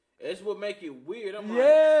 That's what make it weird. I'm like,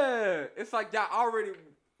 Yeah, it's like y'all already knew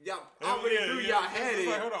It's y'all had like,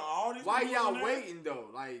 it. hold on, all these Why people in y'all there? waiting though?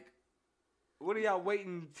 Like, what are y'all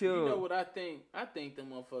waiting till? you know what I think? I think them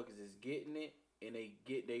motherfuckers is getting it and they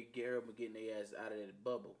get up and getting their ass out of that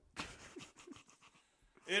bubble.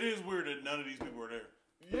 It is weird that none of these people are there.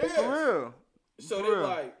 Yes. For real. So For they're real.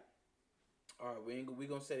 like, all right, we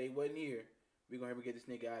gonna say they wasn't here. We gonna have to get this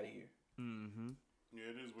nigga out of here. Mm-hmm. Yeah,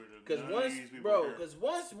 it is weird that Cause none once, of these people are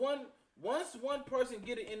there. once one person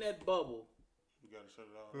get it in that bubble, You gotta shut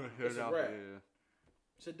it off. It's a wrap.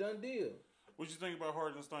 it's a done deal. What you think about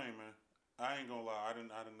Hardenstein, man? I ain't gonna lie. I didn't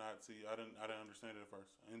understand it at first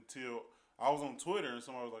until I was on Twitter and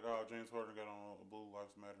somebody was like, "Oh, James Harden got on a Blue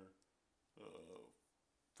Lives Matter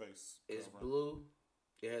face." It's cover." blue.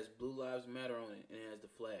 It has Blue Lives Matter on it and it has the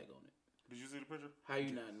flag on it. Did you see the picture? How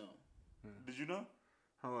you not know? Did you know?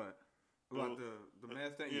 How what? About the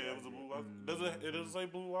mask thing? Yeah, it was a Blue Lives. It does say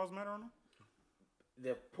Blue Lives Matter on it?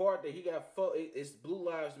 The part that he got it's Blue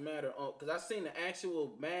Lives Matter on, because I seen the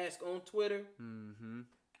actual mask on Twitter. Mm-hmm.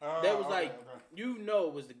 That was like, you know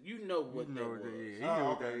what that was. He knew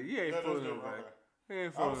what that. He ain't fooling nobody. He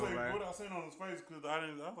ain't I was fooling saying, nobody. what I seen on his face because I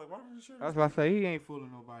was like, why did he share That's this? why I say he ain't fooling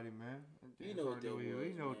nobody, man. You know what that was,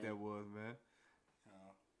 He know what man. that was, man.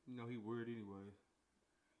 You know he weird anyway.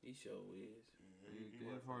 He sure is.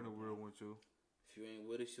 James Harden a weird one too. If you ain't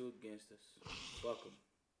with us, you against us. Fuck him.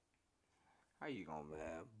 How you gonna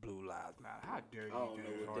have Blue Lives Matter? How dare you, I don't know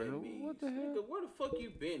James what Harden? that means. What the hell? Nigga, where the fuck you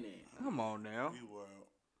been at? Come on now. You wild.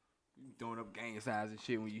 You throwing up gang signs and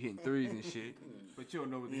shit when you hitting threes and shit. But you don't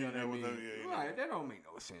know what the hell that means. Right, that don't make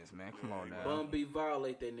no sense, man. Come on now. Bum B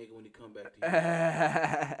violate that nigga when he come back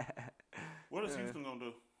to you. What is Houston gonna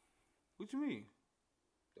do? What you mean?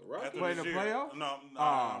 The Rockets. After Play in this the year? playoffs? No,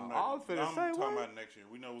 I was finna I'm say, talking what? about next year.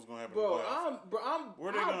 We know what's gonna happen. Bro, in the playoffs.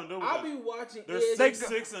 what they gonna do with I'll that? be watching They're ESPN.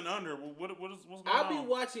 6 and under. What's going on? I'll be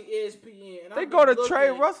watching ESPN. And They I'll go be to trade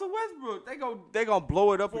looking- Russell Westbrook. They gonna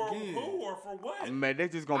blow it up For again. who or for what? Man, they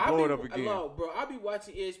just gonna I'll blow be- it up again. No, bro, I'll be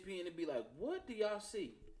watching ESPN and be like, what do y'all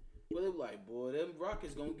see? Well, they be like, boy, them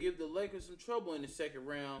Rockets gonna give the Lakers some trouble in the second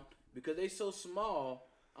round because they so small.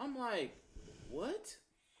 I'm like, what?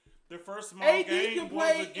 Their first small AD game can was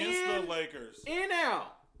play against in- the Lakers. In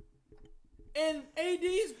out. And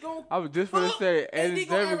AD's gonna I was just gonna fuck. say, AD Anthony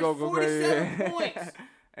gonna Davis gonna average go 47 crazy. points.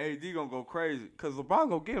 AD gonna go crazy because LeBron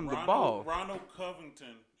gonna get him the ball. Ronald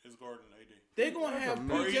Covington is guarding AD. They gonna have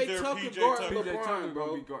Or PJ either Tucker PJ guard Tucker. PJ Tucker LeBron, bro.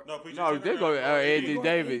 gonna be guard. No, PJ No, Tucker they go got AD He go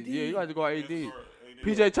Davis. AD. Yeah, you got to go AD. Yes, guard AD.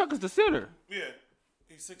 PJ Tucker's the center. Yeah,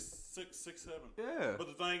 he's 6'7". Yeah. But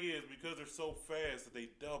the thing is, because they're so fast that they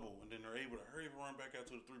double, and then they're able to hurry up and run back out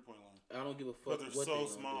to the 3-point line. I don't give a fuck But they're what so they gonna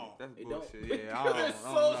small. That's It bullshit. don't- Yeah, I because don't, they're I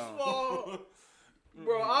so don't know. small.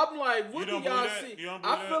 Bro, I'm like, what You do don't y'all believe that? see? You don't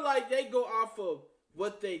I believe feel that? like they go off of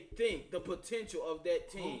what they think, the potential of that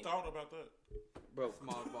Who team. thought about that? Bro,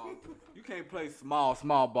 Small ball. You can't play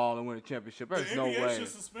small ball and win a championship. The There's no NBA way. should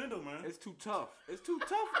suspend them, man. It's too tough. It's too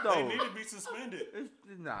tough They though. need to be suspended.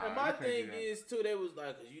 Nah. and my you can't thing do that. is, too, they was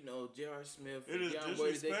like, 'cause you know, J.R. Smith, It is Deion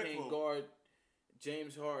Waiters, they can't disrespectful. guard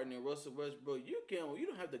James Harden and Russell Westbrook. You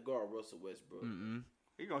don't have to guard Russell Westbrook.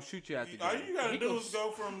 He gonna shoot you out the All game. you gotta He do goes- is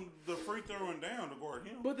go from the free throw and down to guard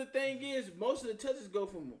him. But the thing is, most of the touches go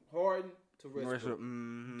from Harden to Westbrook.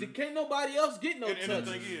 Mhm. Can't nobody else get no And the touches.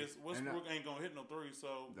 thing is, Westbrook ain't gonna hit no three,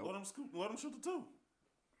 so Nope. let him shoot the two.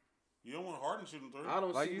 You don't want Harden shooting three. I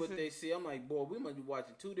don't Like see you what said- they see. I'm like, boy, we must be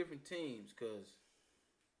watching two different teams because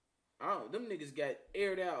them niggas got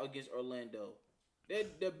aired out against Orlando.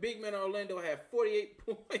 The big man of Orlando had 48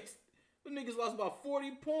 points. Them niggas lost about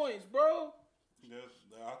 40 points, bro.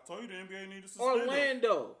 I told you the NBA need to suspend them.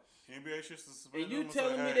 Orlando. NBA should suspend And you them say,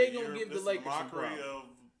 telling me hey, they gonna you're- give the this is Lakers some mockery problems. of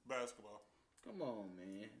basketball. Come on,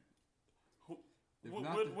 man. If What,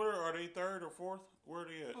 not what, the- where are they? Third or fourth? Where are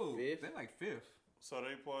they at? Oh, Fifth. they're like fifth. So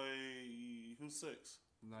they play who's sixth?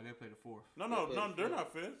 No, they play the fourth. No, They no, play they're fifth.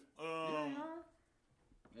 not fifth.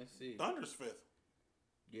 Let's see. Thunder's fifth.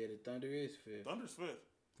 Yeah, the Thunder is fifth. Thunder's fifth.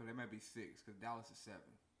 So they might be 6 because Dallas is 7.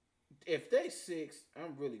 If they 6,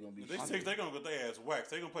 I'm really gonna be. If they shocked. 6, they gonna get their ass waxed.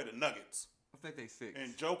 They gonna play the Nuggets, I think they 6.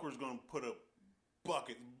 and Joker's gonna put up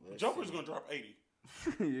bucket. Let's Joker's see. gonna drop 80.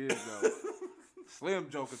 Yeah, though. Slim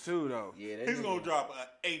Joker too, though. Yeah, that He's nigga- gonna drop an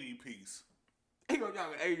 80 piece He gonna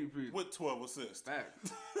drop an 80 piece. with 12 assists. Fact.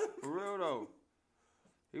 For real though.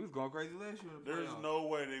 He was going crazy last year. In the There's playoffs. no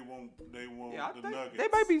way they won't. Yeah, I the think Nuggets. they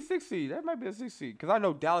might be 6 seed. That might be a 6 seed because I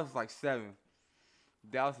know Dallas is like 7.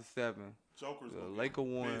 Dallas is 7. Joker's gonna Laker be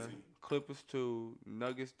 1, busy. Clippers 2,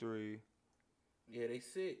 Nuggets 3. Yeah, they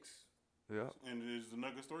 6. Yep. And is the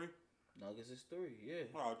Nuggets 3? Nuggets is 3. Yeah.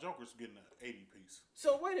 Oh, Joker's getting an 80 piece.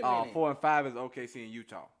 So wait a Oh, minute. 4 and 5 is OKC and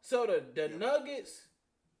Utah. So the Nuggets.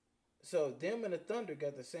 So them and the Thunder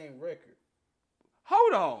got the same record.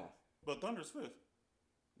 Hold on. But Thunder's 5th.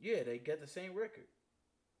 Yeah, they got the same record.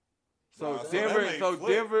 So Nah, so Denver, that may so flip.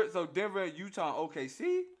 Denver, so Denver and Utah, and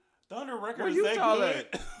OKC. Thunder record Where is that Utah good?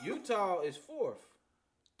 Utah is 4th.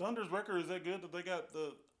 Thunder's record is that good that they got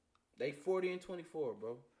the. They 40 and 24,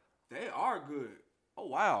 bro. They are good. Oh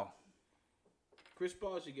wow. Chris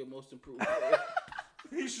Paul should get most improved.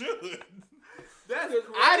 He should. That's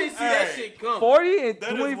I didn't see that Hey. shit coming. 40 and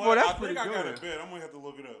That is 24. what That's I pretty think. I got good. a bet. I'm gonna have to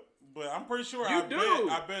look it up, but I'm pretty sure You do.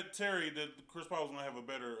 I bet Terry that Chris Paul was gonna have a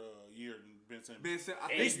better year than Ben Simmons. Ben Sim-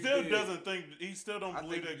 I He think still did. doesn't think. He still don't I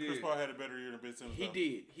believe think that he Chris did. Paul had a better year than Ben Simmons. He though.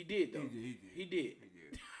 did. He did though. He did. He did. He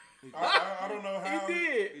did. I don't know how. He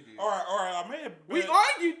did. He did. All right. I may have. We bet-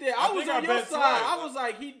 argued that. I I was think on I your bet side. twice. I was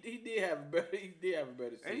like, he did have a better. He did have a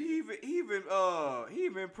better And season. he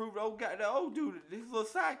even improved the old dude, his little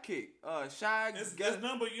sidekick, Shy. It's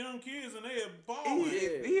nothing but young kids and they are balling.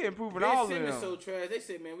 He improving Ben all of Simmons them. so trash. They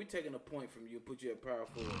said, man, we taking a point from you, put you at power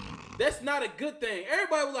forward. That's not a good thing.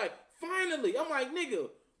 Everybody was like, finally. I'm like, nigga,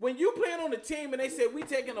 when you playing on the team and they said we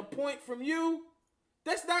taking a point from you,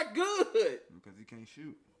 that's not good. Because he can't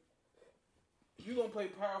shoot. You gonna play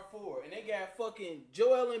power forward, and they got fucking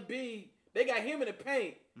Joel Embiid. They got him in the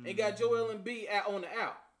paint, and got Joel Embiid out on the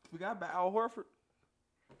out. We got about Al Horford.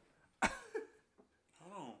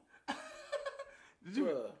 Hold Did you?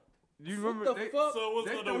 Bruh. You What remember? the they, fuck? on. So what's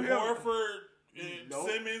They the threw him- Warford and No.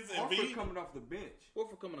 Simmons and Horford B? coming off the bench.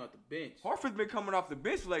 Horford coming out the bench. Horford's been coming off the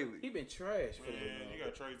bench lately. He been trash for them. Man, you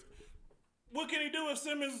got trades. What can he do if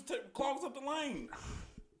Simmons clogs up the lane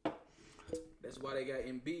That's why they got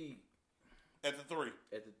Embiid at the 3?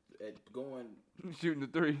 at going. Shooting the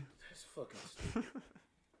 3. That's fucking stupid.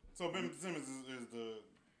 So Ben Simmons is the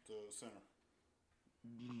center.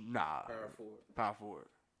 Nah. Power forward. Power forward.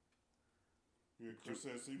 Yeah, Chris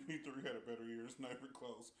said CP3 had a better year. It's not even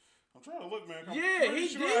close. I'm trying to look, man. I'm Yeah, pretty he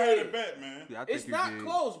sure I had a did. bet, man. Yeah, I think It's he not did.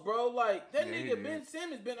 close, bro. Like that Yeah, he nigga did. Ben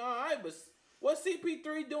Simmons been all right, but what's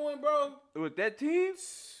CP3 doing, bro? With that team,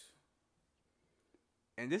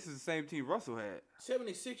 and this is the same team Russell had.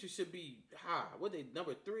 76ers should be high. What they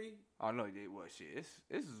number 3? Oh no, they was shit.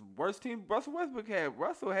 This is worst team Russell Westbrook had.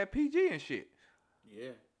 Russell had PG and shit. Yeah.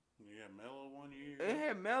 Yeah, Melo 1 year. They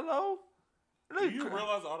had Melo. Do you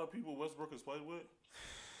realize all the people Westbrook has played with?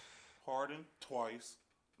 Harden twice,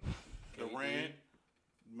 Durant,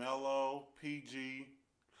 Melo, PG,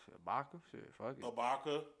 Ibaka? Shit, fuck it.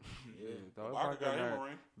 Ibaka. Yeah. Throw Ibaka got him in. a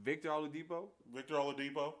ring. Victor Oladipo. Victor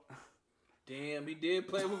Oladipo. Damn, he did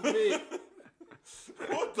play with Vic.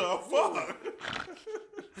 What the fuck?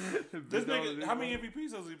 This Victor nigga, how Oladipo. many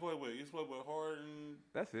MVPs has he played with? He's played with Harden.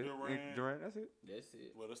 That's it. Durant. Durant. That's it. That's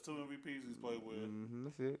it. Well, that's 2 MVPs he's played with.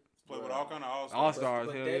 That's it. He's played with all kind of all-stars. All-stars.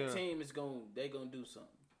 But hell that yeah. team is they gonna do something.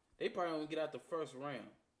 They probably gonna get out the first round.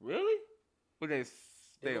 Really? What They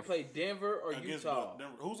gonna play Denver or Against Utah.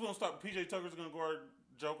 Denver. Who's going to stop? PJ Tucker's going to guard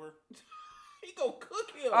Joker. He gonna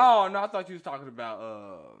cook him. Oh no, I thought you was talking about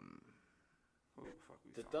who the fuck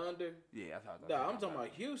we The talking Thunder. about? Yeah, that's how I thought. Nah, you I'm was talking about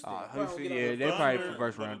Houston. Oh, Probably Houston, gonna get yeah, out the they're probably Thunder-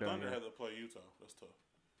 first but round the down Thunder there. had to play Utah. That's tough.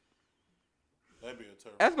 That'd be a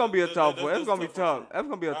tough. That's gonna be a tough one. That's That's gonna be for tough. sure. That's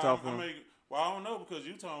gonna be a tough one. Well, I don't know because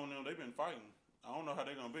Utah and them, they've been fighting. I don't know how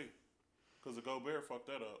they're going to be. Because the Gobert fucked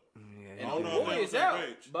that up. Yeah, And I don't the know if boy they is on the out. same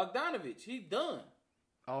page. Bogdanovich, he done.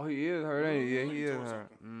 Oh, he is hurt, ain't he? Yeah, He he is tore hurt.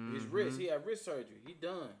 something. His wrist, he had wrist surgery. He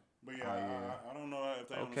done. But yeah, Oh, yeah. I don't know if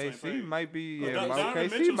they're on the same OKC page. might be. But Yeah, Donovan OKC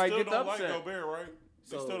Mitchell might still get the don't like upset. Gobert, right?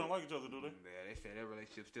 They So- still don't like each other, do they? Yeah, they said that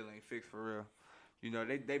relationship still ain't fixed for real. You know,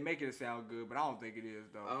 they making it sound good, but I don't think it is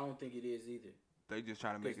though. I don't think it is either. They just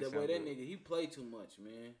trying to make Because it the way sound that good. nigga, he play too much,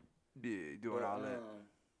 man. Yeah, doing But, all that.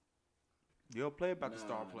 You don't play about the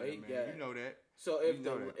star nah, player, they man. got- You know that. So if You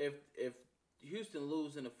know that. if Houston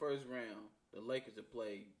lose in the first round, the Lakers will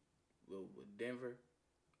play with Denver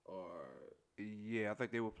or Yeah, I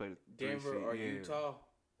think they will play the three Denver seed, or yeah. Utah.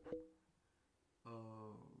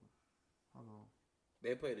 Hold on.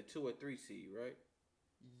 They play the 2 or 3 seed, right?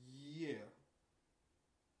 Yeah.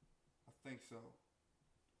 I think so.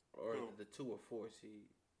 Or Who? the 2 or 4 seed.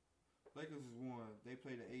 Lakers is 1. They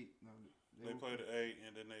play the 8. No, They play the 8,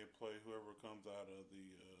 and then they play whoever comes out of the.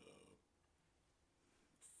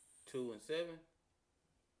 2 and 7.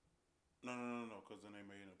 No, because then they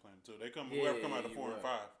may end up playing 2. They come Yeah, whoever come out of you're 4 and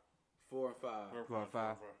right. 5. 4 and 5. Whoever 4 and come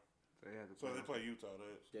out of 5. They had to So they play Utah.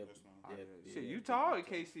 That's fine. Yeah, Shit, yeah. Utah or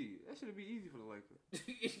KC? That should be easy for the Lakers.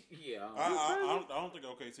 Yeah. I don't think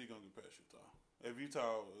OKC gonna get past Utah. If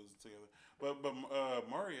Utah is together, but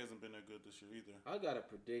Murray hasn't been that good this year either. I got a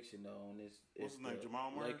prediction though on this. What's It's his name, the Jamal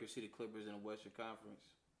Murray? Lakers see the Clippers in the Western Conference.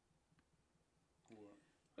 What?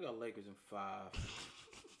 I got Lakers in 5.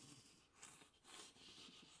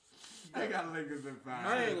 I got Lakers in 5.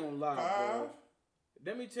 I ain't gonna lie, 5? bro.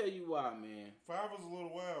 Let me tell you why, man. 5 is a little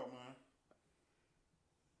wild, man.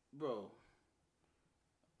 Bro,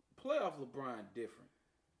 playoff LeBron different.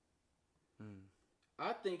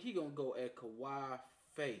 I think he gonna go at Kawhi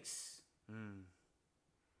face.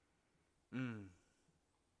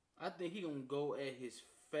 I think he gonna go at his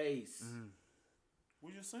face.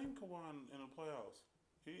 We just seen Kawhi in the playoffs.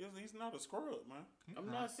 He's not a scrub, man.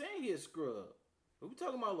 I'm not saying he a scrub. But we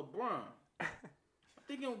talking about LeBron. I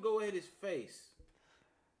think he gonna go at his face.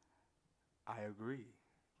 I agree.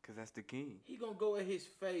 Because that's the king. He gonna go at his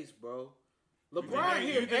face, bro. You think LeBron they-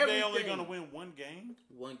 here you think everything. they only gonna win one game?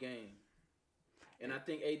 One game. And I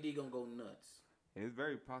think AD gonna go nuts. It's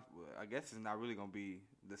very possible. I guess it's not really going to be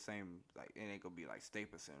the same. Like, it ain't going to be like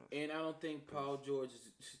Staples Center. And I don't think Paul George is.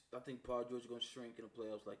 I think Paul George is gonna shrink in the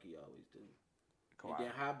playoffs like he always do. Kawhi. And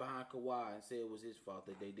then hide behind Kawhi and say it was his fault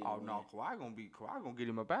that they didn't Oh, win. no. Kawhi going to get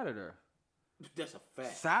him up out of there. That's a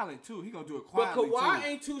fact. Silent, too. He going to do it But quietly, Kawhi too.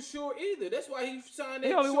 ain't too sure either. That's why he signed that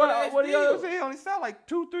He only short-ass what he deal. he only signed like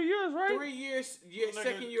 2-3 years, right? 3 years, yeah, Nigga,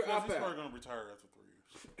 second year 'cause he's opt probably out. gonna retire after 3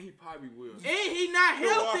 years. He probably will. And he not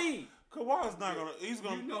healthy. Kawhi's not gonna. He's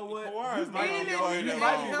gonna. You know what? Kawhi You is not might gonna be- play you that You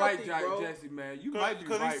might might be long. right, healthy, bro. Jesse, man. You might be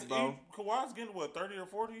right, bro. Kawhi's getting what, 30 or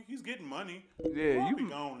 40? He's getting money. Yeah, He'll be you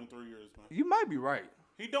gone in 3 years, man. you might be right.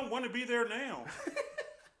 He don't want to be there now.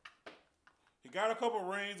 He got a couple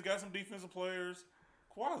rings, got some defensive players.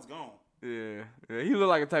 Kawhi's gone. Yeah, he look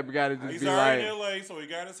like a type of guy to just He's be already like, in LA, so he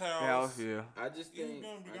got his house. house, yeah. I just He's think,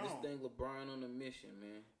 gonna be I just gone. think LeBron on a mission,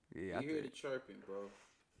 man. Yeah, I You hear the think chirping, bro.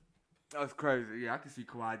 that's crazy. Yeah, I can see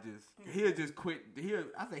Kawhi he'll just quit.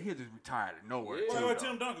 I think he'll just retire out of nowhere. Yeah. too, Like though.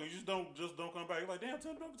 Tim Duncan, you just don't come back. You're like, damn,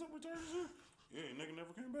 Tim Duncan retired this year? Yeah, nigga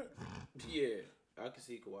never came back. Yeah, I can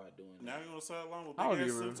see Kawhi doing Now that. you're on the sideline with I don't big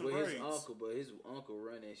ass even- suits and With his braids. uncle, but his uncle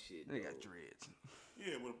run that shit. They though. got dreads.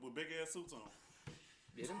 Yeah, with big ass suits on.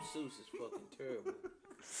 Yeah, them suits is fucking terrible.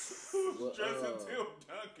 Well, Dressing Tim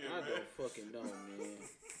I Duncan, don't man. fucking know, man.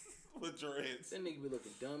 With dreads. That nigga be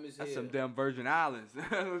looking dumb as hell. That's some damn Virgin Islands.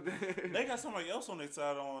 They got somebody else on their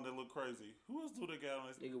side on that look crazy. Who else do they got on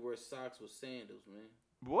their Nigga wear socks with sandals, man.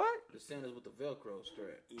 What? The sandals with the Velcro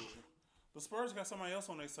strap. Yeah. The Spurs got somebody else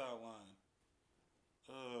on their sideline.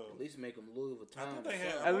 At least make them Louis I Vuitton. thought they or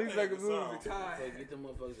had. something. At least they make had a move Gasol. every time. So get them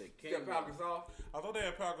motherfuckers that Step can't. out Gasol. I thought they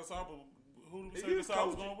had Pau Gasol, but who did we He say is Gasol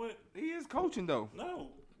was coaching. going with? He is coaching though. No.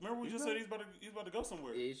 Remember we just said he's about to go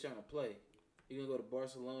somewhere. Yeah, he's trying to play. He gonna go to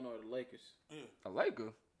Barcelona or the Lakers. Yeah. A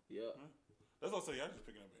Laker. Yep. That's what I say. Y'all just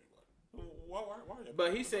picking up anybody. Why y'all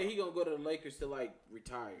But he said he gonna go to the Lakers to like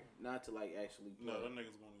retire, not to like actually play. No, that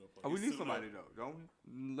nigga's going to go play. Oh, we He's need suiting somebody up. though, don't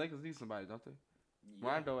we? Lakers need somebody, don't they? Yeah.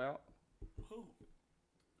 Rondo out. Who?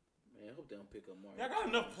 Man, I hope they don't pick up Mario. Y'all got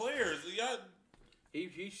enough players. Y'all.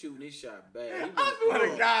 He shooting his shot bad. God.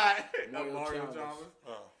 Mario Chalmers.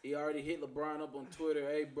 He already hit LeBron up on Twitter.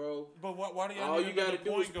 Hey, bro. But why do y'all All need you gotta another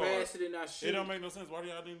do is point guard? pass it and I shoot. It don't make no sense. Why do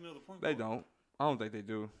y'all need another point They guard? don't. I don't think they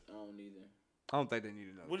do. I don't either. I don't think they need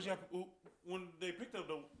another. What did y'all? When they picked up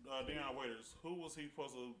the Deion Waiters, who was he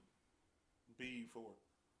supposed to be for?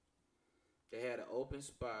 They had an open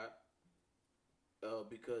spot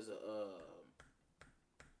because of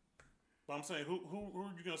But I'm saying, who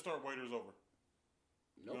are you gonna start Waiters over?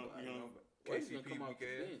 nobody. you know, Wade's gonna KCP come off weak the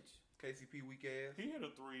ass. bench. KCP weak ass. He hit a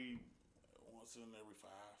 3 once in every 5.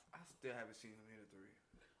 I still haven't seen him hit a 3.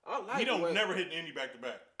 I like He don't Wade- never hit any back to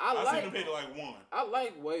back. I I like- seen him hit like 1. I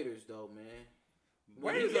like Waiters though, man.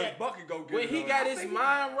 When Waiters he a got- bucket go getter. When he though. got I his think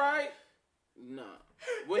mind right, nah.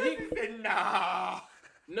 When he nah.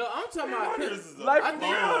 no, I'm talking about him. Waiters is a Like, I think-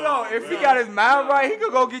 no. If he bro. got his mind Nah, right, he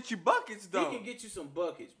could go get you buckets He though. can get you some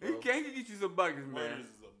buckets, He bro. can get you some buckets, man. Waiters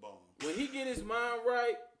is a bum. When he get his mind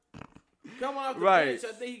right, coming off the Right. bench,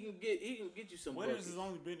 I think he can get you some Waiters buckets. has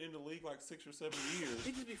only been in the league like 6 or 7 years.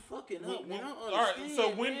 He just be fucking When- up, man. I don't all right, understand, so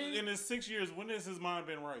when man. in his 6 years, when has his mind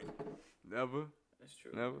been right? Never. That's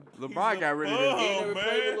true. Never. LeBron got rid of He that. ain't never man.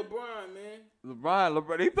 played with LeBron, man.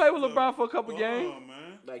 LeBron. He played with LeBron for a couple games.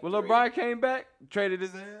 Man. Like When 3. LeBron came back, traded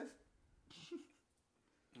his ass.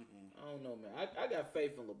 I don't know, man. I got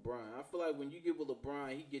faith in LeBron. I feel like when you get with LeBron,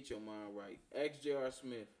 he get your mind right. Ask J.R.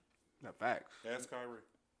 Smith. No facts. Ask Kyrie.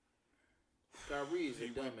 Kyrie is a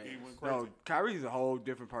He went dumbass. crazy. No, Kyrie's a whole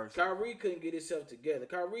different person. Kyrie couldn't get himself together.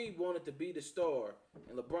 Kyrie wanted to be the star,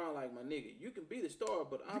 and LeBron like, my nigga, you can be the star,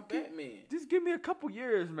 but I'm Batman. Just give me a couple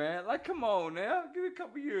years, man. Like, come on now. Give me a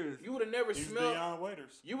couple years. You would have never He's smelled. Deion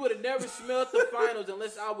Waiters. You would have never smelled the finals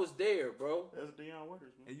unless I was there, bro. That's Deion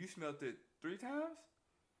Waiters, man. And you smelt it 3 times?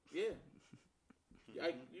 Yeah.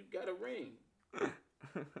 You got a ring.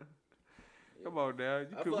 Come on now. You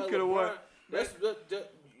I could feel like have won. LeBron. That's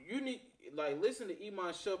you need listen to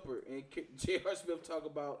Iman Shumpert and J.R. Smith talk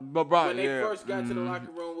about LeBron, when they yeah. first got to the locker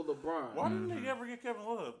room with LeBron. Why didn't they ever get Kevin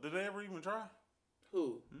Love? Did they ever even try?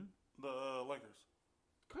 Who? The Lakers.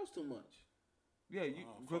 Cost too much. Yeah, you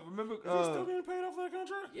fuck. remember? Is he still getting paid off that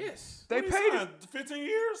contract? Yes. They What he paid signed, 15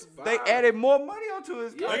 years? They 5. added more money onto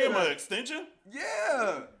his Yeah. They gave him contract. an extension?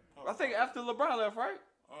 Yeah. I think after LeBron left, right?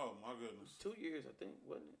 Oh, my goodness. 2 years, I think,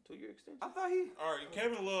 wasn't it? 2-year extension. I thought he. All right,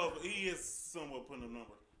 Kevin Love, he is somewhat putting a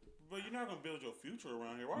number. But you're not going to build your future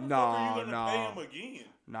around here. Why the fuck are you going to pay him again?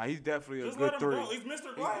 Nah, he's definitely Just a good let him 3. go. He's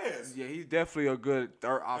Mr. Glass. Yeah, he's definitely a good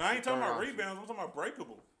third And option. I ain't talking third about option. rebounds. I'm talking about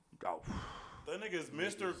breakable. Oh. That nigga is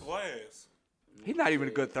Mr. Glass. He's not even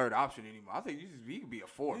a good third option anymore. I think he could be a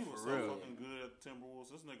 4th He was for so real. fucking good at the Timberwolves.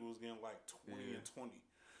 This nigga was getting like 20 and 20.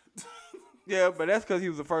 Yeah, but that's because he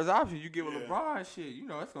was the first option. You give with Yeah. LeBron, shit, you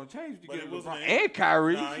know, that's going to change. You But give it with wasn't LeBron and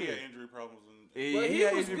Kyrie. Nah, he shit. had injury problems. Yeah, But he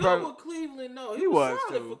had was injury good problems. with Cleveland, though. He He was was,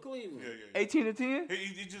 solid too. for Cleveland. Yeah. 18 to 10?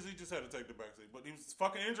 He just had to take the backseat. But he was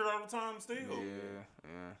fucking injured all the time still.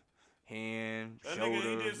 Yeah. Hand, That shoulder,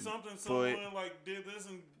 nigga, he did something, foot. someone like did this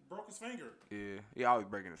and broke his finger. Yeah, he always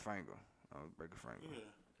breaking his finger. Always breaking his finger.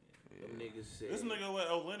 Yeah. Them niggas said. This nigga let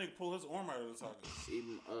Olynyk pull his arm out of the socket.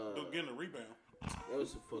 Even, Getting a rebound. that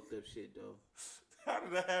was some fucked up shit, though. How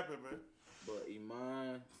did that happen, man? But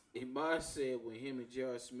Iman said when him and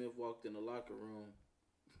J.R. Smith walked in the locker room,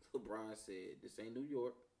 LeBron said, "This ain't New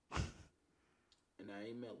York, and I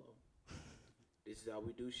ain't Melo. This is how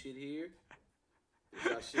we do shit here. This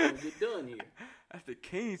is how shit gonna get done here. That's the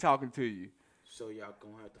king talking to you. So y'all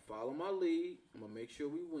gonna have to follow my lead. I'm gonna make sure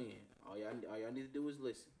we win. All y'all need to do is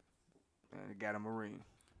listen." And he got a Marine.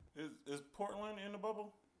 Is Portland in the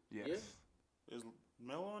bubble? Yes. Yeah. Is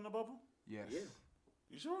Melo in the bubble? Yes. Yeah.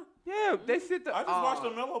 You sure? Yeah, they sent the. I just watched a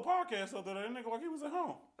Melo podcast the other day. That nigga like he was at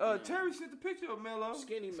home. Terry sent the picture of Melo.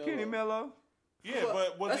 Skinny Melo. Yeah,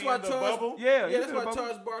 but was that's he why in the Charles- bubble? Yeah, Yeah, that's in the why bubble.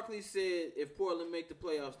 Charles Barkley said if Portland make the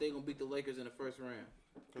playoffs, they gonna beat the Lakers in the first round.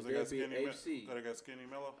 Because they got they'll be skinny. eighth seed. They got skinny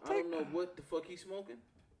Melo. I don't know what the fuck he's smoking.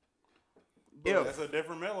 Yeah. That's a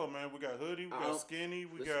different Melo, man. We got Hoodie, we I got don't- Skinny,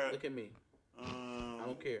 we Listen, got. look at me. I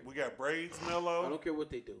don't care. We got Braids I Melo. don't care what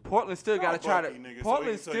they do. Portland still Y'all got to try to. Bucky niggas, so we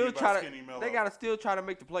Portland can tell you still about try Skinny to. Melo. They got to still try to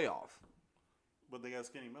make the playoffs. But they got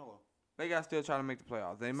Skinny Melo. They got to still try to make the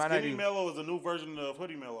playoffs. They might not Skinny even. Melo is a new version of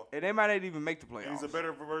Hoodie Melo. And they might not even make the And playoffs. he's a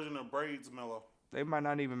better version of Braids Melo. They might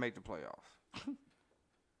not even make the playoffs.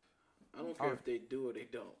 I don't care if they do or they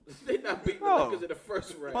don't. They not beating No. the Lakers in the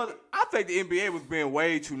first round. But I think the NBA was being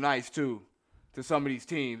way too nice too to some of these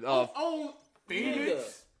teams. on Phoenix,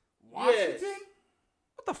 nigga. Washington. Yes.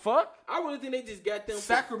 What the fuck? I really think they just got them.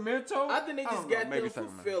 Sacramento. I think they just don't know, got maybe them for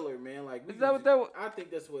Sacramento. filler, man. Like, we Is that what just- that was? I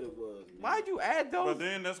think that's what it was. Man. Why'd you add those? But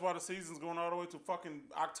then that's why the season's going all the way to fucking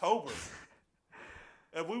October.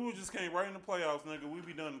 If we would just came right in the playoffs, nigga, we'd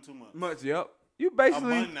be done in 2 months. Months. Yep. You A month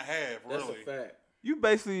basically, and a half, That's really. a fact. you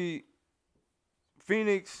basically,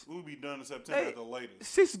 Phoenix We'll be done in September Hey. at the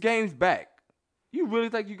latest. 6 games back. You really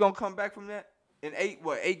think you gonna come back from that in 8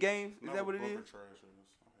 games? Is that what it Booker is? trash is.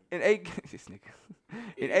 In 8 games, this nigga.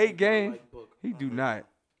 In Yeah, 8 he games, like Booker. he do not.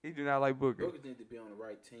 He do not like Booker. Booker need to be on the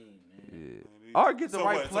right team, man. Yeah. Or get the So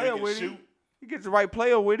right what, so player he can with shoot? him. He gets the right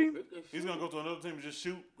player with him. Booker can He's shoot. gonna go to another team and just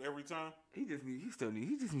shoot every time. He just needs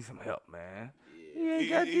some help, man. Yeah. He ain't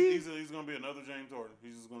got these. He's gonna be another James Harden.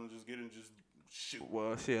 He's just gonna just get in and just shoot.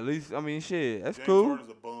 Well, shit. At least shit. That's James cool.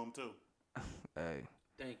 Harden's a bum too. Hey,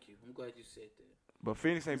 Thank you. I'm glad you said that. but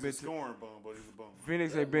Phoenix ain't He's been a to scoring bum, but he's a bum.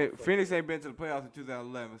 Phoenix That ain't been motherfucker. Phoenix ain't been to the playoffs in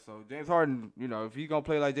 2011. So James Harden, if he's gonna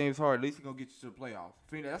play like James Harden, at least he gonna get you to the playoffs.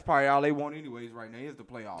 Phoenix, that's probably all they want anyways right now is the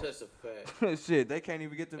playoffs. That's a fact. Shit, they can't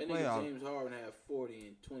even get to the That nigga playoffs. James Harden had 40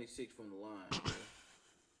 and 26 from the line.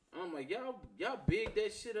 Bro. I'm like, y'all big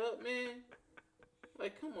that shit up, man.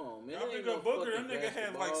 Like, come on, man. That That ain't nigga no Booker, that fucking nigga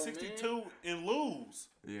had like basketball, 62 man. and lose.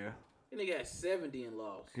 Yeah, That nigga had 70 and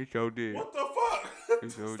lost. he sure did. What the fuck? He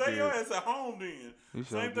sure Stay your did. ass at home then. He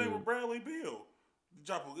sure Same thing did. with Bradley Beal.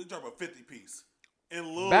 drop a 50 piece and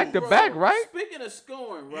lose. Back to Bro, back, right? Speaking of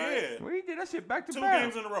scoring, right? Yeah, We did that shit back to 2 back.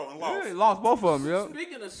 games in a row and Yeah, lost. he lost both of them, yo.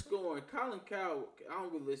 Speaking of scoring, Colin Cowell, I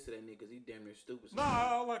don't really listen to that nigga because he damn near stupid. No,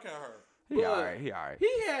 I like how hurt. He alright. He alright.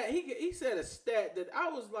 He said a stat that I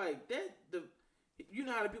was like you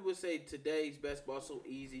know how the people say today's basketball so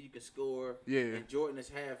easy, you can score. Yeah. And Jordan has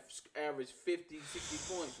averaged 50,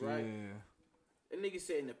 60 points, right? Yeah. That nigga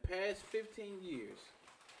said in the past 15 years,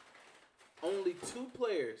 only 2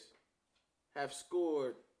 players have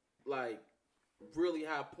scored like really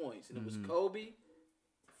high points, and it was Kobe,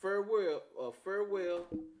 Farewell,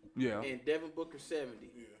 Yeah. and Devin Booker 70.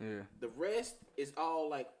 Yeah. The rest is all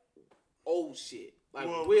like old shit, like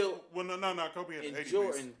Well, Will no, Kobe had and 80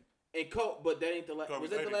 Jordan and Kobe, but that ain't the last. Kobe Was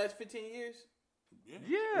that 80. the last 15 years? Yeah.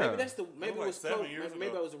 Yeah. Maybe that's the maybe like it was 7 Kobe. years Maybe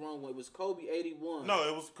ago. I was the wrong one. It was Kobe 81. No,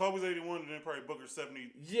 it was Kobe's 81 and then probably Booker's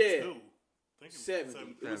 72. Yeah. I think it was 70.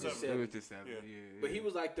 It was just 70. It was just 7. Yeah. Yeah. But he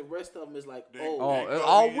was like the rest of them is like Then- old. Oh, then Kobe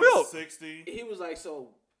all is Wilt. 60. He was like, so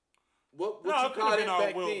what No, you it could call have that been all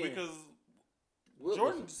back Wilt then? because Wilt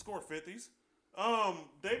Jordan was- scored 50s.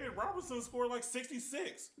 David Robinson scored like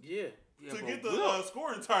 66 yeah, to get the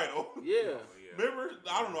scoring title. yeah. Remember?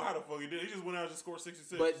 I don't know how the fuck he did. He just went out and just scored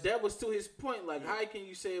 66. But that was to his point. Like, how can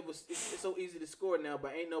you say it's so easy to score now,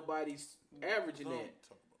 but ain't nobody's averaging Don't that?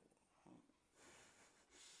 talk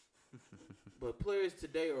about But players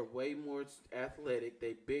today are way more athletic.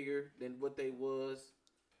 They bigger than what they was.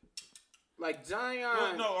 Like Zion.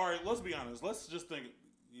 Well, no, all right, let's be honest. Let's just think.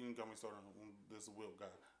 You didn't got me started on this Wilt guy.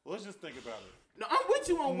 Let's just think about it. No, I'm with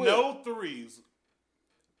you on Will. No threes.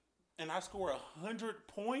 And I score 100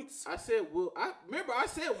 points? I said Will. I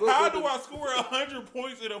said Will. How was do a- I score 100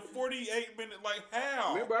 points in a 48-minute? Like,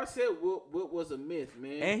 how? Remember, I said Will was a myth,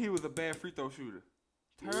 man. And he was a bad free throw shooter.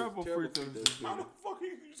 was Terrible free throw free throw shooter. How the fuck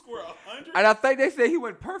you score 100? And I think they said he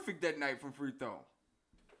went perfect that night from free throw.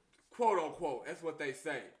 Quote unquote. That's what they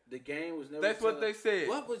say. The game was never. That's what tough. they said.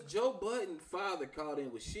 What was Joe Budden's father called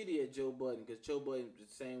in? Was shitty at Joe Budden because Joe Budden was the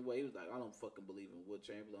same way. He was like, I don't fucking believe in Will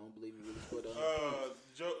Chamberlain. I don't believe he really scored 100 points.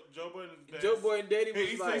 Joe Budden's dad. Joe Budden daddy was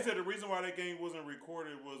He like, said the reason why that game wasn't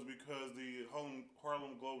recorded was because the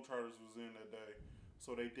Harlem Globetrotters was in that day,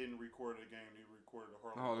 so they didn't record the game. They recorded the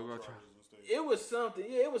Harlem Globetrotters instead. it was something.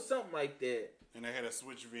 Yeah, it was something like that. And they had to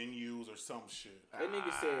switch venues or some shit. That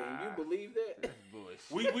nigga said, and you believe that?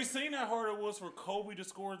 We seen how hard it was for Kobe to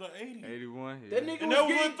score the 80. 81. Yeah. That nigga And was that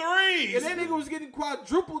was getting with threes. and that nigga was getting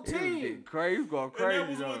quadruple He was getting team. crazy. He was going And crazy. that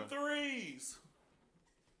was though. with threes.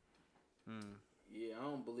 Yeah, I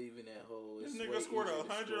don't believe in that whole. This it's nigga way scored easier to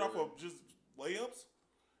 100 score off of just layups.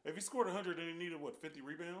 If he scored 100, then he needed, 50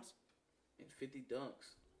 rebounds? and 50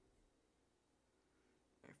 dunks.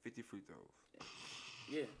 And 50 free throws.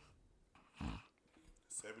 Yeah.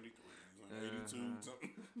 73, 82, something.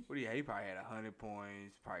 What do you have? He probably had 100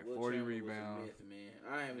 points, probably Will 40 Chamberlain was a rebounds. myth, man.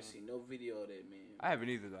 I haven't seen no video of that, man. I haven't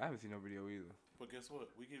either, though. I haven't seen no video either. But guess what?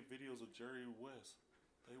 We get videos of Jerry West.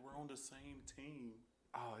 They were on the same team.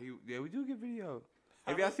 Oh, yeah, we do get video.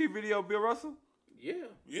 Have y'all seen video of Bill Russell? Yeah.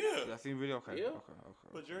 Yeah. Y'all seen video? Okay. Yeah. Okay.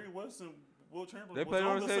 But Jerry West and Will Chamberlain They was played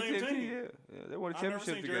on on the same team. Yeah, they won a I've never championship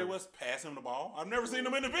seen together. Jerry West pass him the ball. I've never seen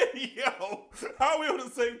him in the video. How are we on the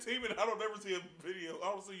same team and I don't ever see a video?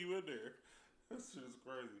 I don't see you in there. This shit is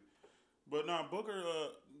crazy. But nah, Booker,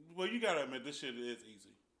 well, you gotta admit this shit is easy.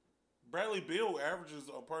 Bradley Beal averages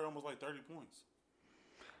probably almost like 30 points.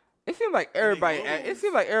 It seems like everybody. lose. It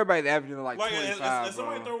seems like everybody's averaging like 25. if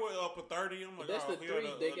somebody bro. throw it up a 30, I'm like, But that's oh, the he had three.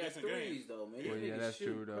 a They got decent threes, game. though, man. Well, These yeah, niggas that's shoot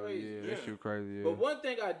true though. crazy. Yeah, Yeah. they shoot crazy. Yeah. But one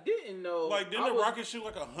thing I didn't know. Like, didn't I the was- Rockets shoot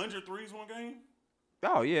like 100 threes one game?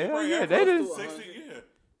 Oh yeah, hell Probably yeah, they averaged did. 60,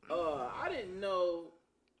 yeah. I didn't know.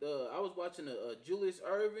 I was watching a Julius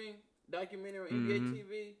Irving documentary on NBA Mhm.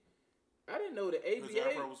 TV. I didn't know the His ABA.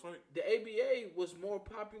 afro was fake. The ABA was more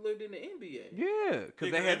popular than the NBA. Yeah, because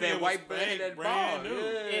Yeah, they had 'cause that NBA white was they had that fake, brand ball. new.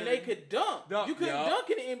 Yeah. And they could dunk. Dunk, You couldn't yeah. dunk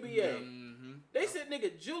in the NBA. Mm-hmm. They said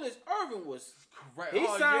nigga Julius Irving was Correct. He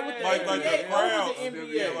signed with the Like NBA the crowds, over the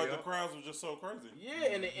NBA. yeah, like the crowds were just so crazy. yeah,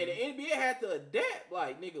 and the NBA had to adapt.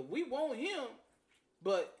 Like nigga, we want him,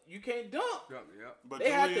 but you can't dunk. Yep. But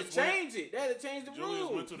They had to Julius change it. They had to change the Julius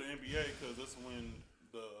rules. went to the NBA because that's when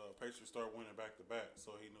the Pacers started winning back to back,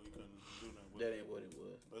 so he knew he couldn't do nothing with That it. ain't what it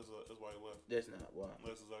was. That's why he left. That's not why.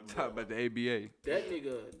 That's exactly Talk about the ABA. That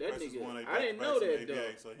nigga. Pacers won a I didn't know back-to-backs in that the though.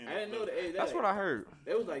 ABA, so he I didn't know ended that. That's what I heard.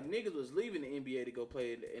 It was like niggas was leaving the NBA to go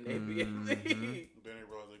play in the NBA league. Then they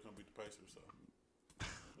realized they couldn't beat the Pacers, so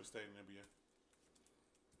they stayed in the NBA.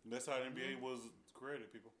 And that's how the NBA was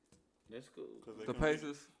created, people. That's cool. Cause they The couldn't beat-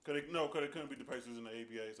 Pacers. Cause they couldn't beat the Pacers in the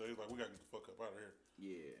ABA, so he was like, we gotta get the fuck up out of here.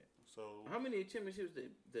 Yeah. So How many championships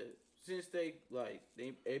since they like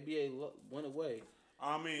the ABA went away?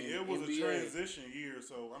 I mean, in it was a NBA. transition year,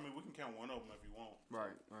 so I mean, we can count one of them if you want. Right.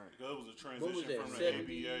 Because it was a What was transition that? from the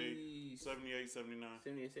 70, NBA, 78, 79.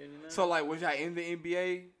 78, 79? So like, was y'all in the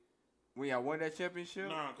NBA when y'all won that championship?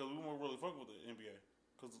 Nah, because we weren't really fucking with the NBA.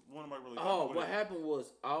 Because one of them really. Oh, fucking what with it. happened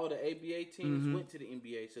was all the ABA teams Mhm. went to the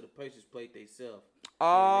NBA, so the Pacers played themselves.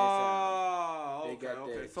 Oh, They okay, got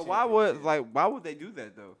okay. that So why championship. would they do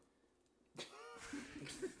that though?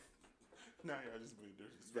 Now y'all just being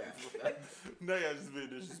disrespectful. Now y'all just being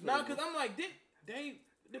disrespectful. No, because I'm like,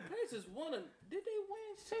 the Pacers won did they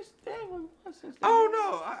win since they won since they Oh won?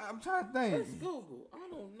 no, I'm trying to think. Let's Google. I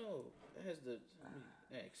don't know. It has the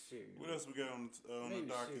ask Siri. What else we got on the Maybe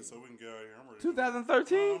docket Siri. so we can get out of here? I'm ready.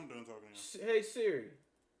 2013. I'm done talking to you. Hey Siri.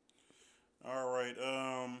 All right.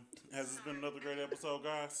 Has this been another great episode,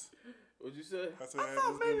 guys? What'd you say? I said, I has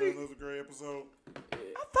thought this been maybe- another great episode?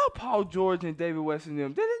 I thought Paul George and David West and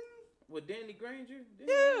them didn't. With Danny Granger? Yeah.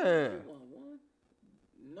 They won one.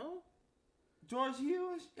 No. George Hill,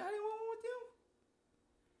 y'all didn't win one with them.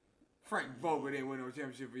 Frank Vogel didn't win no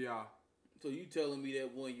championship for y'all. So you telling me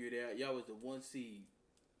that 1 year that y'all was the 1 seed,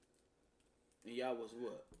 and y'all was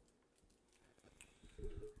what?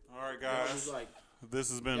 All right, Y'all guys. was like This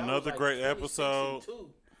has been y'all another was like great 26 and episode. 2,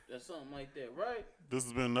 or something like that, right? This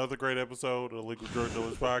has been another great episode of the Legal Drug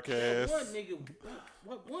Dealers That Podcast. one nigga,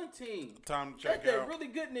 one team. Time to That's check that out. really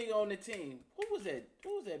good nigga on the team. Who was that?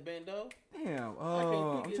 Who was that, Bando? Damn. can't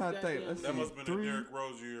I'm think trying his to think. goddamn Let's That see. must have been Three- a Derrick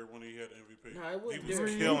Rose year when he had the MVP. Nah, it wasn't He was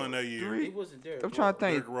Derrick killing Rose. that year. Three- It wasn't Derrick. I'm trying to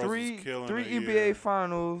think. Derrick Rose was killing Three that NBA year.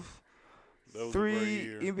 finals, That was a great 3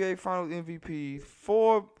 year. NBA finals MVPs,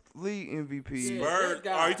 4 league MVPs. Yeah. Spurs. that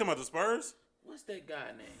guy. Oh, you talking about the Spurs? What's that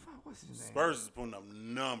guy name? Fuck, what's his name? Spurs is putting up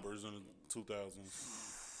numbers in the 2000s.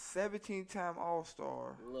 17-time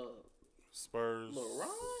All-Star. Look, Spurs. LeBron?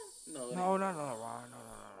 No, it No, ain't. no, no.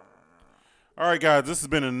 All right, guys. This has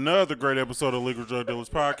been another great episode of Legal Drug Dealers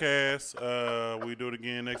Podcast. We do it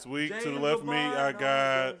again next week. To the left of me, I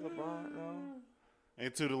got.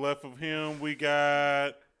 And to the left of him, we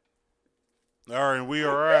got. All right, and we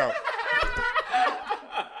are out.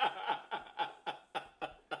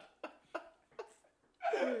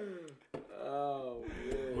 Oh,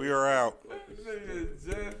 man. We are out. Nigga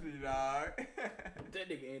Jesse, dog. That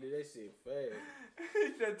nigga ended that shit fast.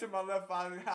 He said to my left eye.